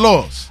the little one that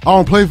Charlo. lost. I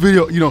don't play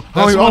video. You know,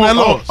 That's the one that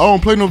lost. I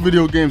don't play no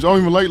video games. I don't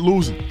even like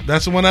losing.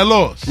 That's the one that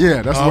lost.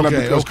 Yeah, that's the one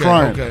that was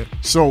crying. Okay.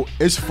 So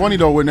it's funny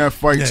though in that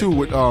fight Yeah. too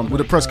with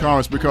the press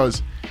conference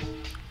because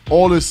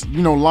all this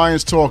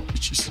Lions talk.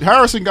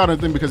 Harrison got a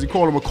thing because he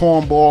called him a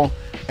cornball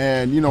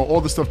and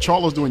all the stuff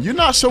Charlo's doing. You're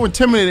not so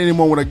intimidated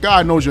anymore when a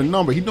guy knows your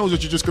number. He knows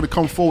that you're just gonna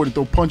come forward and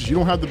throw punches. You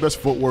don't have the best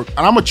footwork. And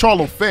I'm a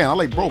Charlo fan. I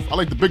like both. I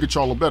like the bigger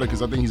Charlo better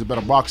because I think he's a better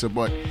boxer.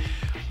 But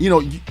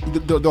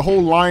the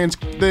whole Lions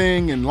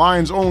thing and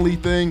Lions only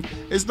thing,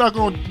 it's not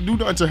going to do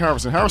nothing to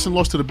Harrison. Harrison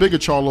lost to the bigger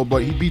Charlo,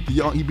 but he beat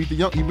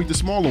the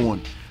smaller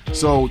one.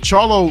 So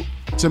Charlo,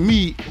 to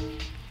me,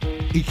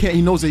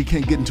 he knows that he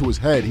can't get into his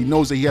head. He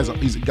knows that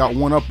he's got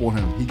one up on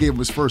him. He gave him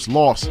his first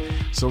loss.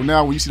 So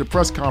now when you see the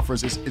press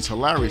conference, it's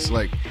hilarious.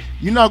 Like,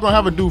 you're not gonna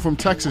have a dude from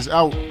Texas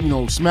out,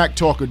 smack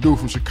talk a dude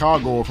from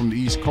Chicago or from the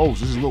East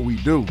Coast. This is what we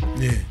do.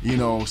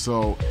 Yeah.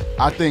 So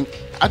I think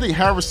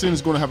Harrison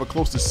is gonna have a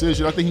close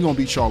decision. I think he's gonna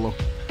beat Charlo.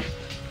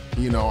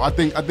 I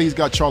think he's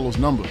got Charlo's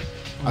number.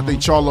 I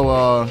think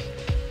Charlo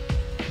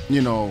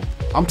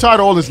I'm tired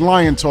of all this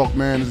lion talk,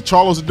 man. The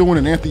Charlos are doing it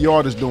and Anthony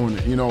Yard is doing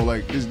it.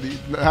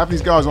 Half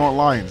these guys aren't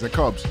lions, they're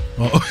cubs.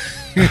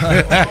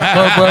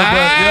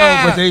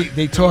 but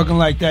they talking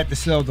like that to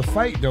sell the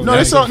fight though. No,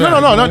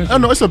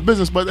 it's a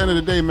business. But at the end of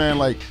the day, man,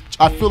 like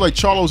I feel like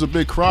Charlo's a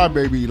big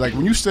crybaby. Like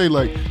when you say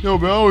like, yo,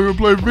 man, I don't even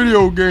play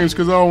video games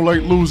because I don't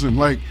like losing.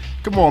 Like,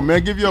 come on,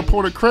 man, give your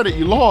opponent credit.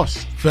 You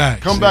lost.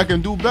 Facts. Come back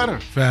and do better.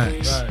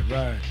 Facts.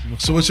 Right.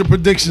 So what's your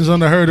predictions on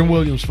the Hurd and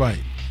Williams fight?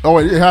 Oh,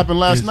 it happened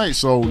last night.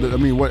 So I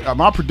mean,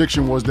 my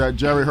prediction was that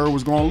Jarrett Hurd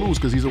was going to lose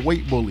because he's a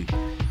weight bully.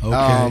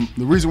 Okay.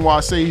 The reason why I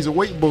say he's a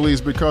weight bully is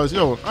because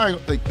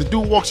the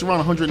dude walks around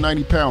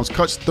 190 pounds,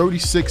 cuts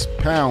 36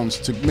 pounds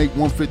to make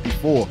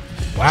 154.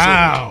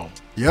 Wow.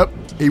 Yep.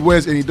 He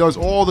wears and he does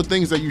all the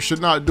things that you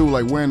should not do,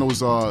 like wearing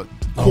those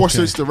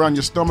corsets around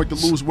your stomach to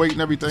lose weight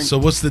and everything. So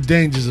what's the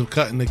dangers of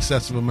cutting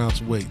excessive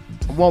amounts of weight?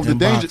 Well, the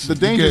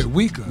danger,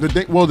 weaker.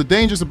 The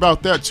dangers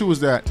about that too is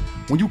that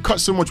when you cut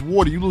so much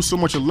water, you lose so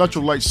much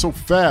electrolytes so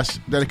fast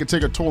that it can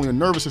take a toll on your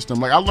nervous system.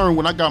 Like I learned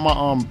when I got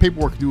my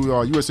paperwork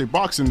through USA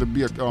Boxing to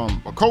be a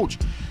coach.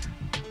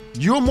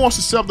 You're more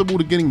susceptible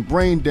to getting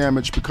brain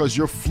damage because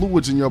your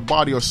fluids in your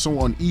body are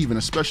so uneven,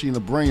 especially in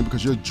the brain,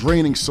 because you're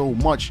draining so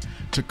much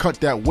to cut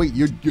that weight.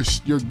 You're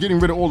getting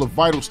rid of all the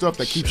vital stuff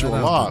that keeps you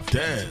alive.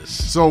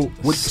 So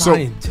when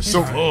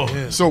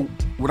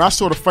I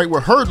saw the fight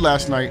with Hurd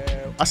last night,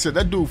 I said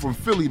that dude from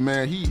Philly,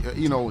 man,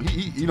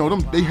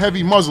 they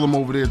heavy muzzle him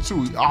over there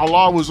too.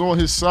 Allah was on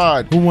his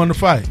side. Who won the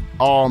fight?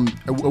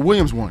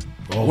 Williams won.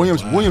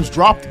 Williams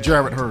dropped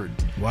Jarrett Hurd.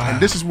 Wow.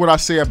 And this is what I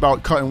say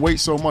about cutting weight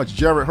so much.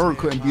 Jarrett Hurd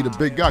couldn't be the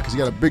big guy because he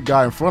got a big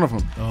guy in front of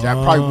him. That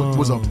probably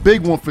was a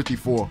big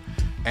 154.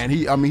 And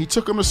he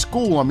took him to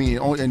school. I mean,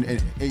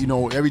 and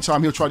every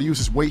time he'll try to use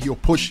his weight, he'll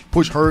push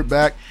Hurd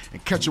back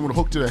and catch him with a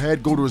hook to the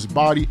head, go to his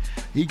body.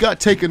 He got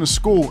taken to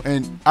school,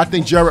 and I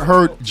think Jarrett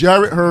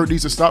Hurd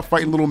needs to stop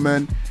fighting little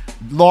men.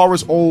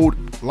 Laura's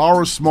old,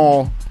 Laura's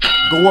small.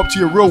 Go up to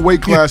your real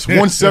weight class,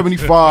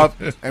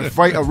 175, and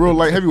fight a real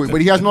light heavyweight.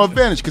 But he has no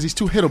advantage because he's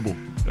too hittable.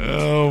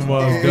 Oh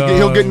my God!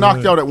 He'll get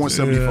knocked out at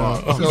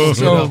 175. Yeah.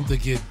 So to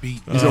get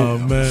beat.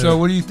 Man. So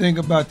what do you think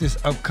about this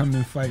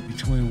upcoming fight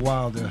between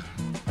Wilder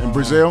and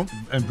Brazil?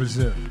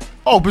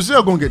 Oh,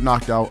 Brazil gonna get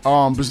knocked out.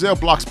 Brazil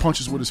blocks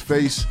punches with his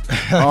face.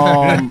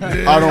 I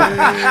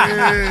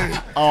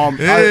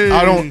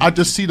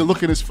just see the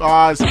look in his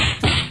eyes.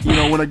 You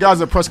know, when a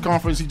guy's at a press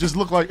conference, he just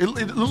looked like it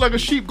looked like a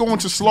sheep going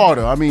to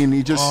slaughter. I mean,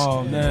 he's just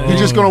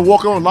gonna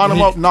walk on, line him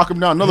up, knock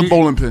him down, another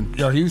bowling pin.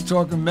 Yo, he was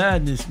talking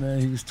madness, man.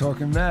 He was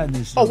talking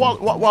madness. Oh,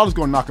 Wilder's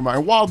gonna knock him out,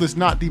 and Wilder's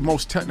not the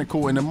most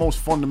technical and the most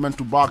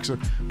fundamental boxer,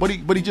 but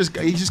he's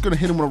just gonna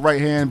hit him with a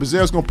right hand.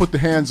 Brazil's gonna put the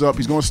hands up.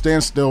 He's gonna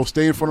stand still,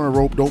 stay in front of the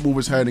rope, don't move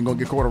his head, and gonna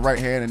get caught with a right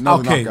hand and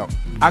another knockout.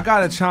 I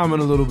gotta chime in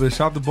a little bit.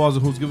 Shout out to Bars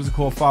and Hoops. Give us a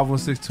call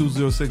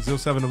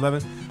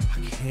 516-206-0711. I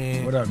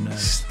can't what up, man?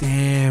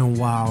 stand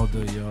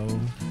Wilder, yo.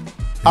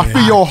 I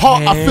feel your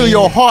heart. I feel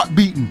your heart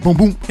beating. Boom,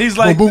 boom. He's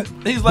like, boom,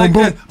 he's like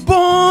boom, that.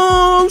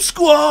 Boom,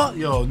 squad.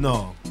 Yo,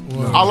 no.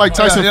 I like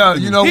Tyson.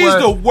 You know he's what?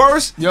 the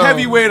worst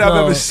heavyweight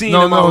I've ever seen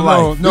in my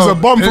life. He's a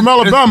bum from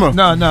Alabama.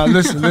 No,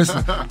 listen.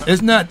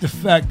 It's not the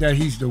fact that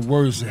he's the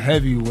worst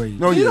heavyweight.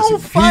 No, he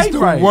don't fight he's the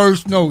right.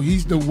 worst. No,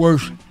 he's the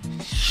worst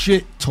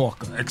shit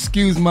talker.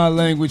 Excuse my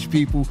language,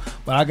 people,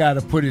 but I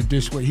gotta put it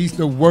this way: he's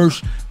the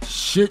worst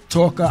shit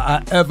talker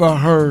I ever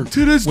heard.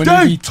 To this when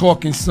day, he be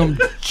talking some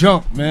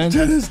junk, man.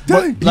 To this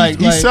day,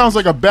 he sounds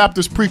like a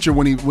Baptist preacher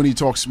when he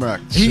talks smack.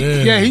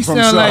 He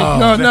sound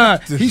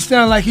like he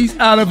sound like he's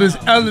out of his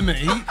element.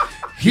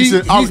 He's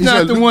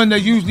not the one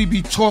that usually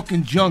be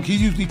talking junk. He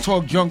usually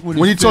talk junk with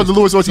his when he talked to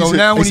Louis Ortiz. So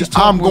now when he's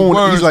talking with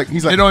words, he's like,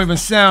 it don't even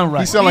sound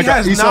right. He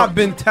has not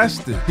been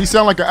tested. He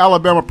sound like an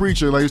Alabama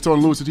preacher. Like he was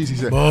talking to Louis Ortiz. He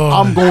said,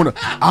 I'm going to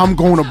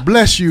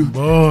bless you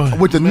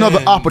with another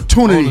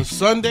opportunity on a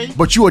Sunday,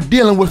 but you are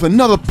dealing with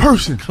another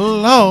person.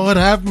 Lord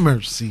have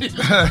mercy. Word.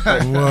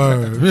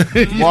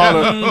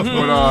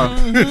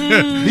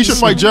 He should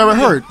fight Jarrett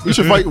Hurd.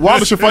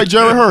 Wilder should fight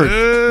Jarrett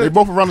Hurd. They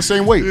both around the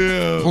same weight.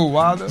 Yeah. Who,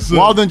 Wilder?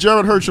 Wilder and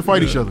Jarrett Hurd should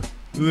fight each other.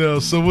 Yeah.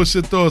 So what's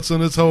your thoughts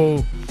on this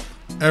whole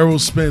Errol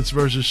Spence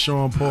versus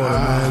Sean Porter,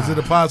 man? Is it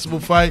a possible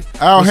fight?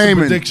 Al What's the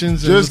Heyman,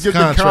 predictions just get the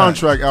the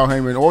contract. Al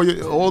Heyman,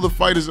 all the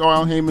fighters on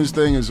Al Heyman's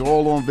thing is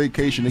all on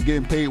vacation. They're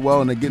getting paid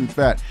well and they're getting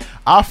fat.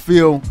 I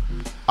feel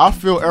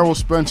Errol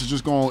Spence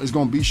is going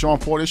to beat Sean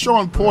Porter.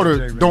 Sean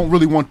Porter don't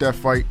really want that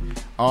fight.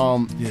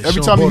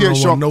 Every time you hear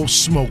Sean, no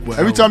smoke.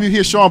 Every time you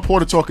hear Sean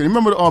Porter talking,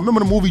 remember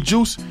the movie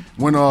Juice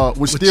when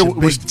Steel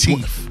was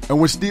teeth and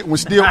when Steel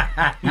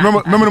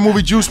remember the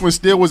movie Juice when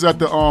Steel was at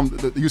the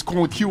he was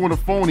calling Q on the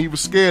phone. He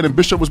was scared and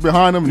Bishop was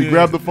behind him and he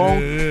grabbed the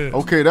phone.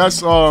 Okay,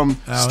 that's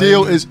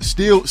Steel is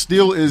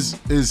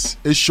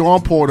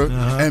Sean Porter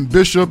and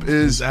Bishop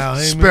is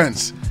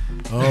Spence.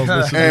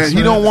 And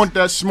he don't want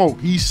that smoke.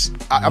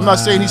 I'm not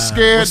saying he's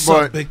scared,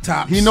 but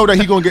he know that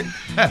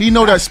he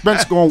know that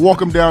Spence gonna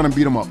walk him down and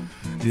beat him up.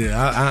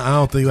 Yeah, I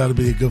don't think that'll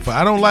be a good fight.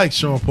 I don't like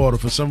Sean Porter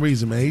for some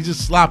reason, man. He's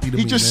just sloppy to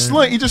me. He just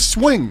swing. He just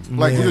swing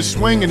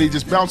and he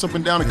just bounce up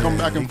and down and come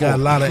back and forth. Got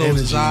a lot of energy. Close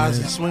his eyes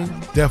and swing.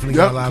 Definitely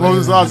got a lot of energy. Close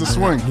his eyes and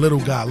swing.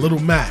 Little guy, Little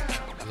Mac.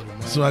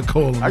 That's what I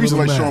call him. I used to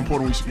like Mac. Sean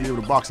Porter when he used to be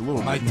able to box a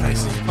little. Mike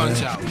Tyson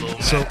punch out.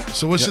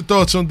 So what's your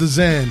thoughts on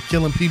DAZN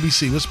killing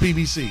PBC? What's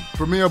PBC?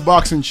 Premier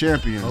Boxing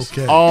Champions.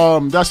 Okay.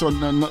 That's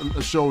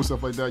a show and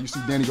stuff like that. You see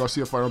Danny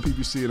Garcia fight on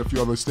PBC and a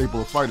few other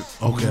staple fighters.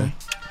 Okay.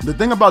 The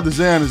thing about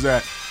DAZN is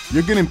that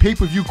you're getting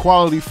pay-per-view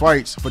quality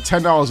fights for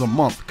 $10 a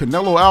month.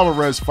 Canelo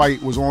Alvarez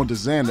fight was on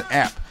DAZN, the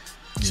app.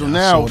 So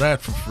now I saw that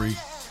for free.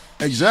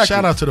 Exactly.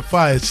 Shout out to the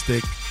Fire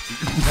Stick.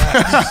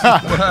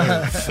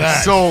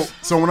 So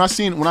when I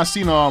seen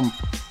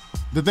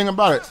the thing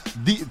about it,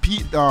 the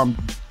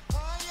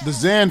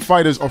Zan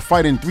fighters are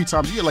fighting 3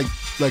 times a year, like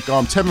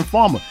Tevin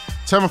Farmer.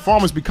 Tevin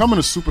Farmer's becoming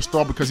a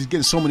superstar because he's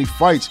getting so many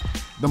fights.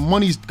 The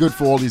money's good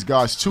for all these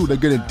guys too. They're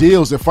getting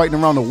deals. They're fighting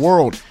around the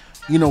world.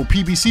 You know,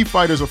 PBC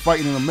fighters are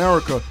fighting in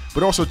America,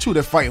 but also too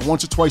they're fighting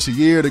once or twice a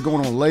year. They're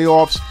going on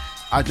layoffs.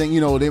 I think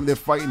they're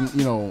fighting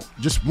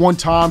just one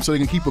time so they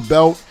can keep a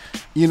belt.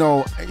 We're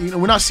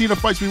not seeing the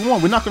fights we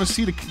want. We're not going to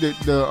see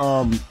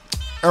the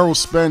Errol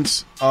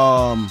Spence.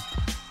 Errol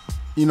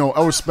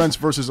Spence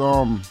versus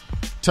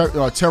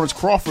Terrence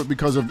Crawford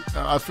because of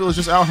I feel it's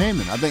just Al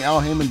Heyman. I think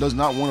Al Heyman does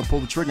not want to pull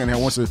the trigger and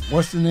wants to.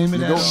 What's the name of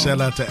that? Shout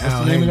out to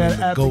Al Heyman,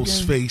 the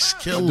Ghostface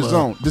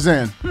Killer.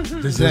 DAZN.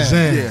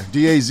 Yeah,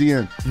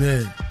 DAZN.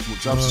 Yeah,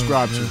 which I'm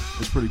subscribed to.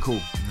 It's pretty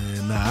cool.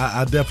 Yeah,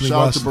 I definitely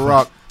shout out to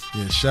Barack.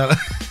 Yeah, shout out.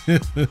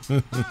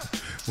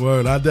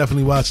 Word, I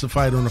definitely watched the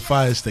fight on the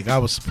Fire Stick. I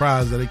was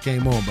surprised that it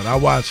came on, but I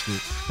watched it,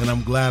 and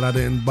I'm glad I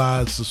didn't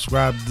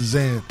subscribe to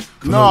DAZN.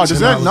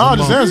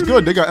 DAZN's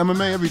good. They got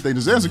MMA, everything.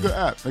 DAZN's a good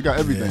app. They got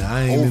everything. Yeah,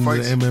 I ain't into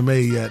the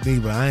MMA yet,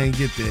 neither. I ain't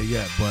get there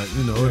yet, but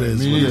it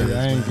is me what it neither. is.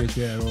 I ain't man. get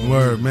there at all.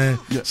 Word, man.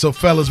 Yeah. So,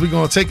 fellas, we're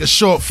going to take a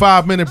short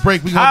 5-minute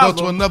break. We're going to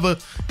go to another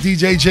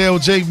DJ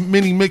JLJ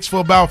mini mix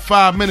for about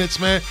 5 minutes,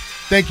 man.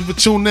 Thank you for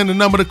tuning in. The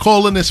number to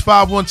call in is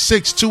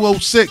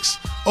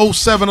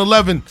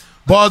 516-206-0711.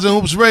 Bars and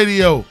Hoops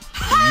Radio.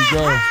 There you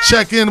go.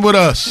 Check in with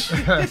us.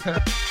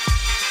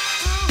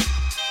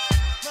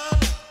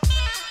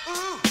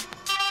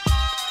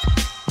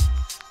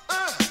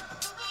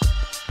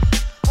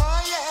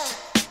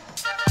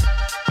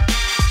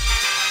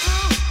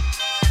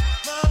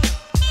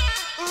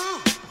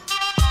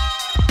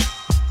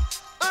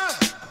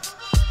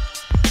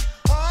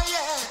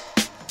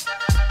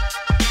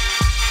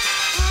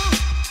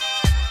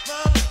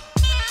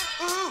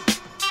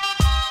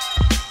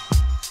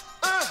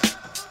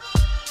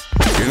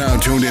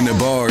 tuned into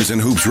Bars and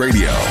Hoops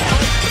Radio,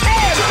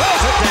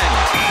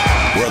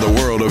 where the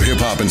world of hip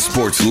hop and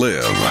sports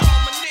live.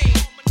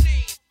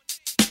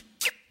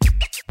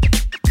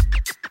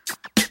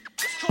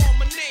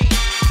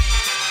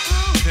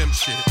 Pimp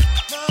shit.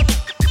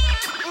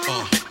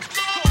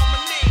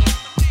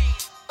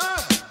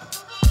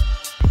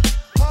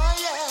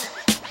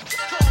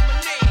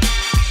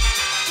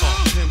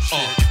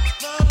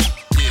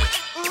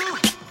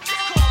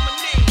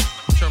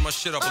 Turn my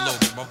shit up a little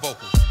bit, my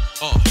vocals.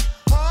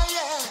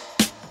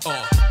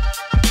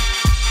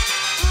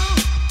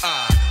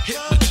 I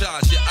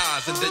hypnotize your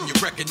eyes and then you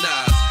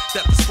recognize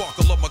that the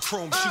sparkle of my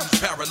chrome shoes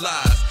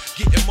paralyzed.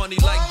 Getting money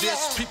like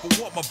this, people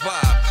want my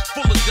vibe.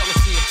 Full of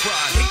jealousy and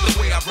pride, hate the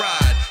way I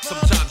ride.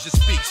 Sometimes you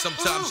speak,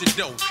 sometimes you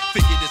don't.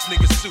 Figure this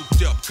nigga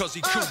souped up, cause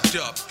he cooped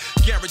up.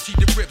 Guaranteed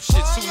to rip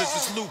shit soon as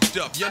it's looped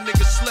up. Young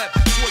nigga slept,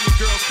 swore your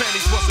girl's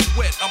panties wasn't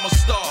wet. I'm a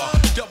star,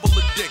 double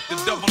addicted,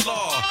 double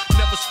R.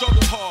 Never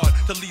struggled hard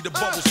to lead a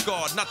bubble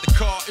scar. Not the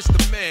car, it's the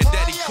man,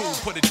 daddy cool,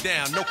 put it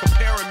down. No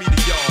comparing me to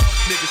y'all,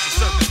 niggas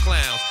are circus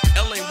clowns.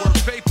 L ain't worth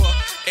paper.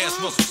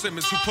 Ask Russell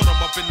Simmons who put him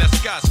up in that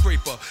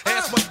skyscraper.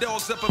 Ask my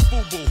dogs up in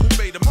FUBU who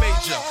made a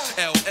major.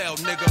 LL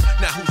nigga,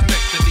 now who's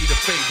next to need a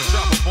favor?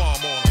 Drop a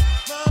bomb on him.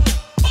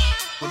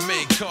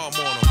 Remain calm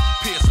on him.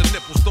 Pierce the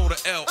nipples, throw the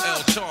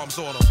LL charms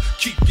on him.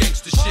 Keep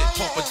gangsta shit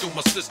pumping through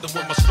my system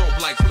when my strobe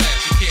light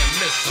flash. You can't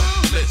miss him.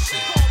 Listen.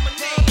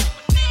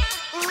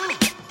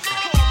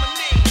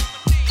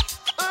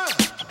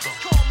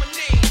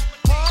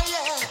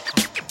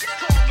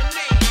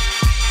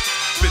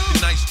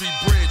 59th Street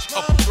Bridge,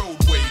 up a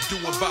roadway,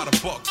 doing about a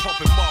buck,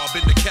 pumping mob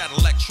in the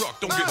Cadillac truck,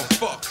 don't give a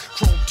fuck.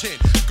 Chrome tint,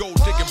 gold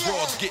digging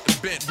broads getting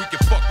bent. We can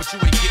fuck, but you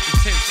ain't getting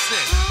 10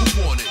 cents.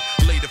 Who want it?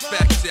 Lay the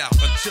facts out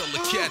until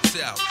the cat's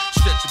out.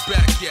 Stretch your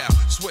back out,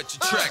 sweat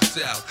your tracks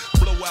out.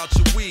 Blow out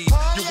your weed,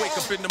 you wake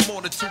up in the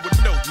morning to a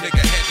note,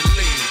 nigga had to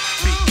leave.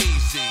 Be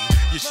easy,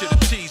 you should've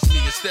teased me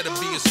instead of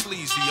being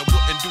sleazy. I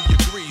wouldn't do you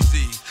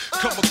greasy.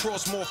 Come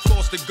across more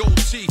flaws than gold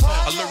teeth.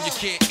 I learned you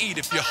can't eat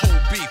if you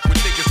hold beef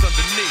with niggas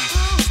underneath.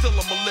 Still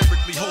I'ma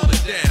lyrically hold it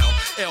down.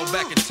 L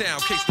back in town,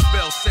 case the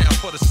bell sound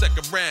for the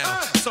second round.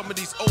 Some of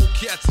these old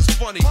cats is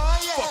funny.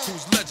 Fuck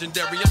who's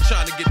legendary, I'm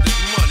trying to get this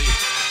money.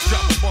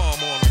 Drop a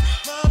bomb on them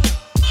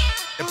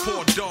and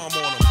pour Dom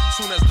on them.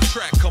 Soon as the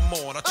track come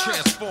on, I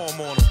transform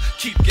on them.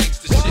 Keep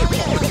gangsta shit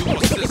pumping through my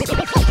system.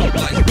 Stroke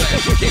like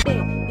flash, you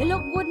can't. You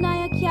look good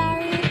now, you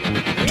carry.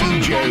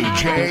 DJ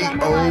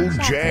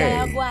J.O.J.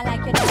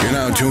 You're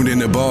now tuned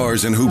into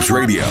Bars and Hoops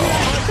Radio,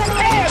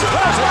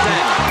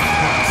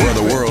 where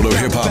the world of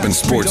hip hop and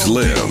sports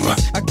live.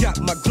 I got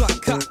my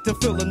Glock cocked and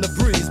feeling the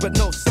breeze, but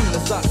no soon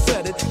as I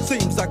said it,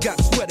 seems I got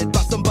sweated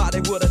by somebody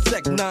with a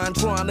Tech 9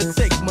 trying to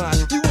take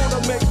mine. You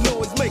wanna make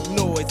noise, make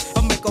noise.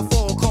 I make a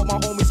phone call, my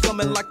homies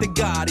coming like the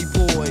Gotti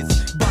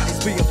boys.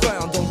 Bodies being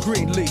found on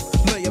Greenleaf,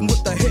 laying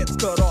with the heads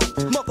cut off.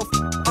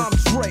 I'm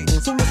Dre,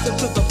 so listen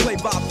to the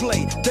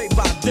play-by-play, day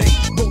by day.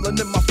 Rolling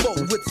in my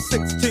phone with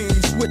 16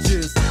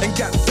 switches, and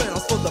got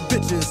sounds for the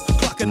bitches,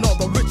 clocking all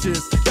the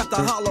riches. Got the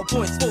hollow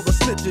points for the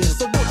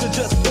snitches, so won't you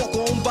just walk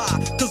on by,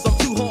 cause I'm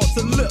too hard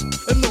to lift.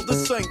 And no,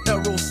 this ain't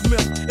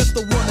Aerosmith, it's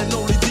the one and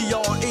only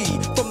D.R.E.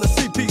 from the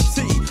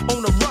CPT,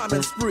 on a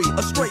rhyming spree,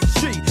 a straight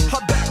G.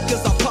 How back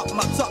as I pop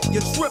my top,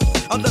 you trip.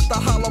 I let the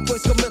hollow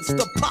points commence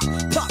to pop,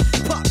 pop,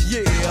 pop,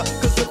 yeah.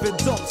 Cause if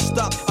it don't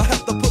stop, I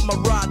have to put my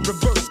ride in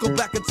reverse, go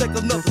back and take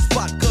another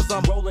spot, cause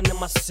I'm rolling in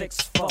my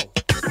 6-4.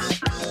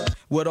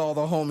 With all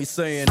the homies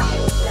saying,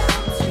 hell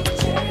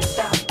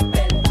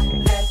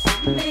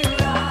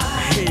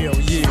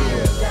yeah.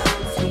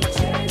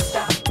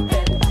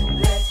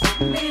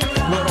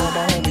 With all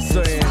my homies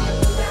saying,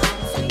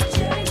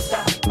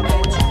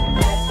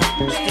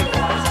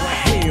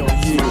 hell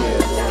yeah.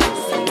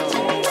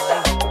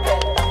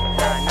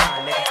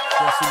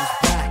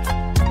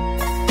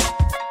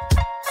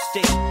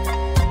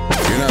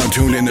 You're now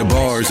tuned into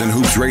Bars and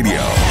Hoops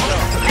Radio,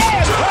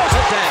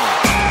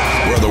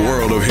 where the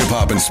world of hip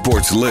hop and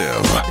sports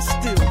live. It's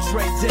still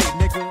Dre Day,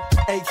 nigga.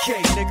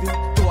 AK, nigga.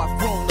 Though I've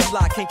grown a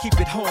lot, can't keep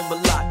it home a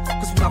lot.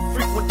 Cause when I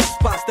frequent the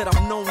spots that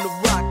I'm known to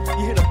rock,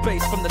 you hear the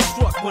bass from the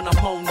truck when I'm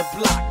on the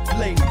block.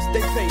 Ladies,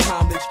 they pay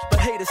homage, but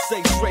haters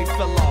say Dre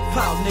fell off.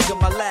 How, nigga,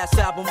 my last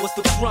album was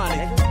The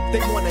Chronic.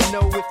 They wanna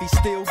know if he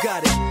still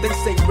got it. They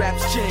say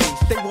raps change,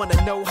 they wanna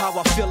know how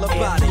I feel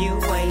about it. You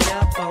ain't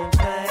up on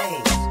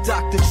things.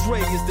 Dr.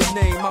 Dre is the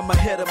name, I'm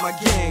ahead of my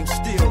game.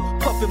 Still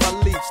puffin' my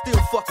leaf, still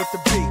fuck with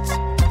the beats.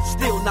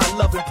 Still not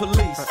loving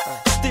police.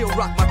 Still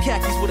rock my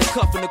khakis with a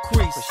cuff and a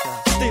crease.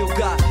 Still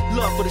got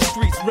love for the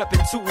streets, reppin'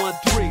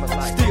 213.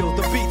 Still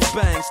the beats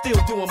bang, still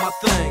doing my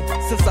thing.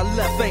 Since I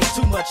left, ain't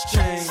too much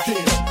change.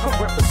 Still, I'm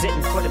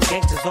representing for them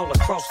gangsters all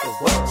across the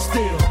world.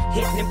 Still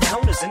hitting them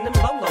corners and them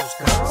lolos,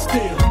 girl.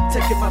 Still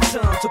taking my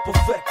time to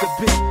perfect the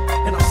beat.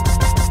 And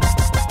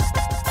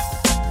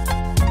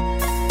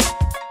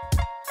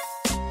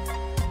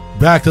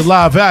Back to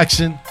live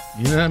action.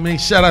 You know what I mean?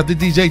 Shout out to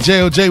DJ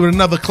JOJ with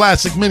another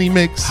classic mini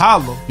mix.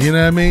 Holla. You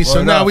know what I mean? So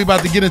Word now up. we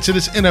about to get into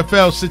this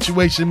NFL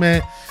situation,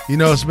 man. You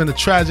know, it's been a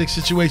tragic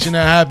situation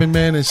that happened,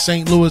 man, in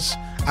St. Louis,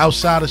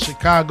 outside of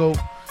Chicago.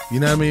 You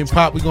know what I mean?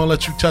 Pop, we're going to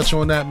let you touch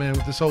on that, man,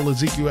 with this whole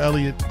Ezekiel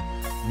Elliott,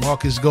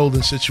 Marcus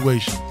Golden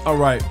situation. All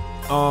right.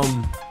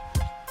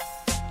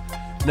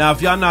 Now,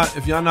 if y'all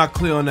not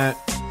clear on that,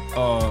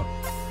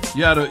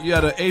 you had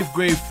an 8th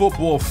grade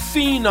football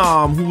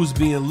phenom who was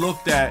being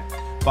looked at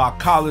by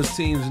college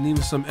teams and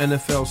even some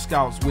NFL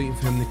scouts waiting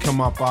for him to come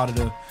up out of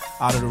the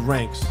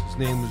ranks. His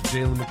name was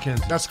Jalen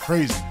McKenzie. That's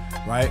crazy,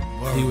 right?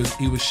 Wow.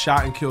 He was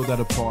shot and killed at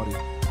a party.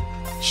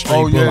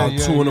 Straight bullet,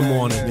 2 in the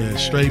morning. Yeah,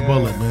 straight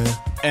bullet, man.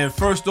 And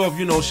first off,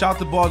 shout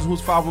to Bars and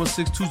Who's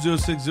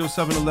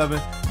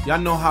 516-206-0711. Y'all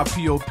know how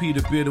POP,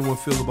 the bearded one,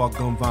 feel about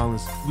gun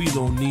violence. We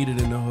don't need it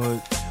in the hood.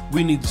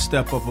 We need to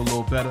step up a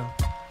little better.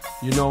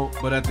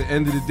 But at the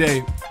end of the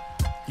day,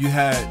 you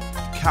had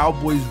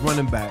Cowboys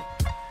running back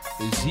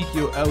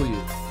Ezekiel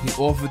Elliott. He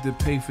offered to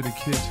pay for the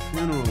kid's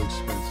funeral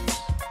expenses,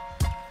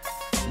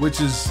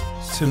 which is,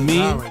 to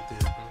me,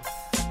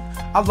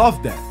 I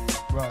love that.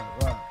 Right.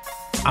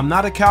 I'm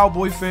not a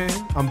Cowboy fan.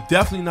 I'm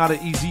definitely not an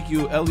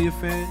Ezekiel Elliott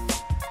fan.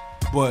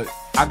 But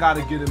I got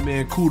to give a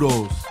man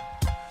kudos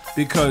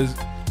because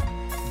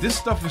this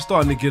stuff is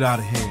starting to get out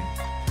of hand.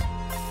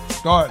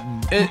 It's out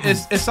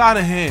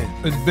of hand.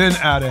 It's been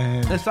out of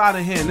hand. It's out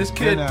of hand. This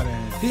kid,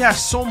 he has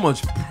so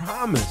much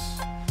promise.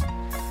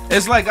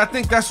 It's like, I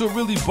think that's what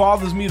really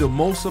bothers me the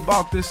most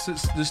about the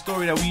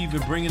story that we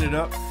even bringing it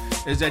up,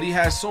 is that he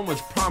has so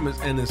much promise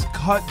and is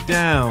cut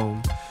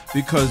down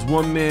because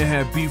one man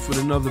had beef with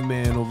another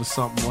man over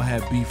something or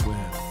had beef with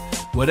him.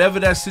 Whatever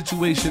that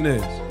situation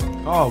is.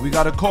 Oh, we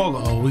got a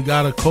caller.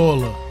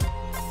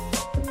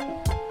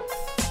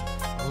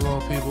 Hello,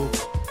 people.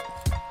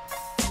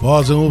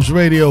 Bars and Hoops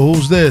Radio,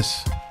 who's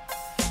this?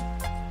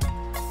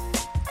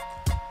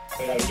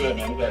 Hey, how you doing,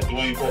 man? We got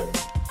Dwayne Porter.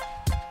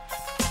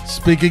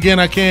 Speak again,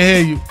 I can't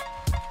hear you.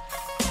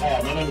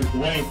 My name is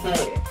Dwayne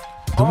Porter.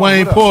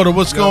 Dwayne Porter,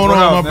 what's going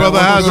on, my brother?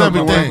 How's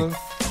everything?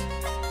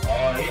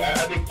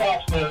 I think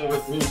Pop's know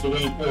who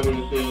Dwayne Porter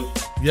is.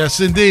 Yes,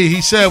 indeed.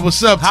 He said,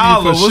 what's up to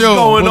Holla, you for what's sure.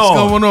 going What's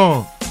on? going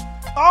on?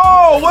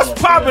 Oh, what's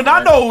popping?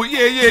 I know.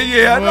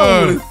 Yeah. I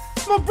know.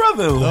 It's my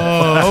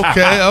brother-in-law. Oh,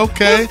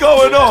 okay. What's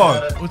going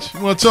on? What you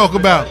want to talk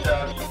about?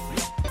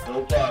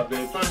 No problem,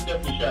 man. First,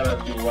 definitely shout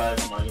out to your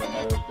wife, my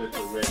little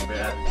sister, Red,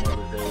 man. Happy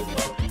Mother's Day.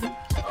 Love you. You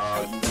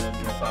and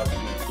your father,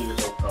 your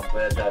kids, I'm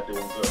glad y'all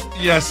doing good.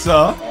 Yes,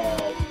 sir.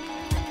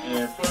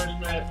 And first,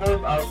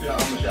 obviously, I'm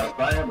a shout out.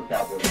 I am a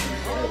Cowboy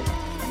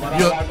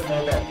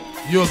fan.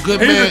 You're a good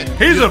man.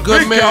 He's a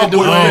good man,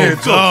 Dwayne. man,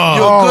 too.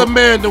 You're a good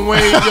man,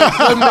 Dwayne. You're a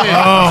good man.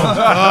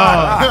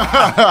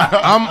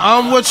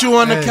 I'm with you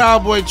on the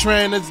Cowboy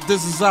train.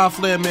 This is our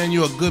flair, man.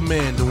 You're a good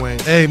man, Dwayne.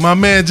 Hey, my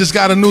man just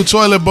got a new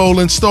toilet bowl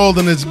installed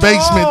in his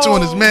basement,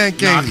 in his man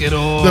cave. Knock it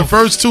off. The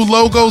first 2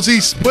 logos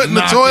he's put in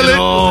the Knock toilet it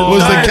off.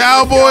 was the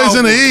Cowboys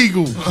and the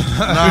Eagles.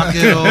 Knock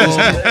it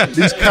off.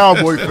 These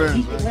Cowboy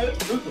fans.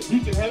 He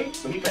can hate,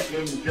 but he got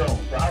James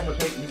Jones. So I was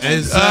hating.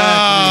 Exactly.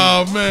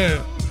 Oh,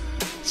 man.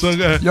 So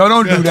Yo,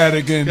 don't do that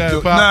again.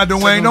 Nah,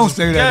 Dwayne, don't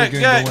say that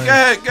again,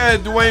 Dwayne. Go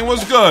ahead, Dwayne.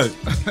 What's good?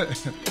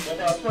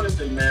 First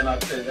thing, man, one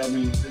thing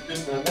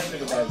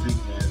about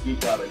Zeke, man, he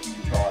got a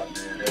huge heart,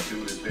 man. That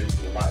dude has been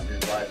through a lot in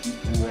his life. He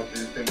grew up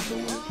in St.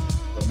 Louis.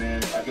 But,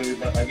 man, I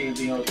gave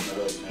anything else in the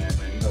hood, man.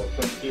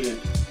 Some kids,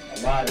 a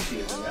lot of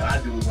kids, and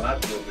I do when I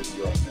grew up in New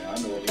York, man. I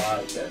know a lot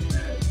of cats,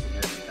 man, had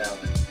tremendous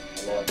talent. I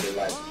lost their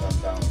life to gun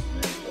violence,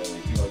 man. So,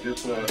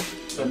 just for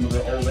some of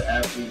the older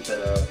athletes that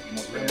are,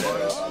 that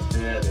are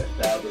there, that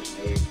established,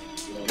 they would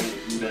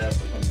do that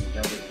for some of these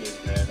younger kids,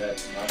 man.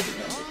 That's not the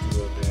number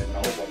 2 of them. And I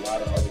hope a lot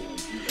of other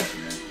ones do that,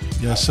 man.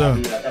 Yes, sir.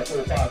 Like I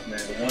told Fox, man,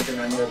 the one thing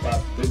I know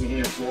about living here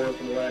in Florida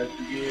for the last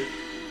 2 years,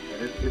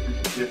 man, it's a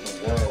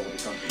different world when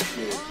it comes to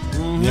kids, man.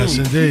 Mm-hmm. Yes,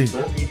 indeed.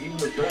 Even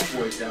the dope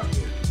boys down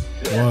here,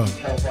 they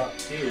actually help out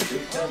kids. They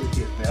tell the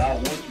kids, man, I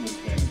want you in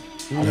games.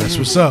 That's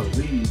what's up. I want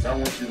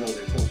you to go to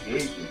the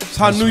association. It's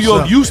how New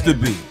York used to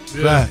be.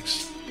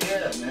 Facts.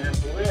 Yeah, man,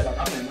 for real.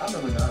 I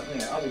remember that,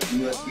 man. I was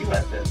New York be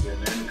like that, man,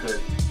 because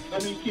some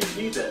of these kids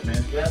need that,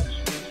 man. Stay out the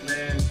streets,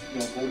 man.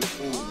 Go to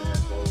school, man.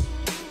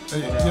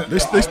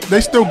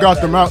 They still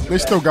got them out. They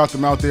still got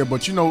them out there,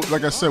 but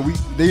like I said,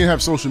 they didn't have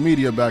social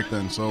media back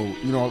then, so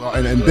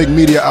and big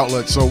media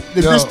outlets. So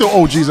there's still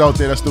OGs out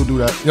there that still do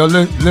that. Yo,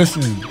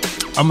 listen,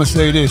 I'm gonna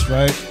say this,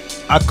 right?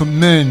 I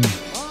commend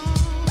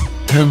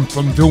him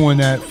from doing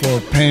that, for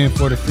paying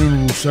for the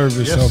funeral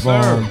service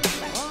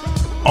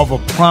of a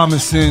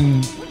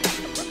promising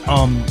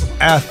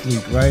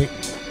athlete, right?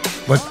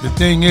 But the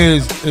thing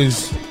is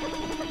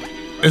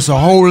it's a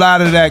whole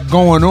lot of that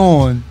going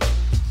on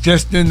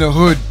just in the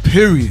hood,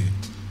 period.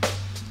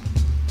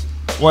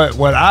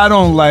 What I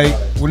don't like,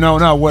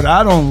 what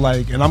I don't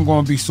like, and I'm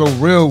gonna be so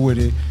real with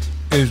it,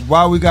 is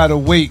why we gotta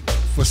wait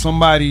for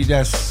somebody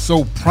that's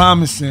so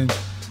promising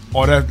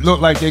or that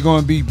look like they're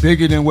gonna be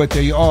bigger than what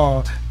they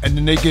are, and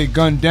then they get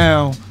gunned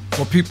down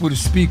for people to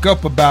speak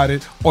up about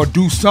it or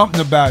do something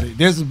about it.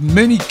 There's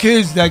many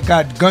kids that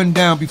got gunned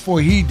down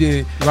before he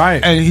did,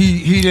 right? And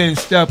he didn't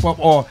step up,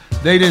 or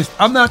they didn't.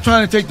 I'm not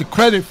trying to take the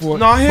credit for it,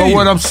 No, I hear but you.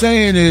 what I'm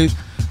saying is,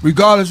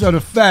 regardless of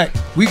the fact,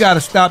 we got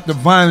to stop the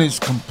violence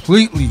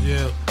completely.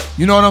 Yeah.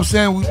 You know what I'm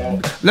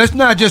saying? Let's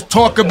not just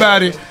talk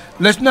about it.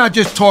 Let's not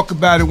just talk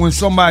about it when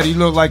somebody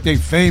look like they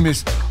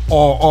famous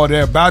or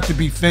they're about to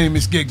be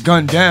famous get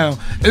gunned down.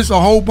 It's a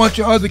whole bunch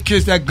of other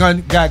kids that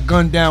got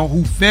gunned down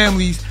who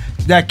families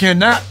that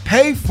cannot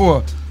pay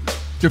for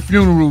the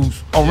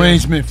funerals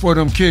arrangement for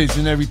them kids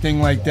and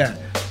everything like that.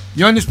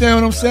 You understand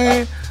what I'm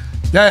saying?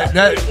 But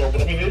I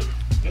mean, this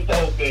the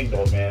whole thing,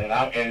 though, man.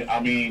 And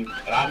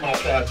I'm not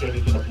trying to turn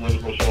this into a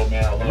political show,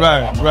 man. I'm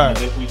gonna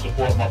definitely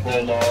support my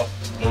bro-law,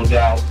 no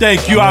doubt.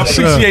 Thank you. I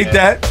appreciate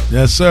that.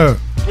 Yes, sir.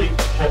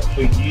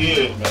 For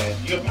years, man.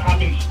 You know how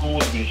many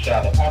schools been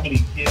shot up? How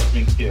many kids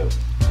been killed?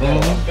 Bro,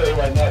 I'm telling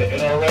you right now, the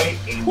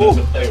NRA ain't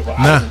nothing to play with.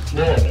 I'm in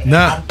Florida.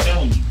 Nah. I'm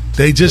telling you.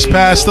 They just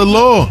passed the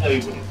law.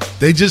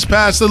 They just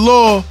passed the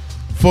law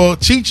for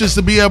teachers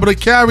to be able to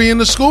carry in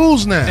the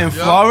schools now. In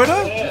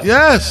Florida?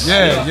 Yes.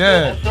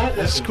 Yeah.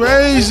 It's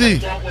crazy.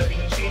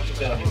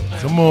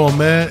 Come on,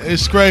 man.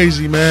 It's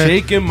crazy, man.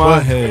 Shaking my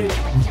head.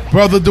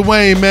 Brother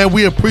Dwayne, man,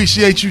 we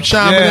appreciate you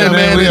chiming in,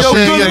 man, and Yo,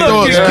 sharing good your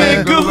thoughts, looking, man.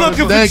 kid. Good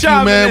looking for Thank you,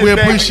 chiming man. in, We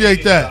baby.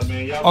 appreciate that.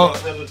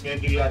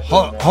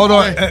 Hold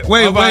on.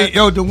 Wait.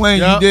 Yo,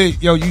 Dwayne, you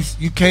did. Yo,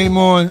 you came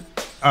on.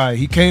 All right,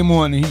 he came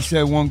on and he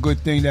said one good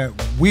thing that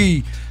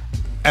we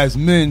as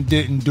men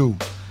didn't do.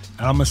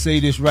 And I'm going to say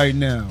this right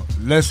now.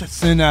 Let's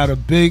send out a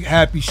big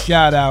happy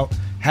shout out.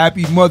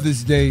 Happy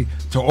Mother's Day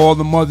to all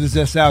the mothers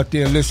that's out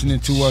there listening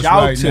to us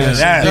Shout right to now.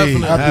 that.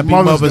 Definitely. Happy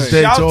Mother's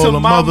Day Shout to all to the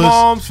my mothers.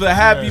 moms for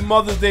Happy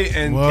Mother's Day.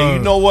 And Word. you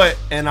know what?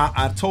 And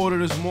I told her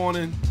this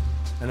morning,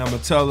 and I'm going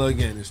to tell her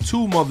again. It's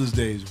 2 Mother's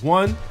Days.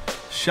 One,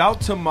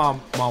 shout to my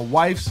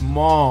wife's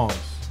moms.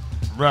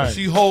 Right.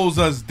 She holds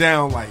us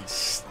down like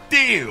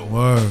steel.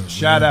 Word.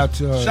 Shout out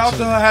to her. Shout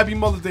to her, Happy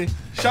Mother's Day.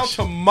 Shout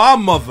to my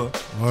mother,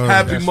 Word.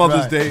 Happy That's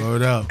Mother's right. Day.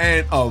 Word up.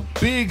 And a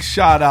big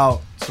shout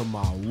out to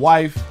my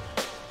wife,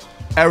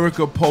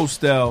 Erica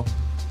Postel.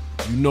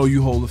 You know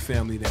you hold the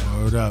family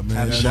down. Word up, man.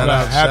 Happy Shout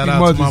out to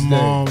Mother's my Day.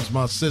 moms,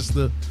 my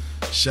sister.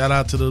 Shout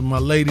out to my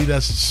lady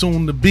that's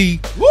soon to be.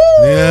 Woo!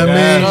 You know what I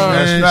mean?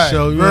 That's Man, right.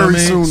 So, you know Very what I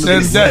mean? soon to be.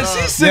 She's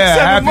 6, 7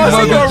 happy months.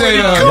 She Mother's already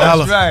Day, cooked.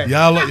 That's right.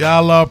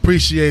 Y'all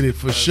appreciate it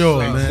for sure,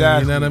 man.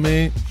 Exactly. You know what I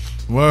mean?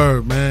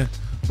 Word, man.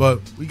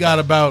 But we got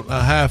about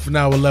a half an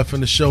hour left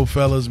in the show,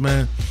 fellas,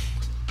 man.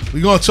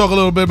 We're gonna talk a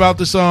little bit about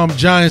this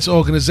Giants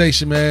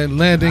organization, man.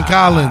 Landon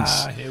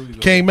Collins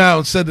came out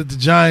and said that the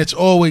Giants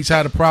always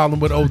had a problem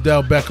with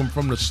Odell Beckham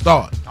from the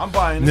start. I'm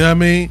buying You it. know what I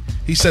mean?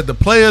 He said the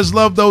players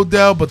loved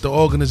Odell, but the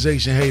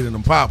organization hated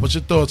him. Pop, what's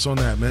your thoughts on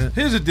that, man?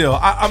 Here's the deal.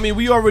 I mean,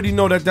 we already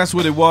know that that's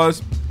what it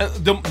was.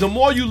 The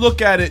more you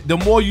look at it, the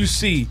more you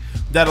see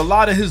that a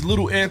lot of his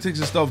little antics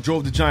and stuff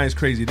drove the Giants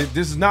crazy.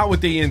 This is not what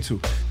they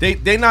into.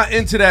 They not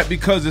into that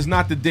because it's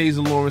not the days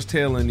of Lawrence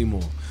Taylor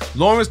anymore.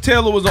 Lawrence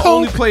Taylor was the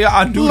only player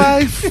I knew.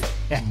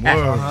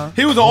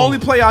 He was the only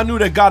player I knew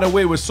that got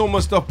away with so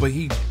much stuff, but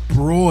he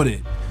brought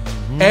it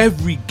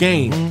every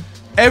game.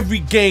 Every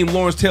game,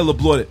 Lawrence Taylor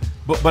brought it.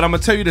 But I'm gonna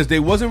tell you this: they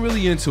wasn't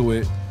really into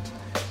it.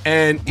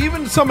 And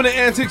even some of the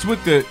antics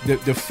with the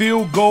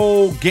field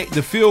goal,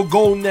 the field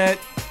goal net,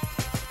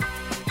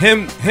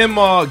 him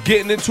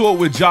getting into it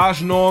with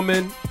Josh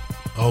Norman,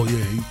 Oh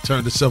yeah, he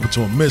turned himself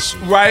into a missile.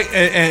 right,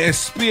 and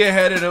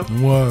spearheaded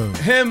him. Word.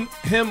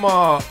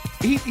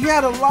 He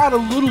had a lot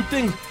of little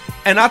things,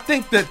 and I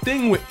think the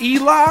thing with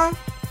Eli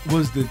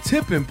was the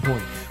tipping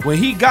point when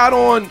he got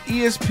on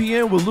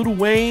ESPN with Lil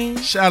Wayne.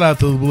 Shout out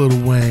to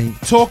Lil Wayne.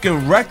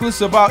 Talking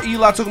reckless about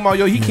Eli, talking about,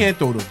 yo, he can't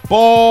throw the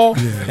ball,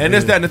 and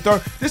this, that, and the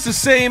third. This is the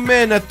same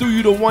man that threw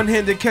you the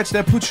one-handed catch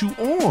that put you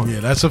on. Yeah,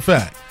 that's a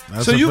fact.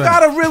 That's So a you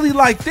fact. gotta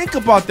really think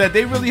about that.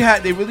 They really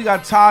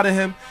got tired of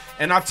him.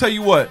 And I'll tell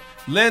you what,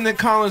 Landon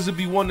Collins would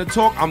be one to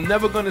talk. I'm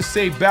never gonna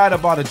say bad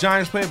about a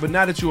Giants player, but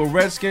now that you're a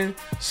Redskin,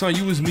 son,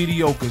 you was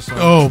mediocre, son.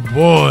 Oh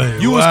boy,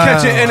 You was Wow.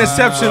 catching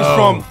interceptions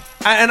from,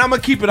 and I'm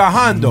gonna keep it a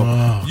Hondo.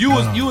 Wow.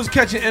 You was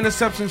catching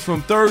interceptions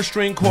from third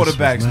string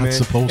quarterbacks, not man.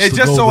 supposed It to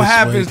just go so this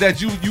happens way.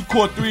 that you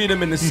caught 3 of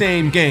them in the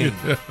same game.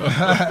 Yo,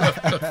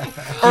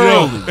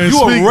 Early, and you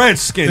speak- a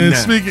Redskin and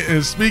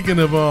now. speaking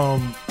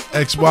of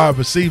ex-wide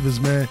receivers,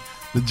 man,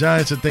 the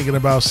Giants are thinking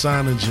about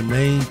signing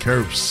Jermaine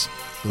Kearse,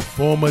 the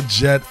former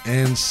Jet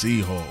and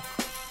Seahawk.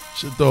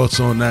 What's your thoughts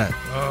on that?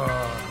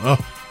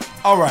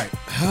 All right.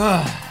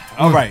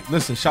 All right.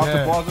 Listen, shout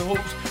to Bars and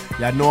Hoops.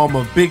 Y'all know I'm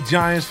a big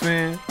Giants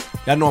fan.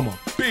 Y'all know I'm a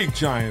big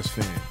Giants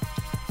fan.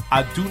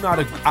 I do not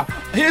agree.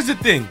 Here's the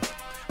thing.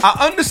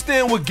 I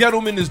understand what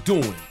Gettleman is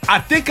doing. I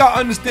think I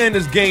understand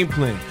his game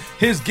plan.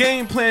 His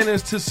game plan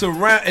is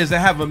to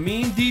have a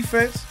mean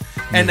defense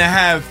and to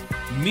have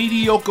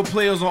mediocre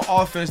players on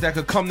offense that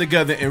could come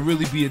together and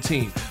really be a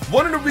team.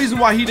 One of the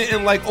reasons why he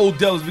didn't like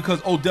Odell is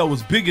because Odell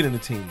was bigger than the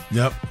team.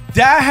 Yep.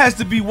 That has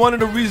to be one of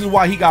the reasons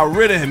why he got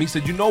rid of him. He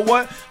said, you know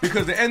what?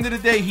 Because at the end of the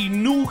day, he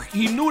knew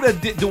that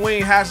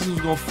Dwayne Haskins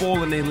was going to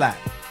fall in their lap.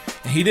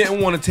 and he didn't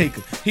want to take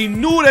him. He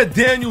knew that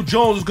Daniel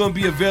Jones was going to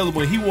be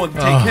available, and he wanted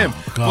to take him.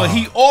 God. But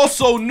he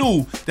also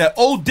knew that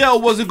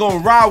Odell wasn't going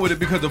to ride with it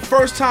because the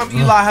first time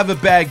Eli have a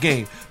bad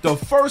game, the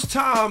first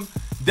time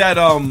that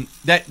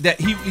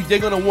they're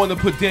going to want to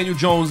put Daniel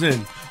Jones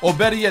in, or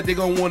better yet, they're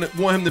going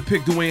to want him to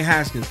pick Dwayne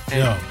Haskins,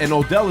 and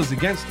Odell is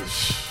against it.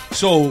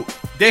 So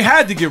they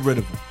had to get rid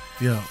of him.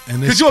 Yeah,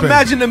 and could you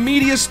imagine the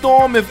media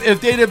storm if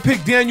they'd have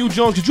picked Daniel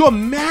Jones? Could you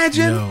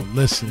imagine? Yo,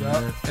 listen,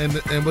 man.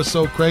 And what's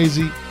so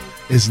crazy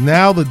is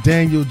now the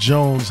Daniel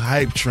Jones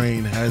hype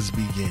train has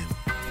begun.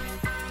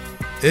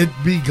 It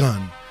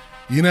begun.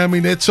 You know what I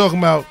mean? They're talking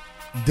about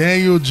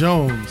Daniel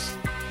Jones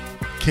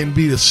can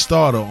be the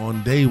starter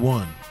on day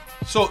one.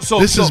 So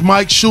this is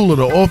Mike Shula,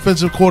 the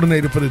offensive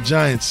coordinator for the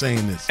Giants,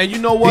 saying this. And you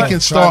know what? He can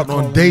start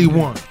on day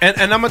one. And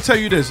I'm going to tell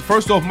you this.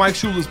 First off, Mike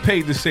Shula's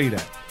paid to say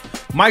that.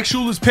 Mike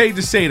Shula's paid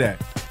to say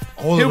that.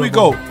 Here we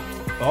go.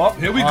 Oh,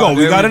 here we go.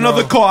 We got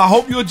another call. I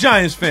hope you're a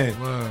Giants fan.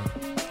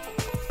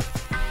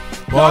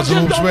 Bars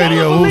and Hoops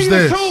Radio. Who's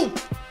this?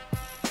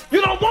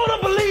 You don't want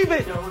to believe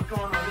it.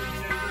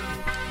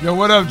 Yo,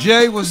 what up,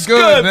 Jay? What's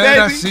good, man? Baby?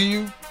 I see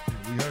you.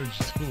 We heard you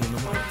schooling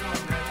them up.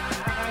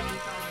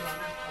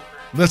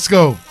 Let's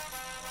go.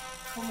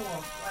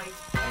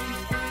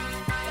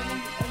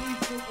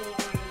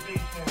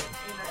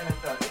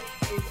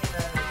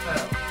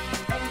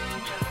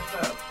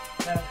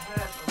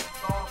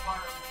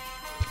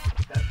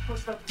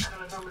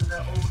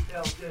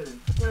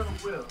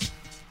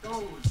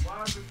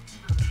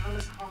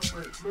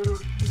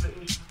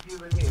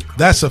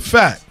 That's a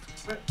fact.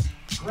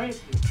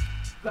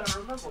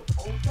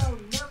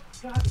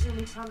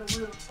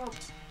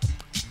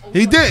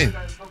 He didn't.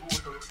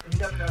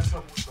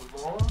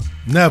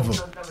 Never.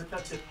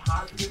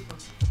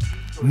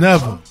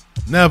 Never.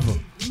 Never.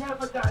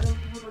 Never got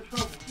into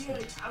trouble.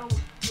 I don't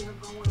see him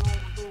going on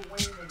with Lil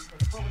Wayne and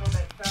talking on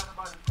that side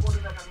about his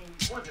quarterback. I mean,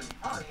 he wasn't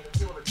lying. If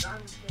he was a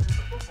Giants fan and a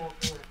football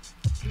fan,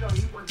 he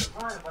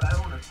wasn't lying, but I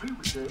don't agree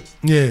with it.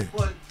 Yeah.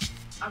 But,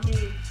 I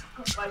mean,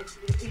 like,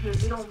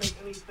 it don't make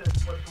any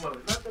sense whatsoever.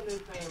 Nothing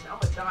is saying, I'm a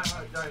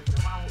diehard Giants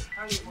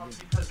fan.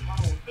 Because my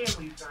whole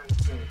family's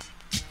Giants fan.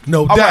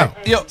 No All doubt.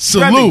 right. Yo,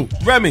 Salute.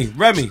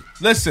 Remy,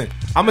 listen.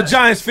 I'm a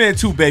Giants fan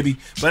too, baby.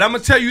 But I'm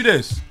going to tell you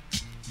this.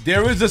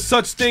 There is a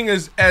such thing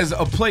as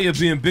a player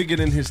being bigger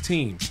than his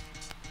team.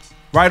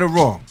 Right or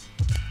wrong?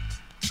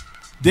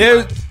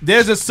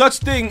 There's a such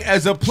thing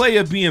as a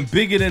player being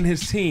bigger than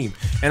his team.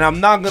 And I'm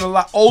not going to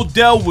lie.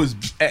 Odell was,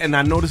 and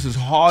I know this is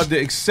hard to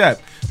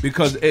accept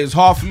because it's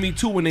hard for me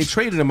too when they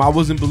traded him. I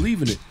wasn't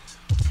believing it.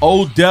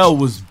 Odell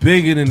was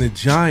bigger than the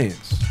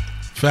Giants.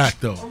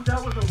 Fact, though.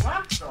 Odell was a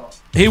rock star.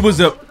 He was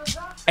a...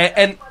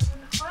 And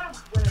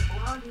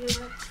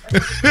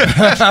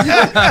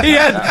he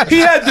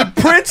had the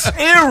Prince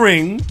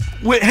earring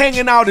with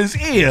hanging out his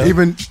ear.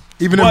 Even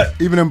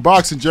in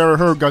boxing, Jared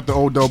Hurd got the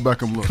Odell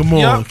Beckham look. Come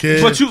on,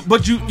 kid.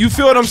 But you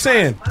feel what I'm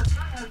saying?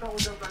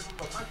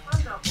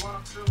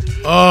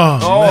 Oh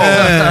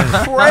man,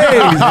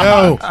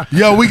 crazy.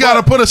 Yo, we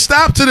gotta put a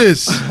stop to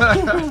this.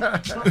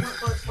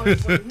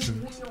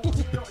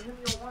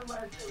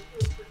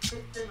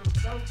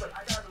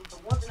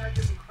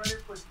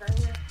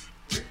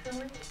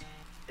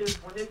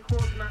 When they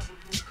called him out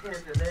with his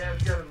kids and they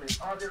asked Gentleman,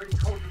 are there any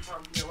coaches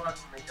from the locker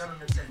room? And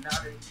Gentleman said,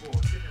 not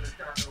anymore. Taking a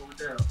shot at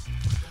Odell. The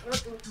one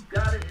thing you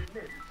gotta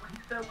admit is what he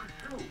said was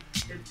true.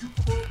 If you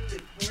call me the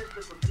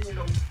cancer for being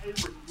okay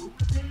with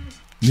losing,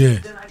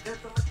 then I guess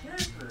I'm a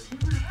cancer. He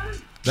was right.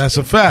 That's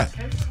a fact.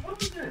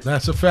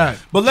 That's a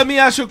fact. But let me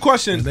ask you a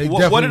question.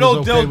 What did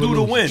Odell okay do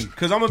to win?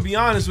 Because I'm going to be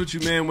honest with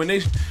you, man. When they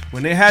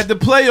had the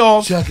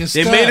playoffs,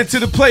 they made it to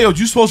the playoffs.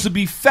 You're supposed to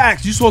be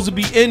facts. You're supposed to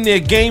be in there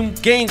game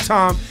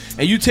time,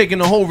 and you taking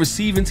the whole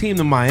receiving team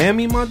to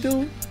Miami, my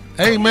dude?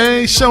 Hey,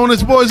 man, he's showing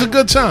his boys a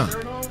good time.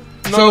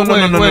 No. Hold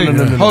on.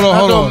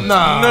 No.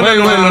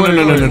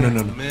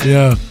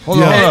 Yeah.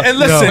 Hold on. And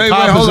listen,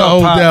 hold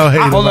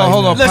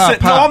on. Listen,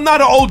 no, I'm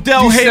not an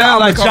Odell hater. You sound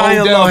like I'm a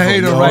Giant Odell lover.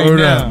 hater right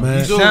now.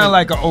 You sound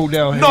like an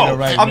Odell hater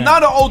right now. I'm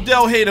not an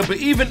Odell hater, but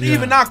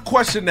even I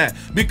question that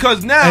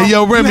because now. Hey,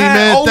 yo, Remy,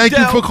 man, thank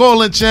you for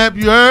calling, champ.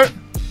 You heard?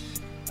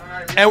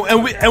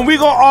 And we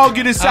gonna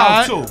argue this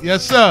out too.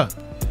 Yes, sir.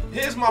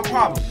 Here's my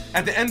problem.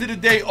 At the end of the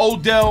day,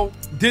 Odell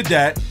did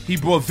that. He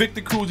brought Victor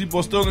Cruz. He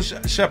brought Sterling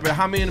Shepard.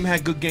 How many of them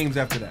had good games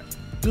after that?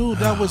 Dude,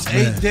 that was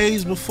 8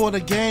 days before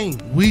the game.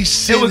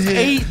 It was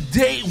 8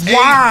 days.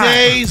 Why? 8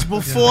 days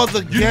before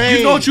the game.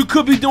 You know what you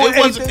could be doing?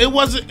 It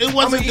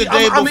wasn't the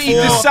day before. I'm eating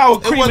this sour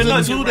cream. It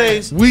wasn't 2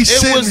 days. It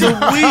was a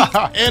week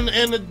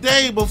and a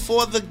day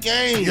before the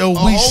game. Yo,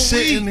 we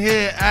sitting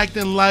here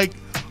acting like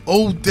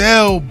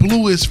Odell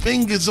blew his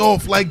fingers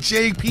off like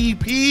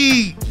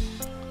JPP.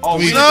 Oh,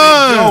 we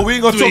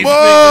ain't gonna talk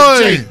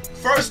boy.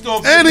 First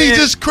off, and he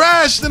just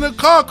crashed in a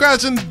car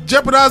crash and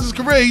jeopardized his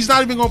career. He's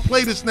not even gonna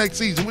play this next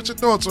season. What's your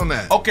thoughts on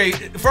that? Okay,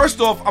 first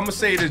off, I'm gonna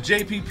say this: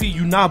 JPP,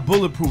 you not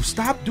bulletproof.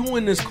 Stop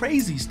doing this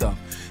crazy stuff.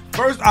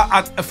 First,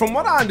 I from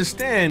what I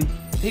understand,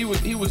 he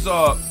was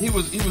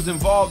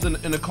involved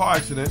in a car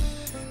accident,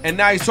 and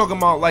now he's talking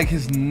about like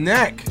his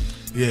neck.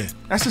 Yeah.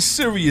 That's a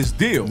serious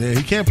deal. Yeah,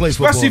 he can't play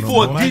football. Especially no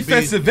for more. a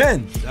defensive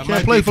end.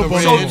 Can't play football.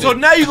 So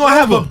now you're gonna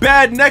have a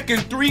bad neck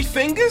and 3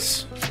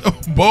 fingers?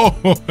 Boy.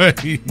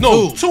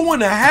 No,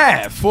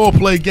 2.5.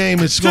 4-play game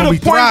is To gonna the be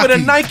point where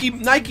the rocky.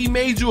 Nike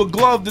made you a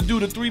glove to do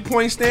the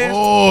 3-point stance.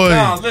 Boy.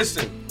 Now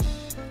listen,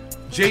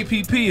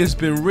 JPP has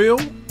been real.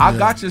 I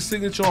got your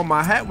signature on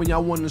my hat when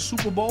y'all won the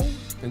Super Bowl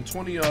in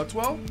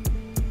 2012.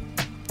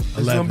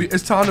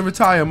 It's time to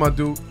retire, my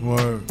dude.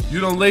 Word. You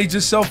done laid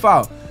yourself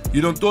out.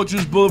 You done thought you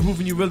was bulletproof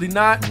and you really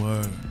not.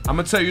 Word. I'm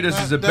gonna tell you this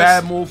is a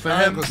bad move for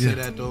I ain't him. gonna say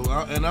that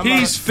though.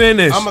 He's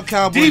finished. I'm a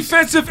Cowboys.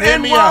 Defensive Hear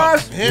end me out.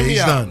 wise. Hear me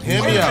out.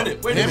 Hear me out.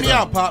 Hear me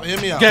out, Pop. Hear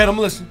me out. Get him.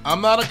 Listen.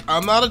 I'm not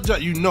a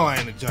Giants. You know I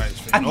ain't a Giants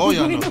fan. Oh,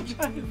 y'all know.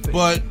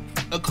 But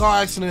a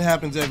car accident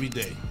happens every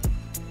day.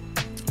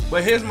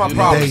 But here's my You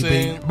know what problem. I'm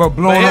saying? But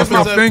blowing But off my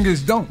here's my-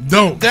 fingers don't.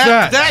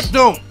 That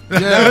don't. Yeah,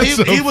 Now, that's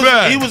a he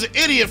fact. was an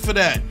idiot for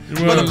that.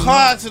 But a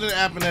car accident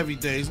happened every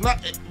day. It's not.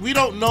 We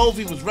don't know if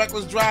he was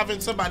reckless driving.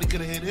 Somebody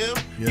could have hit him.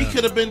 He Yeah.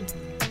 could have been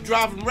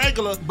driving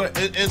regular,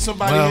 and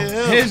somebody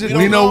Well, hit him.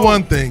 we know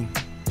one thing.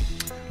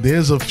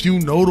 There's a few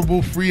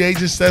notable free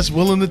agents that's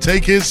willing to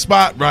take his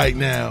spot right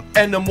now.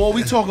 And the more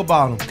we talk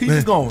about him, keep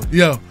it going.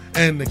 Yo,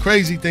 and the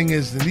crazy thing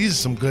is, and these are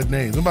some good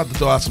names. I'm about to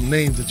throw out some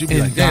names that you be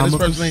like, damn, this Ndamukong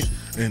person's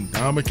name.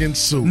 Ndamukong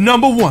Suh.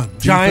 Number 1,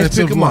 Giants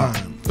pick Defensive him up.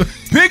 line.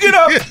 Pick it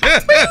up.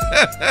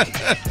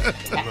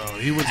 Bro,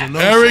 he was a no.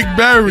 Eric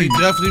Berry. He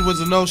definitely was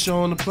a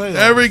no-show in the playoffs.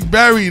 Eric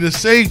Berry, the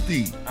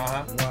safety.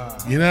 Wow.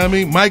 You know what I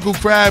mean? Michael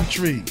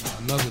Crabtree.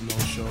 Another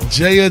no-show.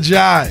 Jay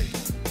Ajayi.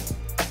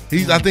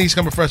 I think he's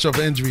coming fresh off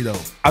an injury, though.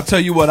 I'll tell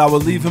you what, I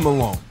would leave him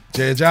alone.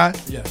 Jay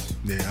Ajayi? Yes.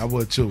 Yeah, I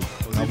would too.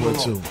 I would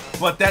too.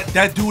 But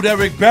that dude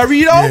Eric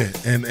Berry though, Yeah,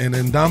 and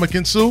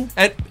Ndamukong Suh?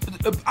 and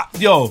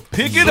yo,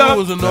 pick it Suh up.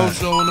 was a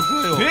no-show in the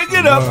playoffs. Pick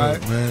it up.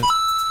 Right, man.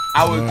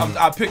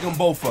 I pick them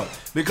both up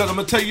because I'm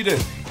gonna tell you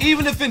this: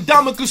 even if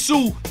Ndamukong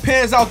Suh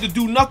pans out to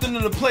do nothing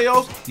in the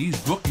playoffs, these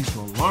rookies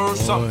gonna learn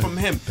something from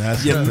him.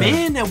 That's Your a fact.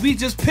 man that we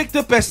just picked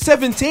up at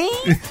 17,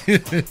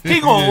 he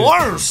gonna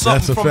learn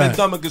something from fact.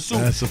 Ndamukong That's Suh.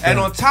 a fact. And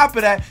on top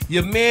of that,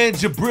 your man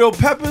Jabril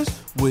Peppers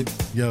would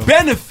Yo.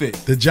 benefit.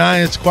 The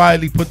Giants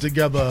quietly put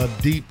together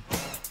a deep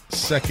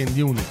second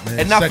unit,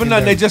 man. And not for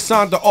nothing, they just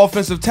signed the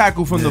offensive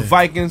tackle from the Yeah.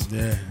 Vikings.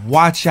 Yeah.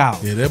 Watch out.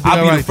 Yeah, they'll be I'll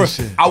all the right this first.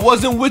 year. I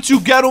wasn't with you,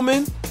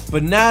 Gettleman,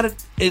 but now that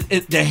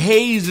the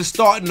haze is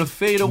starting to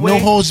fade away. No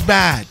holds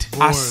bad.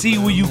 I see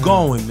where you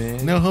going,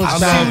 man. No holds I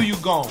bad. see where you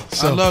going.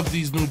 I love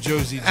these New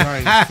Jersey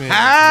Giants fans.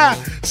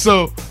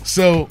 Man.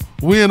 So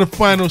we in the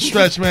final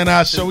stretch, man.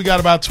 Our show, we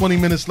got about 20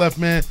 minutes left,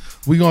 man.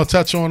 We gonna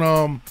touch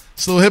on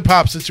this little hip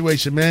hop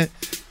situation, man.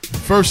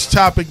 First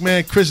topic,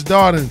 man. Chris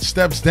Darden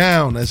steps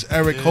down as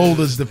Eric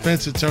Holder's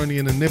defense attorney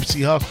in the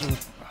Nipsey Hussle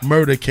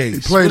murder case.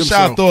 He played What's your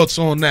himself. thoughts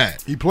on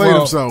that? He played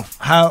himself.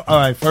 All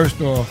right, first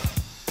off,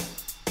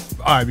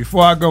 all right,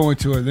 before I go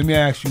into it, let me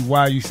ask you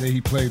why you say he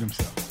played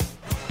himself.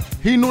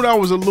 He knew that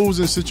was a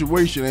losing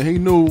situation, and he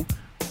knew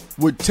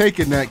with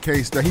taking that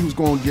case that he was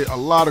going to get a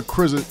lot of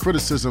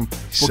criticism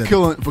for said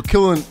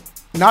killing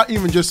not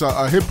even just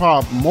a hip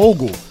hop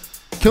mogul,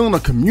 killing a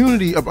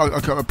community, a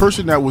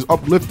person that was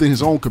uplifting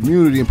his own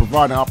community and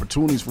providing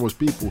opportunities for his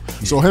people.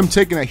 So him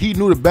taking that, he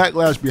knew the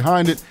backlash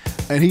behind it,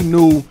 and he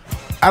knew.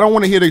 I don't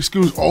want to hear the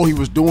excuse, oh, he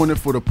was doing it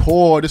for the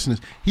poor, this and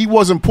this. He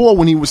wasn't poor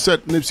when he was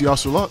setting Nipsey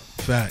Hussle up.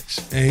 Facts.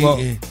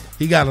 And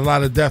he got a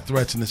lot of death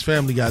threats, and his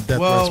family got death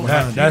threats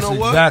behind him. That's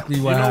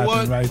exactly what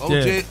happened right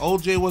there.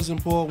 OJ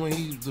wasn't poor when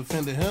he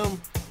defended him.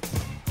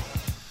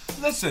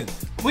 Listen,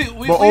 But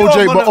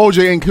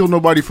OJ ain't killed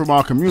nobody from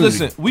our community.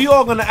 Listen, we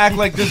all gonna act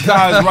like this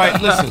guy is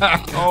right. Listen,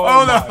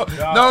 Oh, no.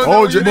 No,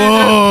 OJ, you need to-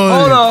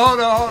 Hold on.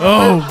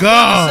 Oh,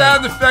 God.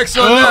 Sound effects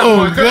on that Oh,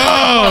 one.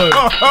 God.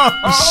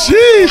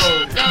 Sheesh.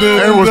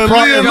 The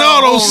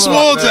Leonardo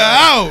Smalter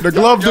out. The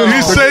glove didn't.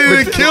 He say he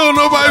didn't kill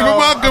nobody from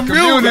our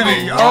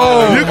community.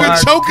 Oh, you my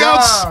could choke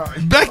God.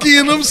 out Becky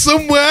and them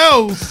somewhere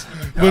else,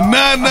 but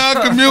not in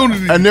our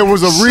community. And there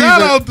was a reason.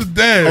 Shout out to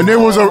Dad. And there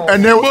was a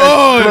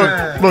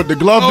look, the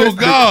glove Oh, didn't.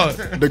 God.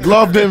 The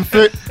glove didn't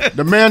fit.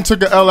 The man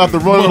took an L after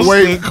running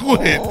away.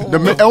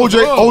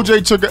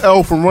 OJ took an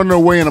L from running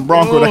away in a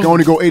Bronco that can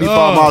only go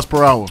 85 miles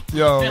per hour.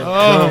 Yo,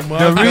 Oh, my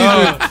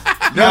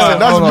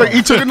God.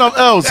 He took enough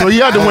L's, so he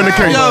had to win the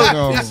case.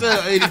 Yo, he said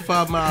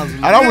 85 miles.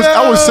 And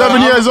I was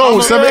 7 years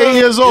old, 8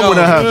 years old when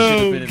that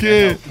happened. Oh,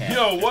 kid.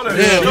 Yo, what a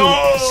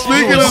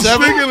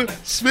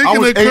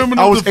Speaking of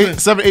criminal I was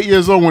defense. 7, 8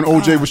 years old when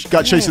OJ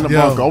got chasing the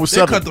Bronco. I was They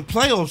 7. cut the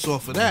playoffs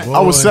off of that. I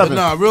was 7.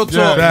 Nah, real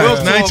talk. Facts. Real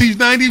talk.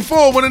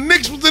 1994 when the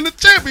Knicks was in the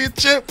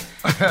championship.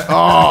 Oh,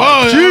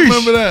 I jeez.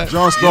 remember that.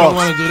 John You don't Starks.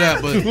 want to do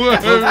that, but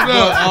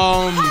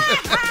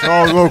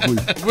Charles Oakley.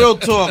 real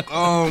talk.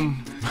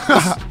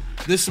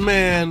 This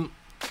man,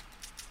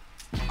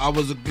 I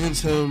was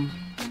against him.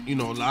 You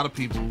know, a lot of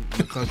people in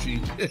the country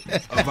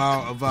of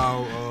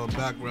our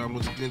background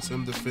was against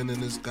him defending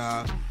this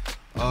guy.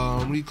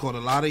 He caught a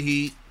lot of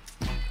heat.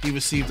 He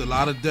received a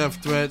lot of death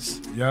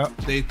threats. Yeah.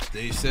 They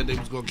said they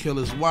was gonna kill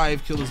his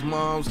wife, kill his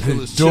moms, kill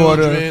his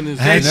daughter, children,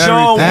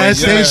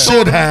 As they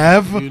should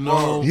have. You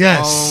know,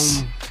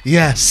 Yes.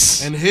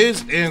 Yes. And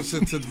his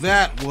answer to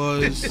that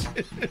was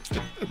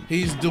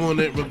he's doing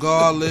it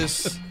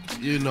regardless,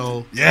 you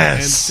know. Yes.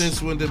 And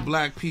since when did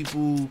black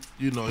people,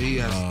 you know, he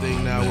has a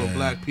thing now where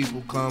black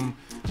people come,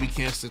 we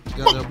can't sit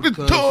together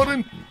because...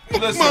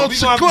 Listen, we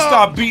gonna have to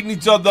stop beating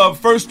each other up.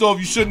 First off,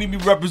 you shouldn't even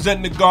be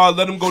representing the guard.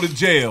 Let him go to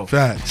jail.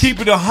 Facts. Keep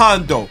it a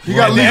Hondo. You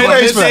got legal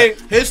age for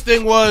that. His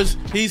thing was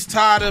he's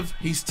tired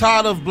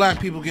of black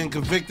people getting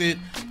convicted,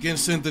 getting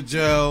sent to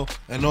jail,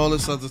 and all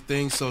this other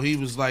thing. So he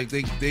was like,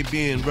 they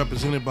being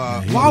represented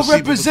by. Why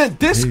represent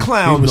this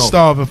clown? He was though?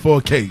 starving for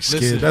a case.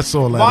 Listen, Kid. That's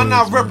all. Why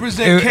not man.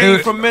 represent Kane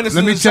from Menace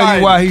Let me tell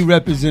you why he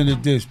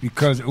represented this,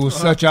 because it was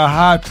such a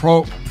high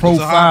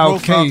profile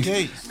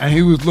case, and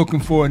he was looking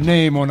for a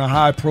name on a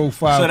high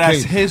profile So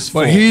that's case. his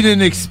But fault. he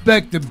didn't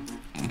expect the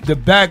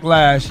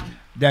backlash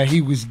that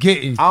he was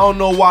getting. I don't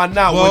know why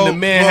not. When the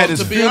man had his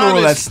to be funeral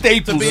at honest,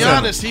 Staples To be Center.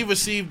 honest, he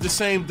received the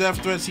same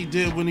death threats he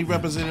did when he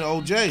represented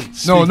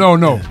OJ.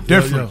 No.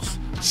 Difference.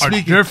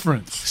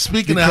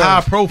 Speaking of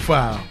high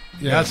profile,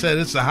 I said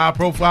it's a high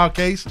profile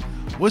case.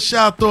 What's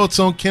y'all thoughts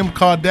on Kim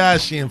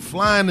Kardashian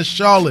flying to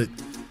Charlotte,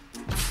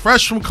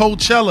 fresh from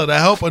Coachella, to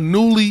help a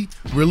newly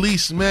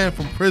released man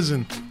from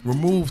prison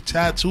remove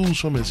tattoos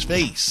from his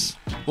face?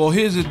 Well,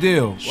 here's the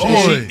deal.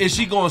 Is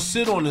she gonna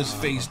sit on his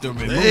face to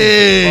remove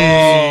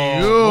Hey,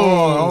 it?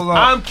 yo.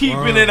 I'm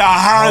keeping it a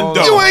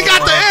Hondo. You ain't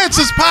got the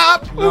answers,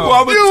 Pop.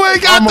 No. You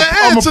ain't got the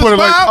answers,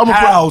 Pop. I'm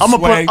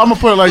gonna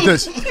put it like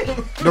this: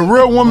 the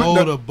real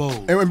woman,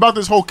 bold. and about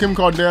this whole Kim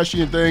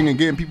Kardashian thing and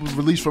getting people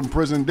released from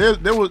prison. There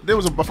was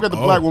a I forgot the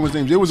black woman's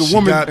name. There was a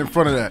woman in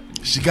front of that.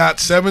 She got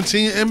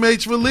 17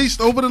 inmates released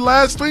over the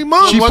last 3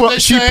 months. She Boy, what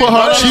is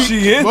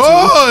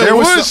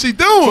she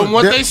doing? From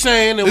what they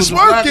saying, it was It's a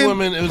black working.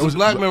 woman. It was a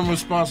black woman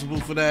responsible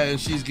for that, and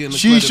she's getting. The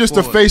She's credit just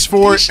for the face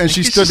for it, and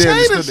she stood there and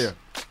say stood this? there.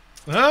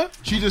 Huh?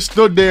 She just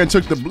stood there and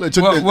took the Well, as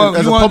you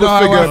a wanna public know how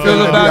figure I feel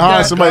and about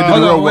behind that? somebody to do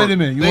Hold the on, real wait work. a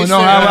minute. You They want to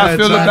know how I said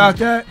feel that. about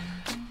that?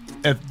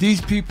 If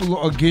these people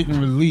are getting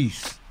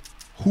released,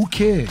 who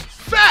cares?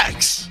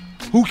 Facts.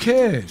 Who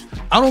cares?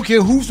 I don't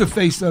care who's the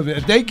face of it.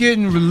 If they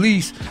getting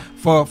released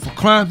for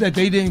crimes that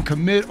they didn't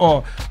commit,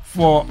 or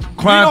for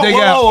crimes they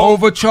got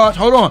overcharged.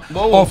 Hold on.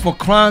 Or for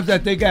crimes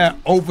that they got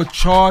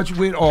overcharged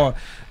with, or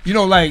you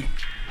know, like.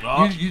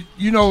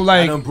 You know,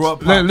 like,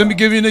 let me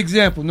give you an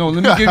example. No,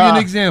 let me give you an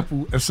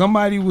example. If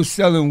somebody was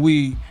selling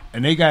weed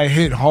and they got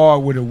hit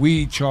hard with a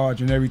weed charge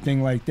and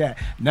everything like that,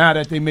 now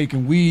that they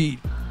making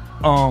weed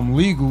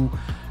legal,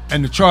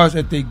 and the charge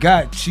that they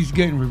got, she's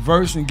getting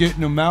reversed and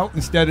getting them out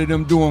instead of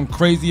them doing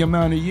crazy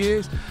amount of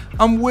years,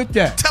 I'm with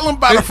that. Tell them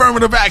about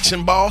affirmative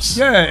action, boss.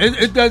 Yeah,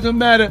 it doesn't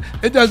matter.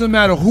 It doesn't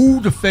matter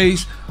who the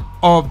face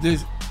of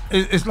this.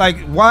 It's like,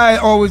 why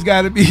it always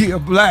got to be a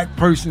black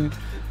person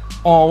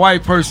or a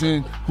white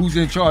person who's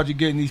in charge of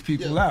getting these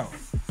people out?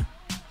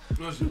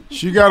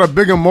 She got a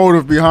bigger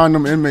motive behind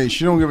them inmates.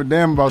 She don't give a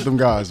damn about them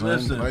guys,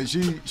 man. Like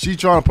she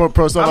trying to put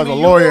herself as a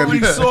lawyer.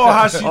 You saw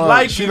how she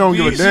liked She don't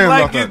give a She damn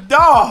like about it, that.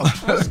 dog.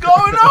 What's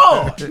going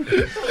on?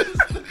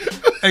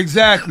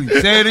 Exactly.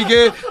 Say it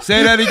again.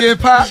 Say that again,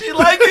 Pop. She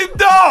like it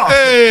dark.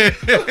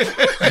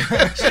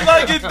 She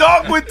like it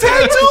dark with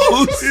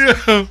tattoos.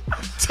 Yeah.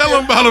 Tell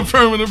them about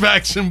affirmative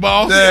action,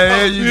 boss.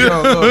 There you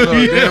go. Look,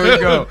 there we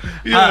go.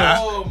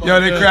 Yo,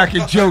 they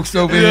cracking jokes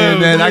over here,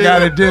 man. I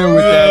gotta deal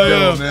with that,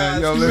 though,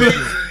 man. Yo, listen.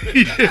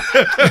 Yo,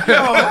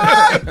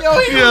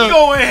 he was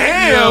going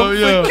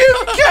ham for Kim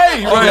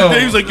K. Right there.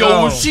 He was like,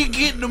 yo, when she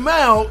getting them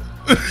out.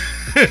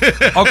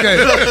 Okay,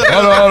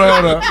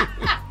 hold on.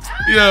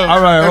 Yeah.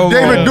 All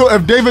right,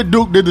 If David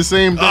Duke did the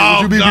same thing,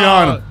 would you be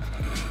behind him?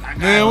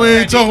 Man, we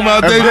ain't talking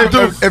about David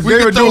Duke. We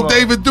can throw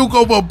David Duke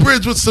over a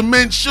bridge with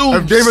cement shoes.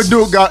 If David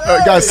Duke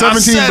got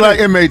 17 black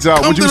inmates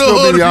out, would you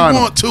still be behind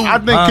him? I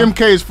think Kim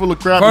K is full of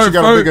crap and she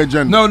got a big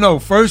agenda. No.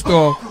 First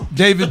off,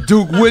 David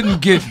Duke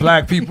wouldn't get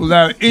black people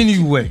out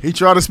anyway. He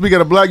tried to speak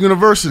at a black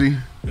university.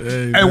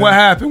 Hey, and what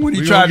happened when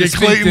he tried to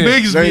speak Clayton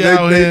there? Bigsby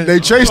out here. They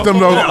chased him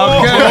though.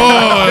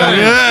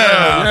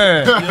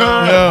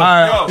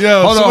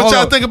 Yo, so what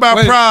y'all think about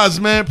Praz,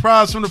 man?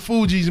 Praz from the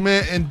Fugees,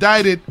 man,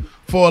 indicted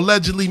for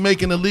allegedly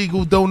making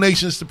illegal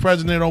donations to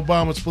President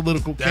Obama's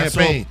political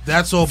campaign.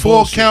 That's all Full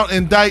bullshit. count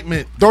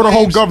indictment. Throw the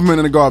whole government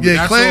in the garbage.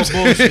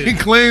 Yeah, he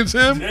claims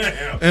him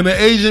and the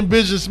Asian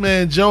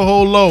businessman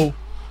Joho Lo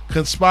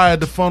conspired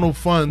to funnel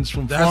funds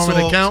from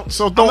foreign accounts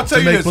to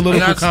make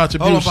political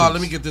contributions. Hold on,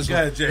 let me get this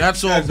one.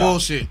 That's all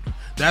bullshit.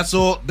 That's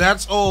all.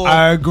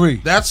 I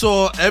agree. That's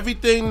all.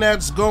 Everything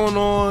that's going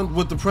on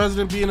with the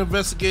president being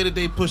investigated,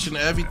 they pushing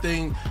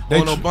everything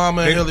on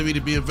Obama and Hillary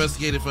to be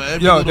investigated for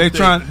every little thing.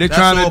 They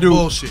trying to do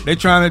bullshit. They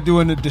trying to do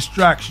a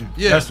distraction.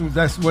 Yeah.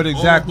 That's what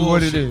exactly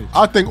what it is.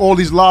 I think all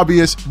these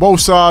lobbyists,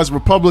 both sides,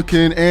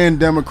 Republican and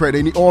Democrat,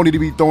 they all need to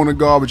be thrown in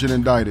garbage and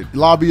indicted.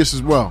 Lobbyists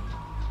as well.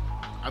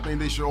 I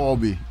think they should all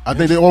be. I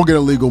think they all get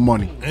illegal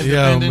money.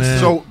 Yeah, man.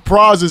 So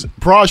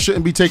Praz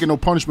shouldn't be taking no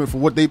punishment for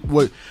what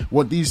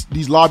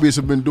these lobbyists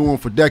have been doing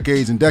for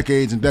decades and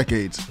decades and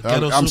decades.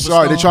 I'm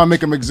sorry, they trying to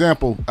make an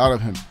example out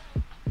of him.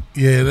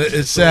 Yeah,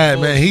 it's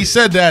sad, man. He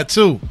said that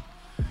too.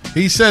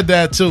 He said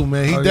that too,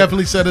 man. He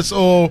definitely said it's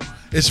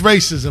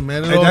racism,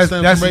 man. It all stems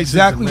from That's racism,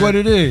 exactly man. what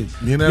it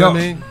is. You know what I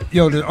mean?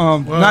 Yo,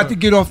 not to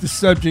get off the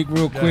subject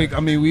real quick. I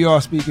mean, we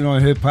are speaking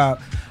on hip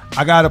hop.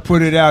 I gotta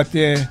put it out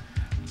there.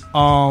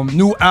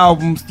 New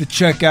albums to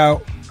check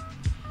out: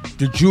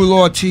 the Jewel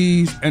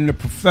Ortiz and the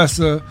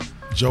Professor.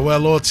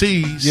 Joel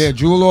Ortiz. Yeah,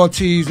 Jewel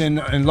Ortiz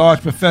and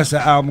Large Professor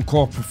album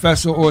called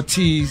Professor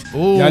Ortiz.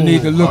 Ooh, y'all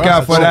need to look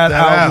out for that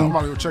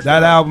album.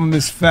 That album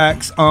is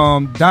facts.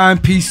 Dime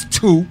Piece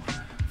 2,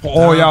 for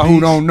all y'all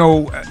who don't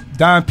know,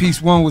 Dime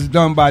Piece 1 was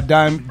done by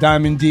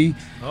Diamond D.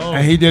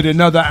 And he did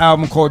another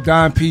album called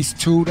Dime Piece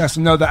 2. That's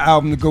another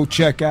album to go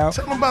check out.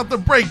 Tell them about the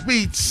break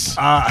beats.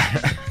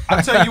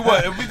 I tell you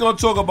what, if we're gonna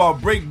talk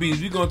about break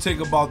beats, we're gonna talk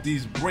about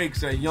these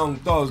breaks that Young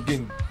Thug's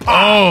getting popped.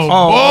 Oh,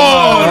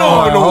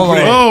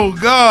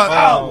 God.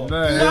 Oh,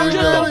 man.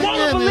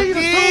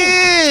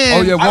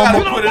 Oh, yeah, I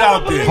gotta put it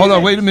out there. Hold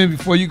on, wait a minute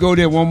before you go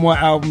there. One more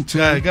album too.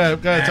 Go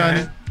ahead,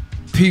 Tiny.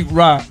 Pete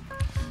Rock.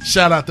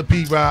 Shout out to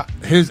Pete Rock.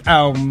 His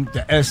album,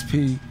 the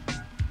SP.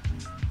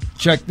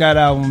 Check that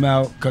album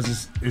out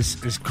because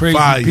it's crazy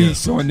Fire.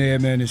 beats on there,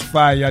 man. It's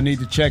fire. Y'all need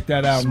to check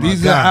that album. That's my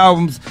These guy. are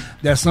albums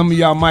that some of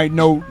y'all might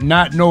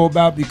not know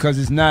about because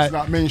it's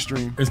not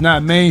mainstream. It's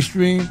not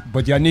mainstream,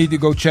 but y'all need to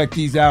go check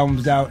these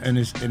albums out, and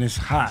it's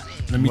hot.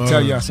 Let me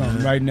tell y'all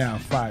something right now.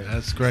 Fire.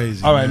 That's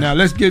crazy. All right, man. now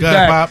let's get Go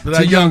ahead, back Bob,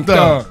 to Young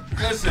Thug.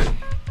 Listen,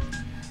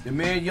 the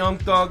man Young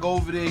Thug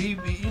over there, he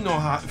you know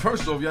how.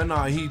 First off, y'all know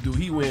how he do.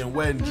 He wearing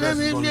wedding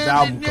dresses on his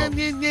album cover.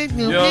 You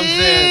know what I'm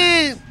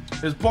saying?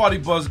 His party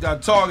bus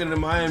got targeted in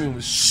Miami and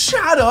was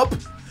shot up.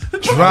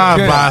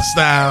 Drive-by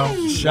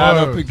style. Shot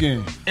up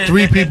again.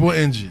 Three people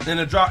injured.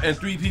 And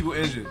 3 people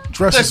injured.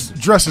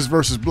 Dresses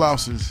versus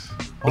blouses.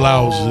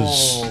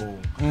 Blouses.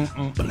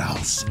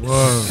 Blouses.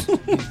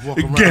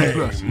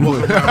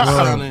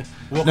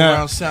 Walking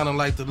around sounding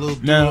like the little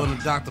dude on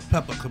the Dr.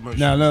 Pepper commercial.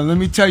 Now, let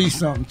me tell you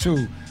something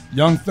too.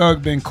 Young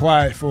Thug been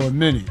quiet for a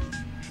minute,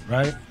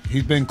 right?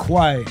 He's been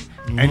quiet,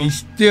 and he's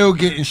still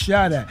getting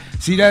shot at.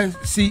 See,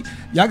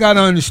 y'all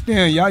gotta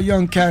understand, y'all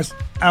young cats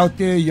out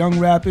there, young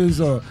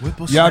rappers, or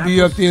y'all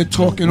be up there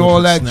talking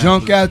all that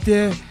junk out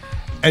there,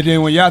 and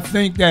then when y'all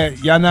think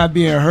that y'all not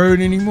being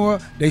heard anymore,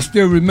 they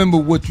still remember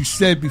what you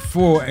said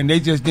before, and they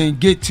just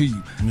didn't get to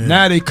you. Yeah.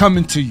 Now they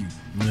coming to you.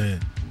 Yeah.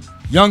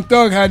 Young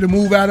Thug had to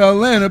move out of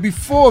Atlanta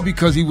before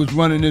because he was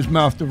running his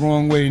mouth the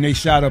wrong way, and they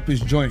shot up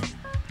his joint.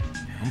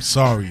 I'm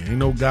sorry. Ain't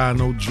no guy,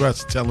 no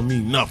dress telling me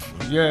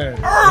nothing. Yeah.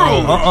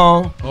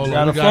 Hold on,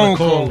 Got a we phone a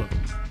call. caller.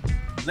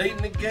 Late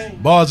in the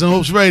game. Bars and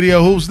Hoops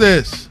Radio. Who's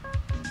this?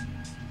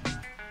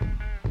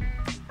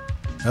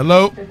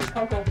 Hello?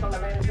 Coco from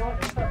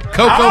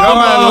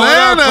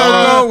Atlanta.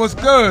 Coco, what's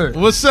good?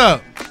 What's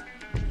up?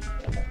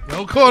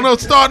 Don't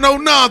start no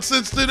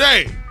nonsense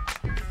today.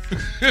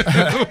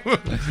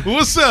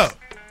 What's up?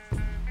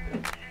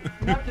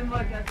 Nothing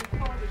much. I just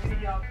called to see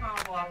y'all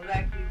combo. I was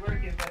actually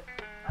working, but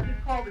I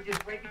just called to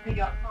just break it to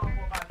y'all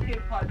combo about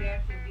Kim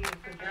Kardashian being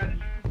Sojourner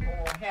Truth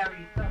or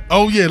Harry something.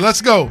 Oh, yeah,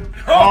 let's go.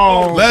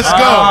 Let's go.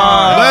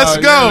 yeah,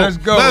 Let's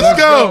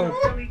go.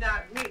 It's really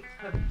not mixed,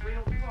 because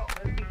real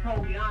talk, let's be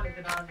totally honest,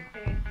 and I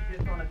understand she's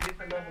just on a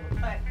different level of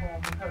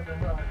platform because of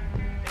her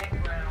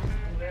background,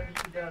 whatever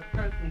she does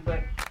personally,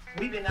 but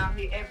we've been out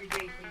here every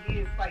day for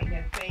years fighting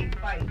that same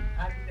fight.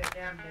 I do that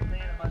down in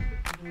Atlanta, my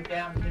sister do it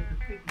down in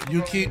Mississippi.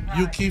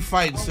 You keep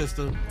fighting,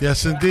 sister.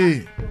 Yes,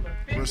 indeed.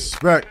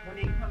 Respect. When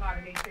they come out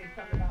and they say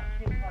something about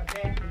Kim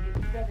Kardashian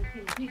getting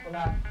 17 people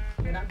out,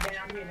 and I'm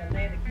down here in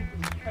Atlanta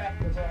keeping track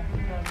of all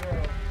these young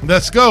girls.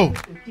 Let's go.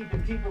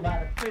 Keeping people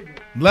out of prison.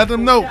 Let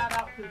them know. Shout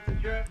out to the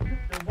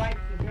white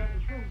Sojourner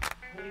Truth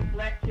when these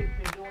black chicks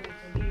been doing it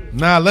for years.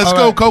 Nah, let's All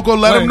go, right. Coco.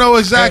 Let them Wait. know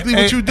exactly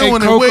what you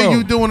doing and where Coco.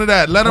 you doing it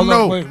at. Let them Hold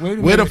know on, wait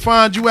a where to minute.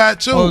 find you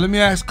at, too. Oh, let me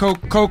ask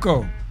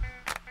Coco.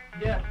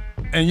 Yeah.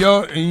 And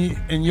your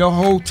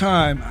whole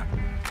time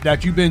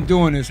that you've been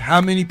doing this,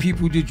 how many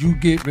people did you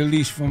get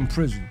released from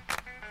prison?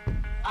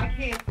 I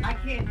can't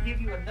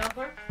give you a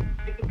number.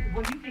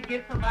 When you can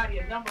give somebody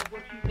a number of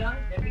what you've done,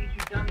 that means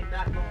you've done it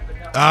not long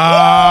enough.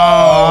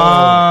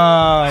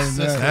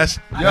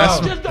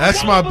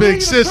 That's my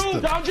big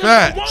sister.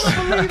 Facts.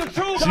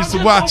 She used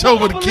to watch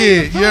over the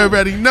kid. You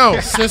already know.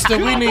 Sister,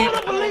 we need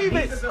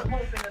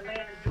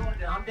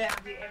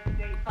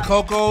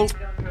Coco.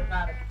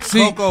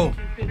 See, Coco.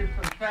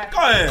 Go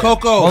ahead.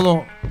 Coco. Hold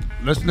on.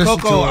 Let's listen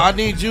to Coco, it. I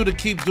need you to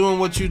keep doing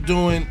what you're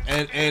doing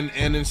and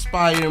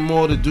inspire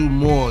more to do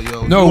more,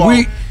 yo. No,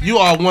 you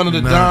are one of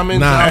the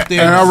diamonds out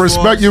there. And I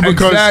respect you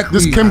because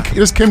Exactly.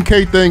 this Kim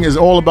K thing is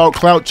all about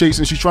clout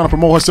chasing. She's trying to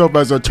promote herself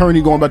as an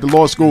attorney going back to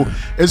law school.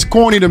 It's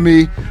corny to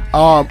me.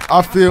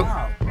 I feel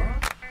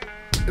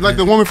like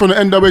the woman from the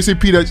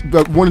NAACP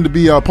that wanted to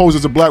be posed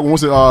as a black woman.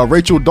 Was it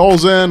Rachel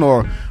Dolezal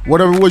or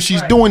whatever it was?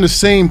 She's doing the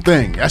same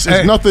thing. It's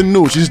nothing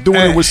new. She's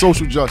doing it with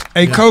social justice.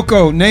 Hey,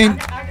 Coco, name.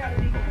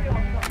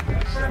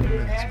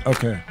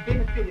 Okay.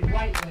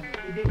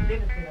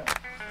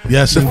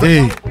 Yes,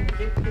 indeed.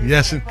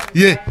 Yes,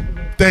 yeah.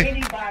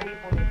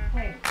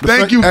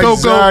 Thank you, Coco.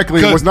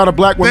 Exactly. It was not a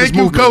black women's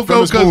movement. Thank you, Coco.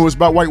 Feminist movement was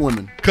about white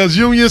women. Because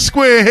Union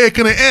Square here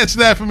couldn't answer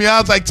that for me. I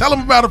was like, tell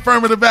him about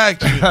affirmative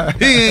action.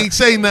 He ain't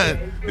say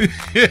nothing.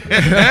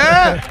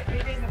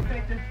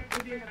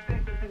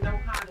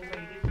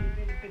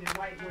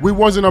 We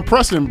wasn't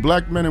oppressing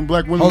black men and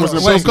black women.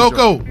 Wasn't so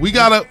Coco, we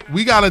gotta,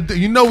 we gotta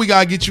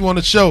get you on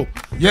the show.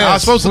 Yes, I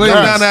was supposed please. to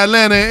come down to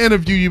Atlanta and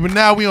interview you, but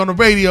now we on the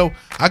radio.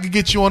 I could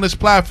get you on this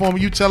platform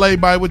and you tell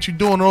everybody what you're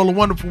doing, all the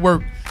wonderful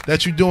work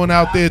that you're doing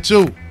out there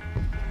too.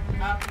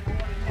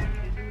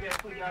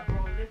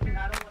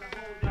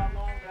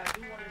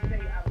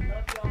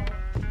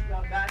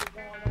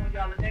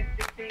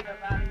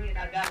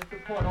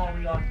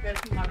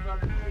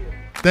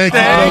 Thank you.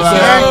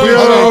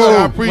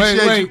 I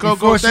appreciate you, Coco.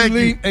 Before Thank she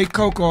you. leave, hey,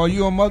 Coco, are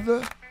you a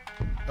mother?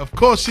 Of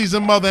course she's a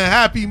mother. And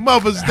happy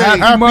Mother's Day.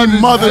 Happy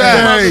Mother's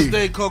Day. Mother's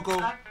Day, Coco.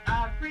 I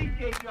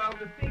appreciate you. I was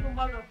a single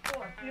mother of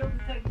four. Still to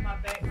take my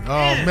back.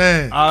 Oh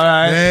man! All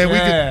right, man. We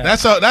can,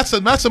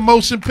 that's a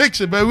motion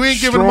picture, but we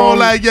ain't giving them all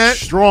that yet.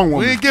 Strong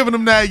woman. We ain't giving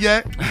them that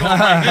yet.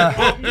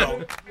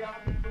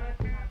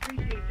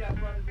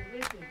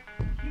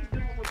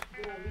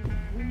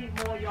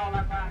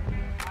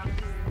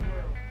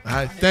 All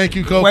right, thank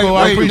you, Coco.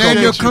 I Wait, appreciate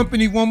name your you.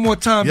 company one more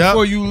time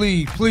before you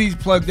leave. Please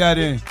plug that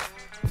in.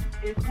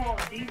 It's called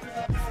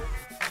Divas of Hope.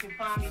 You can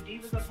find me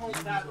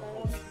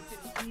divasofhope.org. You can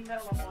send an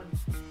email. I'm on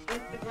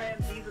Instagram,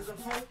 Divas of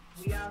Hope.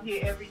 We out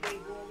here every day doing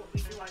what we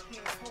do. I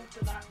can't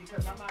post a lot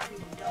because I'm out here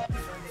with young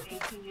people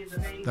under 18 years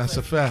of age. That's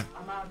a fact.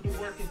 I'm out here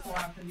working for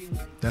our community.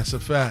 That's a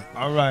fact.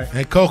 All right.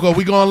 And Coco,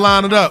 we gonna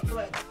line it up.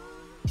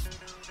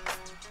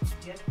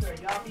 Yes, sir.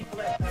 Y'all be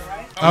blessed, all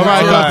right? All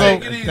right,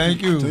 Coco.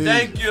 Thank you.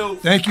 Thank you.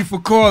 Thank you for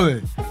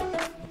calling.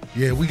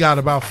 Yeah, we got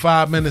about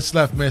 5 minutes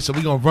left, man. So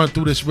we gonna run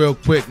through this real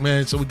quick,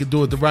 man, so we can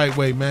do it the right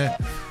way, man.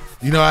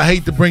 You know, I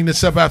hate to bring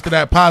this up after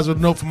that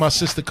positive note from my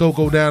sister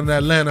Coco down in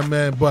Atlanta,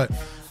 man, but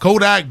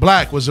Kodak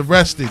Black was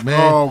arrested, man,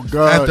 Oh,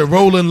 God. at the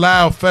Rolling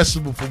Loud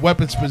Festival for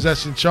weapons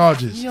possession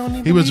charges.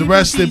 He was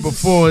arrested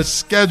before his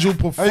scheduled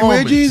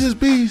performance. Jesus,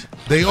 bees.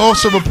 They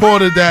also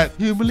reported that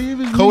You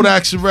believe it?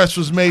 Kodak's arrest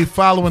was made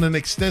following an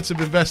extensive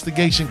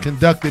investigation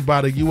conducted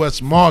by the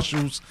U.S.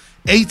 Marshals,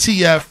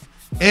 ATF,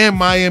 and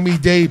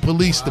Miami-Dade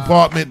Police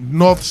Department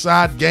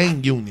Northside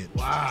Gang Union.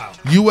 Wow.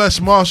 U.S.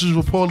 Marshals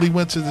reportedly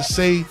went to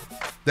say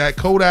that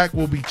Kodak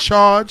will be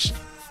charged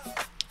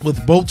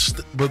with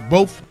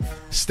both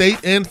state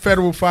and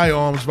federal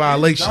firearms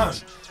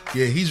violations.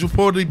 Yeah, he's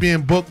reportedly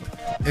being booked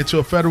into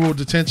a federal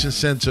detention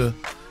center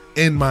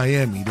in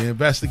Miami. The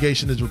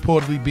investigation is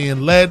reportedly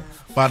being led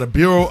by the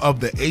Bureau of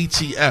the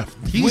ATF.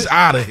 He's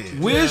out of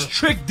here. Where's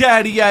Trick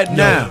Daddy at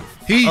now?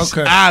 He's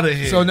out of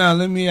here. So now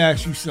let me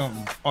ask you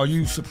something. Are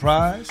you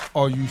surprised?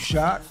 Are you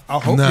shocked? I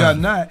hope Nah. y'all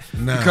not.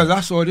 Nah. Because I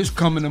saw this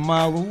coming a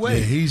mile away.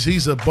 Yeah,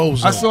 he's a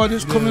bozo. I saw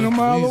this coming a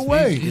mile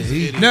away.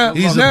 he's now, a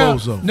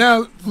bozo.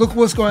 Now, look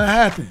what's going to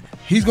happen.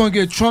 He's going to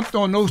get trumped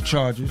on those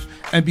charges.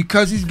 And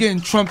because he's getting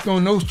trumped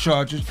on those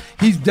charges,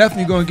 he's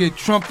definitely going to get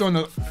trumped on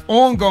the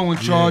ongoing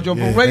charge of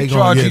a rape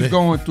charge he's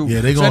going through. Yeah,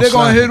 they so gonna they're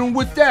going slap to hit him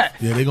with that.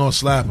 Yeah, they're going to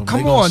slap him. Come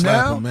they gonna on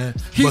slap now. him, man.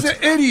 He's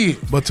an idiot.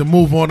 But to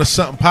move on to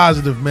something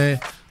positive, man,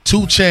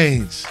 2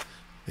 Chainz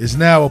is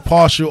now a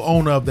partial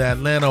owner of the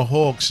Atlanta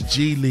Hawks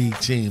G League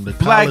team, the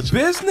Black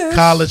business.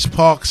 College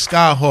Park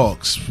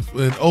Skyhawks,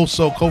 and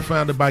also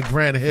co-founded by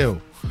Grant Hill.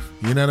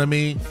 You know what I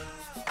mean?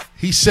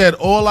 He said,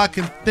 all I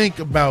can think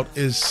about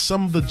is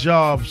some of the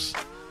jobs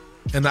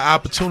and the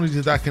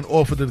opportunities that I can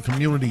offer to the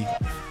community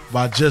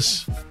by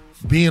just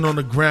being on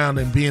the ground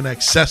and being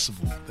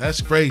accessible. That's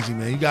crazy,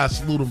 man. You gotta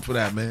salute him for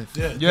that, man.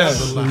 Yeah,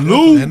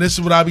 Salute. And this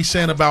is what I be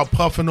saying about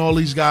Puff and all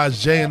these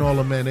guys, Jay and all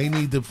them, man. They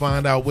need to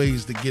find out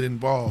ways to get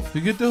involved.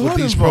 To get the with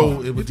hood these involved.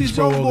 with Get these these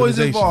pro young boys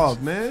organizations.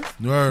 involved, man.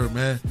 Word,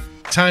 man.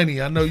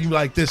 Tiny, I know you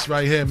like this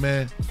right here,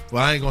 man.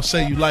 Well, I ain't gonna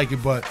say you like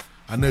it, but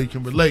I know you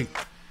can relate.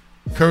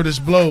 Curtis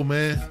Blow,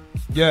 man.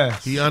 Yeah.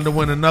 He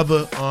underwent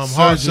another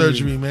heart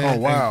surgery, man. Oh,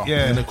 wow.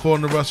 Yeah. And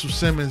according to Russell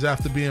Simmons,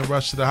 after being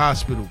rushed to the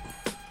hospital.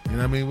 You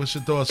know what I mean? What's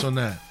your thoughts on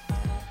that?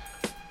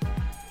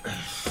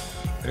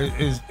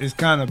 It's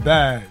kind of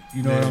bad.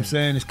 You know what Yeah. I'm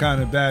saying? It's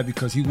kind of bad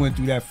because he went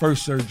through that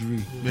first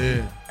surgery.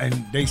 Yeah.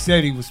 And they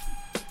said he was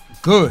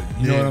good.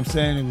 You know Yeah. what I'm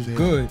saying? It was Yeah.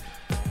 good.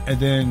 And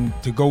then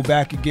to go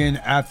back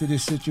again after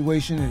this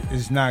situation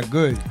is not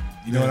good.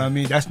 You know Yeah. what I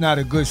mean? That's not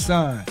a good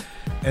sign.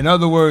 In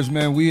other words,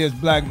 man, we as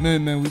black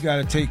men, man, we got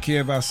to take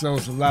care of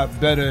ourselves a lot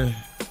better.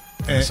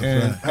 That's a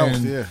fact.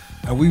 Health, yeah.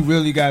 And we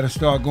really got to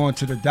start going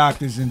to the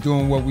doctors and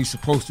doing what we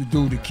supposed to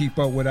do to keep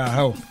up with our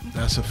health.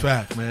 That's a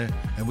fact, man.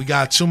 And we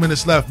got 2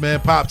 minutes left, man.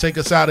 Pop, take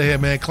us out of here,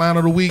 man. Clown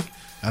of the week.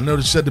 I know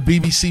you said the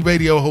BBC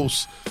radio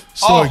host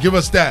story. Oh. Give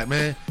us that,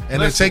 man.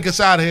 And Listen. then take us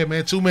out of here,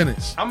 man. 2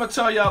 minutes. I'm gonna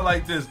tell y'all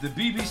like this: the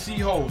BBC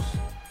host,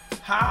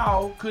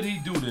 how could he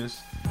do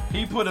this?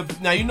 He put a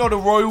now you know the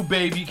royal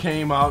baby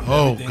came out. And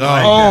Oh, everything God.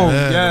 like Oh, that.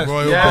 man, yes. the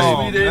royal Yes,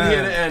 baby. we didn't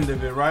hear man. the end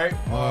of it,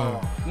 right?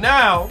 Wow.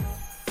 Now,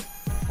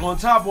 on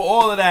top of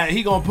all of that,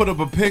 he gonna put up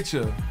a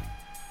picture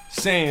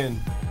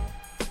saying,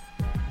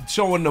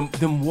 showing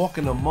them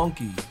walking a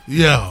monkey.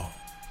 Yo.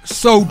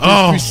 So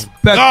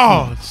disrespectful.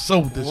 God,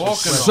 so disrespectful.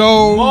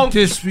 So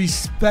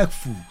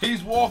disrespectful.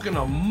 He's walking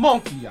a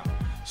monkey out.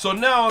 So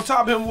now on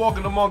top of him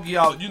walking the monkey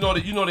out,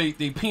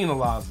 they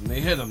penalized him. They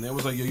hit him. They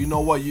was like, yo, you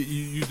know what?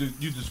 You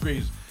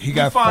disgrace. He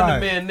got find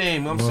fired. the man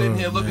name. I'm sitting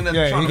here looking at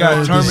Yeah, the he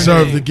got He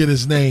deserved to get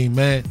his name,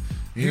 man.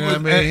 You know what I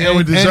mean? And we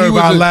and he deserve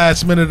was our a-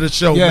 last minute of the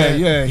show, Yeah, man.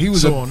 yeah, he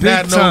was so a on big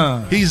that note,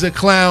 time. he's a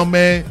clown,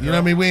 man. You know what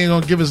I mean? We ain't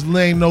gonna give his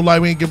name no light.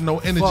 We ain't give him no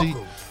energy.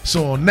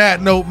 So on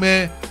that note,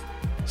 man,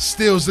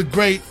 Steel's the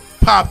Great,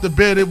 Pop the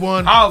Bearded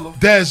One,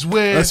 Des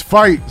Weird, Let's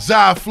fight.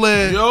 Zy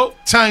Flair,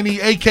 Tiny,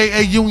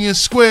 a.k.a. Union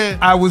Square.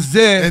 I was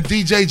there. And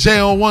DJ J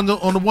on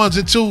the ones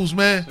and twos,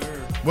 man.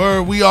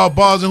 Word, we are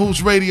Bars and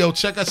Hoops Radio.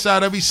 Check us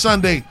out every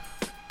Sunday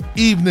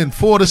evening,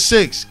 4 to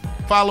 6.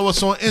 Follow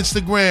us on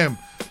Instagram,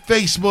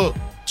 Facebook,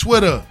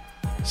 Twitter,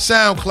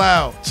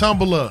 SoundCloud,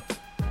 Tumblr,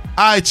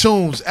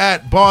 iTunes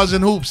at Bars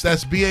and Hoops.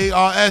 That's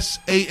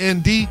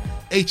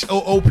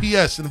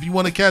BARSANDHOOPS. And if you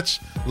want to catch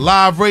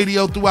live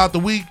radio throughout the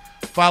week,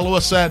 follow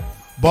us at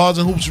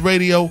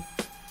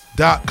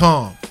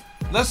barsandhoopsradio.com.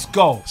 Let's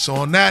go. So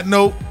on that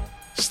note,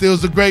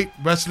 Steel's the Great.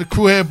 Rest of the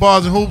crew here at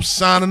Bars and Hoops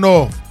signing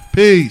off.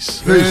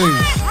 Peace. You're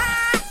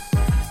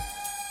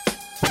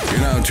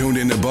now tuned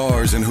into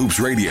Bars and Hoops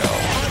Radio,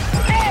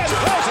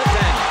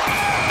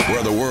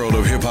 where the world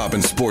of hip hop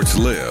and sports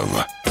live.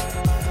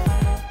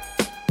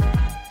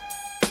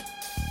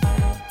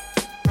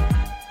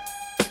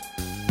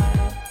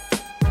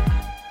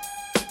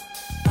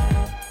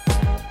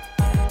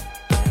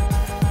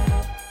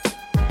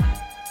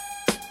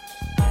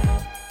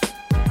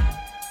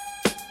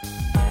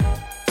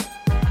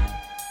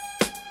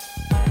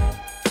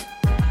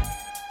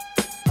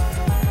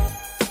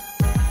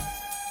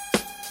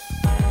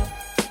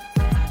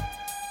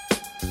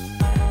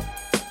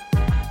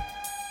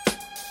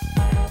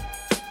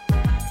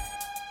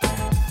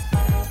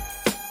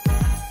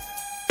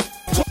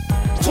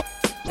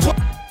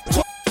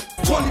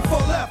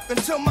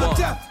 Until my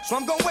death, so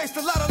I'm gonna waste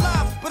a lot of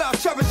lives, but I'll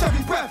cherish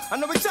every breath. I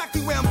know exactly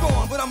where I'm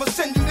going, but I'ma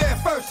send you there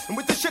first. And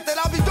with the shit that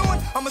I'll be doing,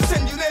 I'ma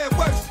send you there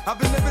worse. I've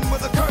been living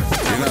with a curse.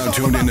 You're now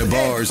tuned into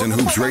Bars and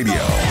Hoops Radio,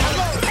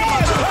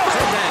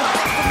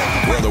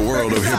 where the world of hip